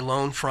got my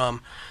loan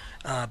from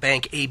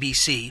Bank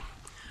ABC.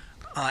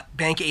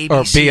 Bank ABC.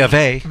 Or B of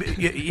A.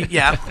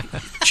 Yeah.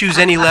 Choose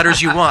any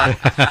letters you want.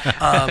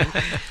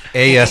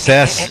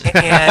 ASS.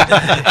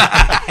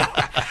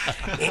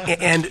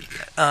 And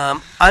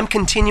I'm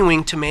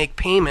continuing to make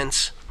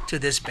payments to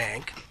this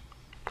bank,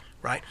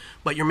 right?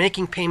 But you're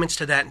making payments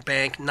to that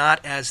bank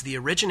not as the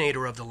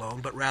originator of the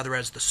loan, but rather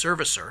as the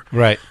servicer.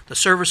 Right. The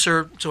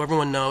servicer, so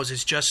everyone knows,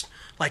 is just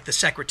like the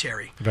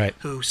secretary, right,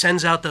 who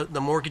sends out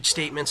the mortgage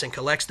statements and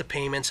collects the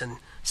payments and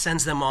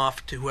sends them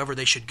off to whoever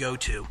they should go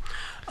to.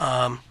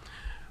 And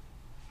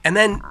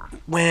then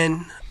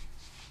when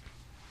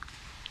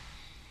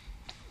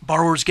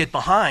borrowers get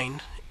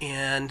behind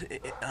and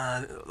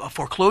a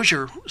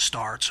foreclosure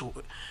starts,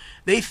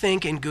 they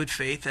think in good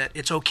faith that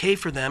it's okay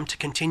for them to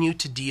continue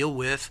to deal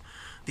with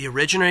the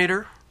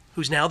originator,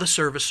 who's now the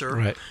servicer.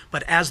 Right.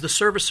 But as the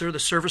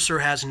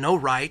servicer has no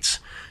rights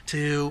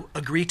to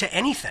agree to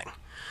anything.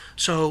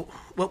 So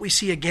what we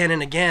see again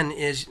and again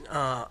is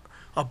a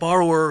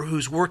borrower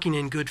who's working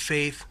in good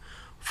faith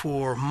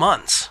for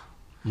months,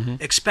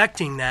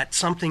 expecting that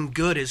something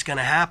good is going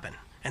to happen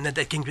and that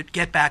they can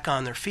get back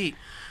on their feet.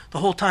 The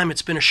whole time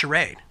it's been a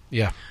charade.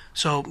 Yeah.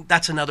 So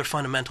that's another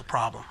fundamental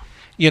problem.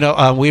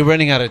 We're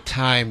running out of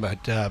time,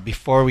 but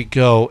before we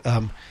go,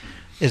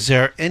 is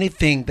there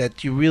anything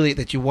that you want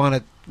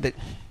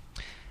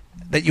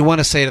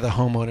to say to the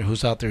homeowner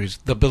who's out there, who's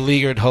the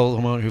beleaguered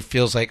homeowner who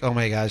feels like, oh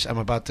my gosh,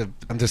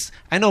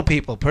 I know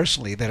people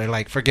personally that are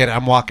like, forget it,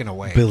 I'm walking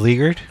away.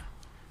 Beleaguered?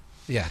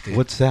 Yeah, dude.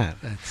 What's that?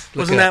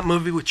 Wasn't that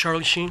movie with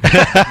Charlie Sheen?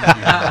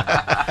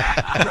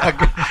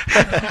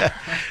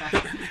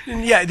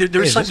 Yeah,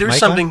 there's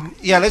something.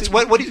 Yeah,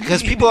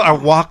 because people are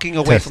walking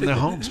away from their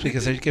homes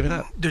because they're giving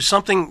up. There's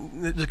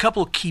a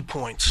couple of key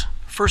points.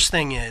 First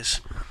thing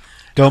is,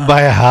 don't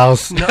buy a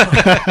house. No,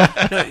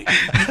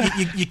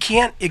 you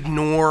can't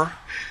ignore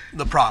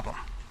the problem.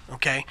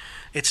 Okay,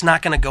 it's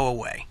not going to go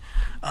away.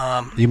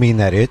 You mean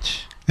that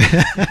itch?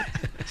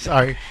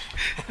 Sorry.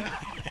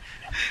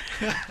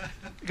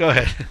 Go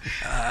ahead.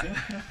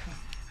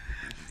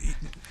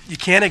 You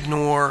can't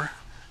ignore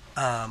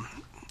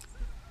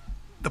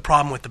the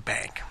problem with the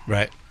bank.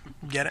 Right.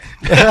 Get it?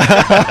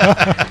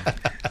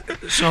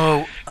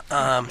 So,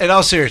 in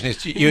all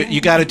seriousness,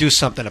 you got to do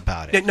something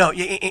about it. No,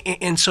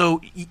 and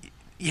so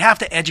you have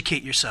to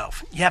educate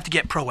yourself. You have to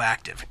get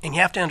proactive, and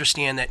you have to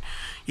understand that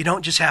you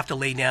don't just have to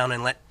lay down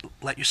and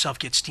let yourself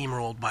get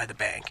steamrolled by the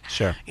bank.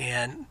 Sure.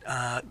 And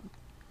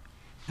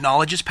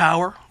knowledge is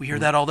power. We hear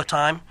that all the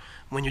time.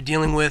 When you're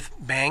dealing with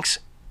banks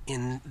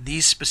in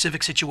these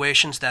specific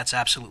situations, that's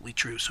absolutely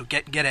true. So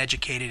get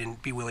educated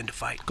and be willing to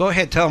fight. Go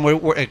ahead, tell them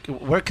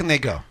where can they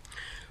go?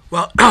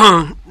 Well,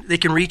 they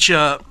can reach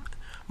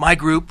my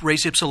group,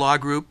 Res Ipsa Law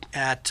Group,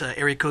 at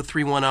area code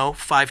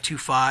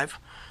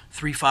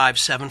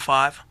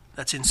 310-525-3575.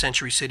 That's in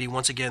Century City.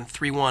 Once again,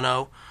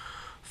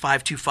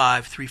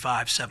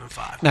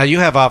 310-525-3575. Now, you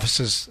have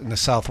offices in the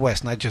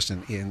Southwest, not just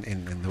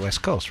in the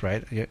West Coast,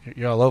 right?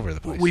 You're all over the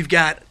place. We've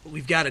got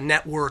a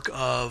network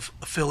of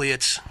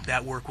affiliates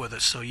that work with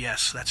us, so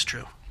yes, that's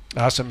true.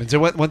 Awesome. Is there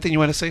one thing you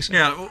want to say, sir?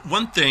 Yeah,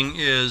 one thing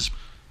is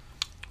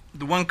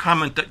the one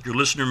comment that your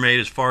listener made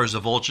as far as the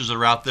vultures that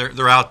are out there,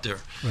 they're out there.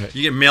 Right.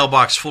 You get a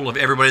mailbox full of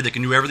everybody that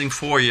can do everything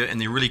for you, and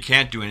they really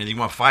can't do anything. You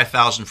want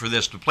 $5,000 for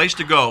this. The place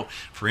to go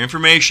for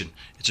information,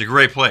 it's a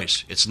great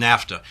place. It's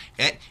NAFTA,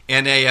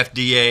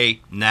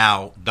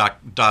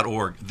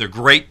 NAFDAnow.org. They're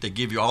great. They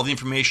give you all the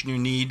information you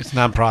need. It's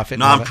nonprofit.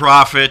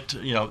 Nonprofit.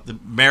 The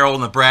Meryl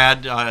and the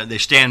Brad, they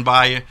stand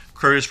by you.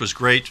 Curtis was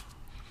great.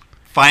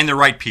 Find the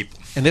right people.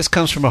 And this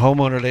comes from a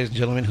homeowner, ladies and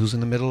gentlemen, who's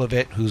in the middle of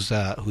it, who's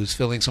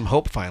feeling some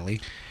hope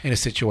finally in a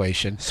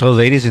situation. So,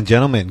 ladies and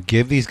gentlemen,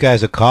 give these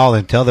guys a call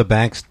and tell the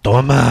banks,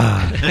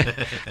 toma.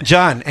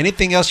 John,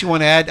 anything else you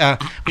want to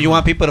add? You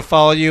want people to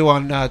follow you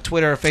on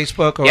Twitter or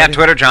Facebook? Or anything?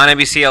 Twitter, John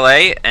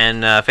NBCLA,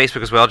 and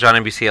Facebook as well, John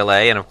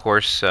NBCLA. And, of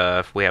course,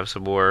 if we have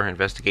some more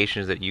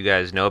investigations that you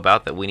guys know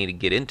about that we need to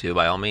get into,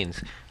 by all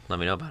means, let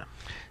me know about them.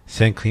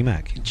 Send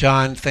Klimac.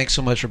 John, thanks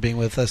so much for being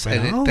with us.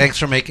 And thanks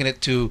for making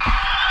it to...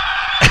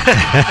 John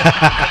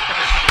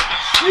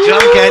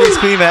Candy's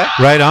Klimac.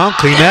 Right on,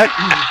 Klimac.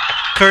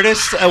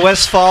 Curtis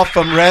Westfall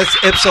from Res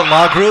Ipsa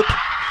Law Group.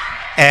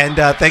 And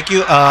thank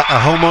you, a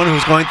homeowner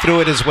who's going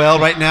through it as well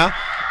right now.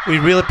 We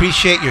really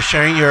appreciate you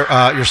sharing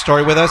your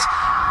story with us.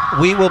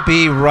 We will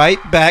be right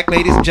back,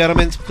 ladies and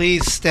gentlemen.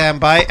 Please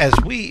stand by as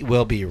we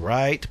will be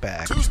right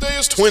back. Tuesday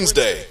is Twins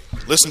Day.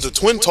 Listen to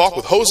Twin Talk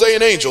with Jose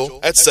and Angel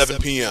at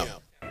 7 p.m.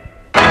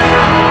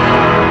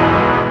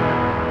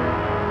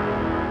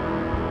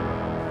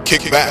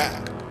 Kick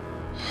back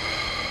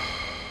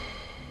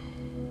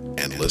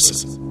and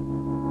listen.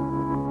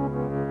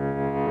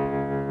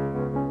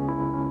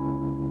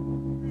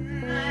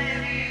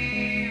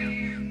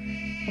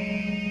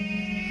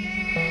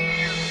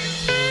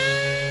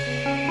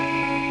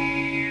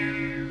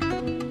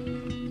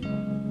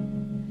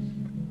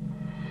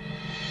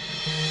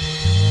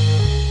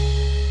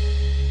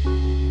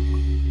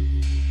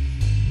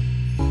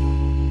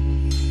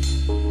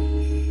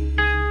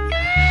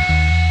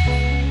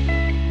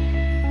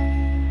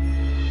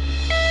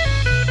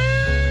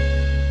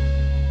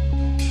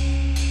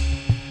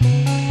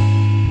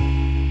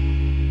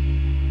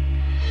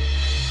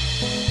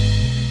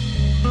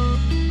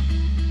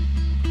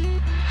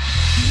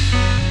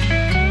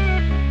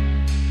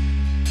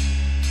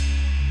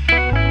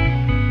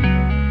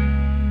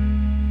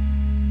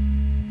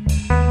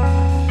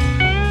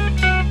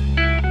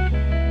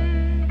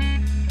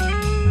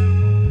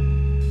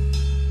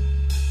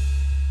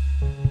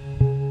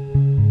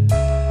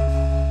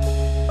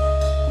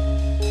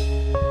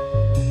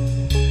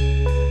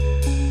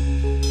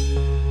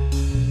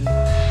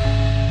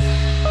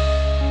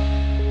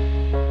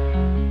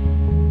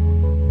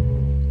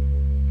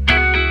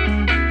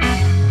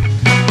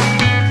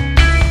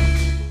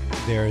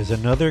 is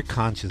another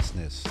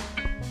consciousness,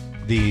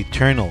 the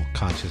eternal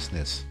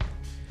consciousness,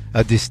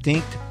 a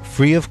distinct,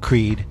 free of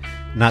creed,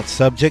 not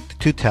subject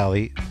to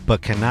tally,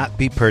 but cannot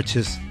be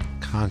purchased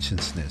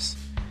consciousness.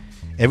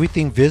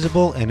 Everything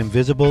visible and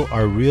invisible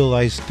are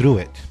realized through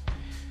it.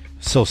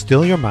 So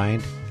still your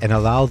mind and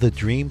allow the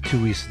dream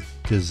to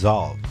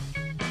dissolve.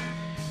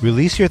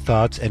 Release your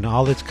thoughts and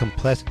all its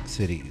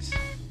complexities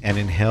and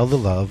inhale the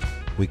love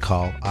we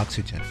call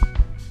oxygen.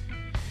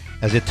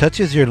 As it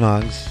touches your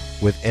lungs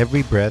with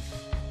every breath,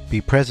 be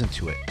present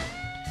to it.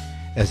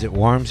 As it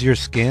warms your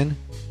skin,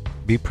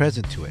 be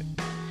present to it.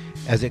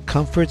 As it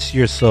comforts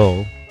your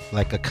soul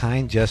like a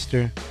kind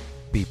gesture,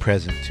 be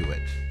present to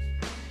it.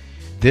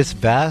 This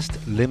vast,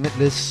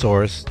 limitless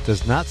source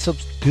does not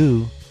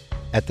subdue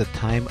at the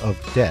time of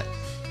death,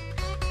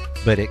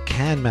 but it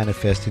can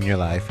manifest in your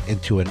life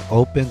into an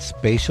open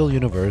spatial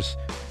universe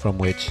from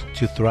which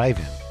to thrive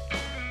in.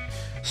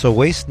 So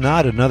waste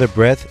not another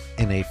breath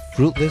in a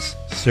fruitless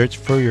search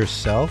for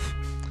yourself,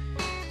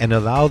 and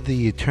allow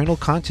the eternal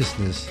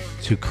consciousness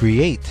to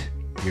create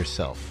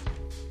yourself.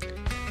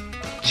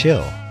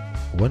 Chill.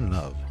 One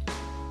love.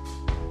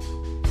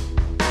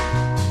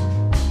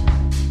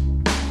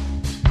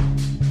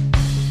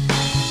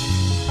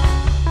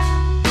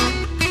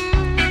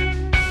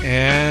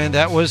 And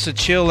that was the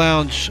Chill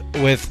Lounge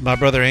with my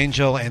brother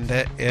Angel, and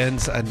that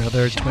ends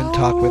another Twin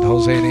Talk with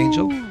Jose and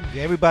Angel.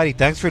 Yeah, everybody,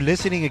 thanks for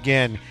listening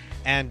again.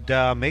 And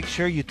make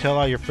sure you tell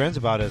all your friends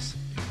about us.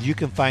 You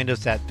can find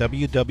us at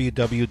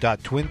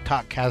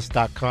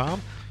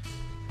www.twintalkcast.com.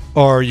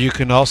 Or you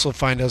can also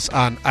find us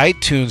on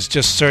iTunes.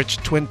 Just search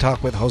Twin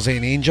Talk with Jose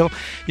and Angel.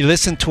 You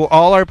listen to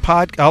all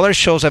our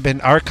shows have been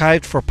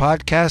archived for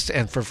podcast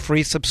and for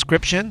free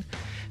subscription.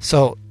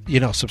 So,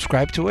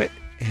 subscribe to it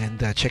and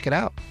check it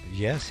out.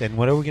 Yes, and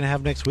what are we going to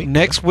have next week?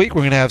 Next week,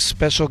 we're going to have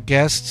special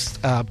guests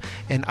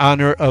in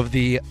honor of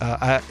the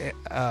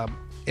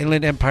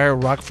Inland Empire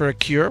Rock for a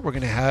Cure. We're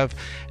going to have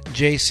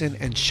Jason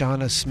and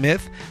Shauna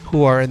Smith,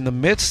 who are in the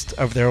midst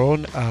of their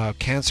own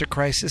cancer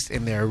crisis,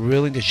 and they're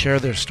willing to share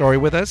their story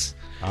with us.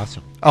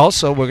 Awesome.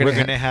 Also, we're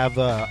going to have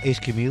Ace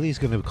Camille is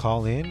going to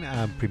call in,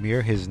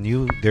 premiere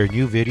their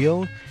new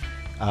video.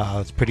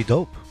 It's pretty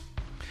dope.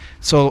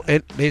 So,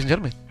 ladies and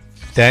gentlemen,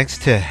 thanks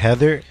to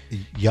Heather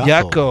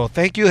Yako.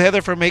 Thank you,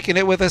 Heather, for making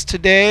it with us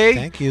today.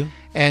 Thank you.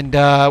 And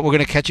we're going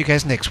to catch you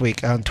guys next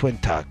week on Twin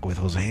Talk with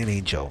Jose and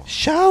Angel.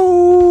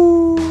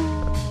 Ciao.